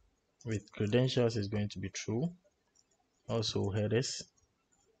with credentials is going to be true. Also headers,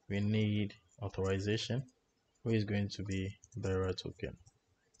 we need authorization, which is going to be bearer token.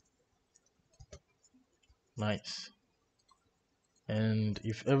 Nice. And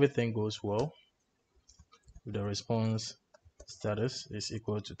if everything goes well, if the response status is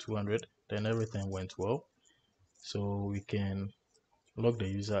equal to 200, then everything went well. So we can log the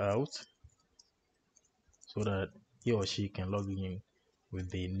user out so that he or she can log in with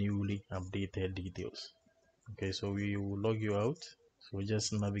the newly updated details. Okay, so we will log you out. So we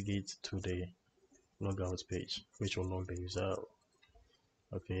just navigate to the logout page, which will log the user out.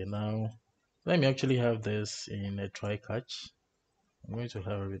 Okay, now let me actually have this in a try catch. I'm going to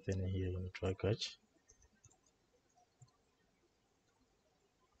have everything in here in a try catch.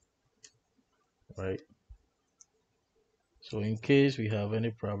 Right. So in case we have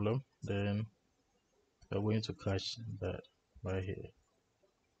any problem, then we're going to catch that right here.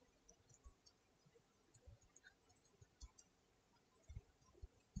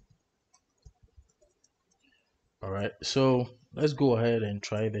 All right, so let's go ahead and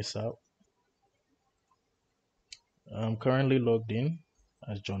try this out. I'm currently logged in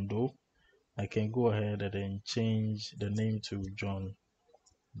as John Doe. I can go ahead and then change the name to John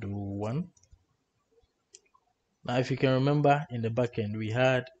Doe 1. Now, if you can remember in the backend, we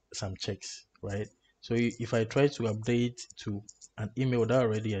had some checks, right? So if I try to update to an email that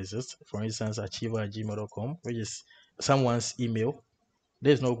already exists, for instance, achiever@gmail.com, which is someone's email,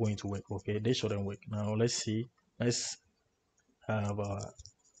 there's not going to work. Okay, they shouldn't work. Now let's see. Let's have our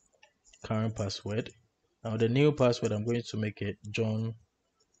current password. Now the new password, I'm going to make it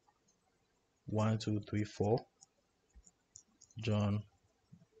John1234.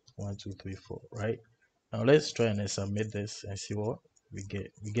 John1234. Right. Now let's try and submit this and see what we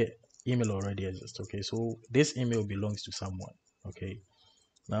get. We get email already exists. Okay, so this email belongs to someone. Okay.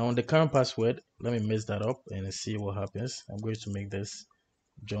 Now on the current password, let me mess that up and see what happens. I'm going to make this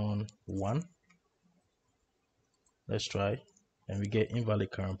John1. Let's try, and we get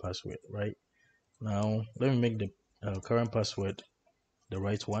invalid current password. Right. Now let me make the current password the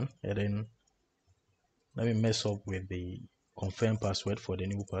right one, and then let me mess up with the confirm password for the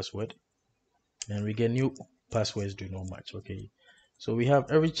new password, and we get new passwords do not match. Okay, so we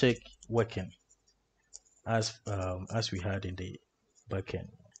have every check working as we had in the backend.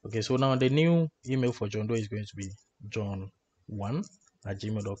 Okay, so now the new email for John Doe is going to be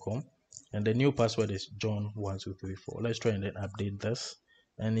john1@gmail.com, and the new password is john1234. Let's try and then update this,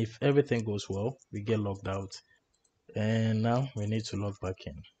 and if everything goes well, we get logged out, and now we need to log back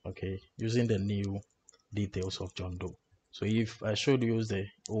in. Okay, using the new details of John Doe. So if I should use the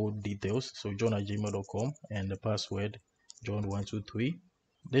old details, so john@gmail.com and the password john123,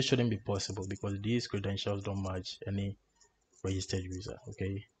 this shouldn't be possible because these credentials don't match any registered user.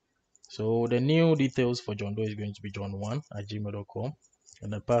 Okay, so the new details for John Doe is going to be john1@gmail.com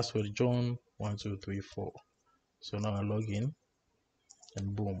and the password john1234. So now I log in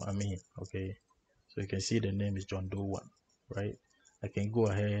and boom, I'm in. Okay, so you can see the name is John Doe 1, right? I can go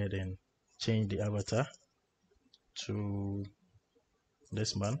ahead and change the avatar to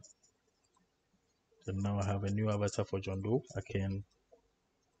this man. So now I have a new avatar for John Doe. I can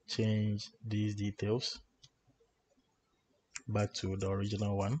change these details back to the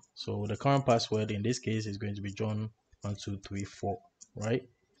original one. So the current password in this case is going to be John1234, right?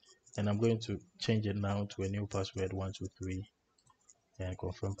 And I'm going to change it now to a new password 123 and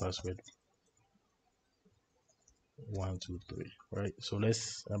confirm password 123, right? So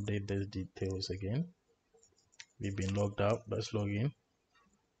let's update these details again. We've been logged out. Let's log in.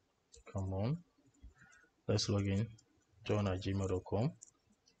 Come on. Let's log in. John@gmail.com.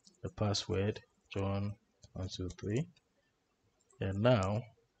 The password John 1 2 3, and now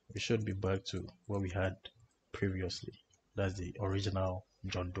we should be back to what we had previously. That's the original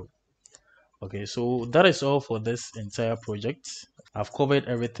John Doe. Okay, so that is all for this entire project. I've covered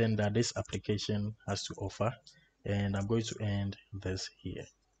everything that this application has to offer, and I'm going to end this here.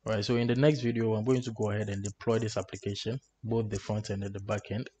 All right, so in the next video, I'm going to go ahead and deploy this application, both the front end and the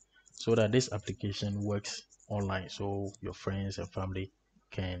back end, so that this application works online, so your friends and family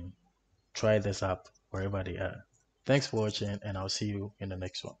can try this app wherever they are. Thanks for watching, and I'll see you in the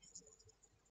next one.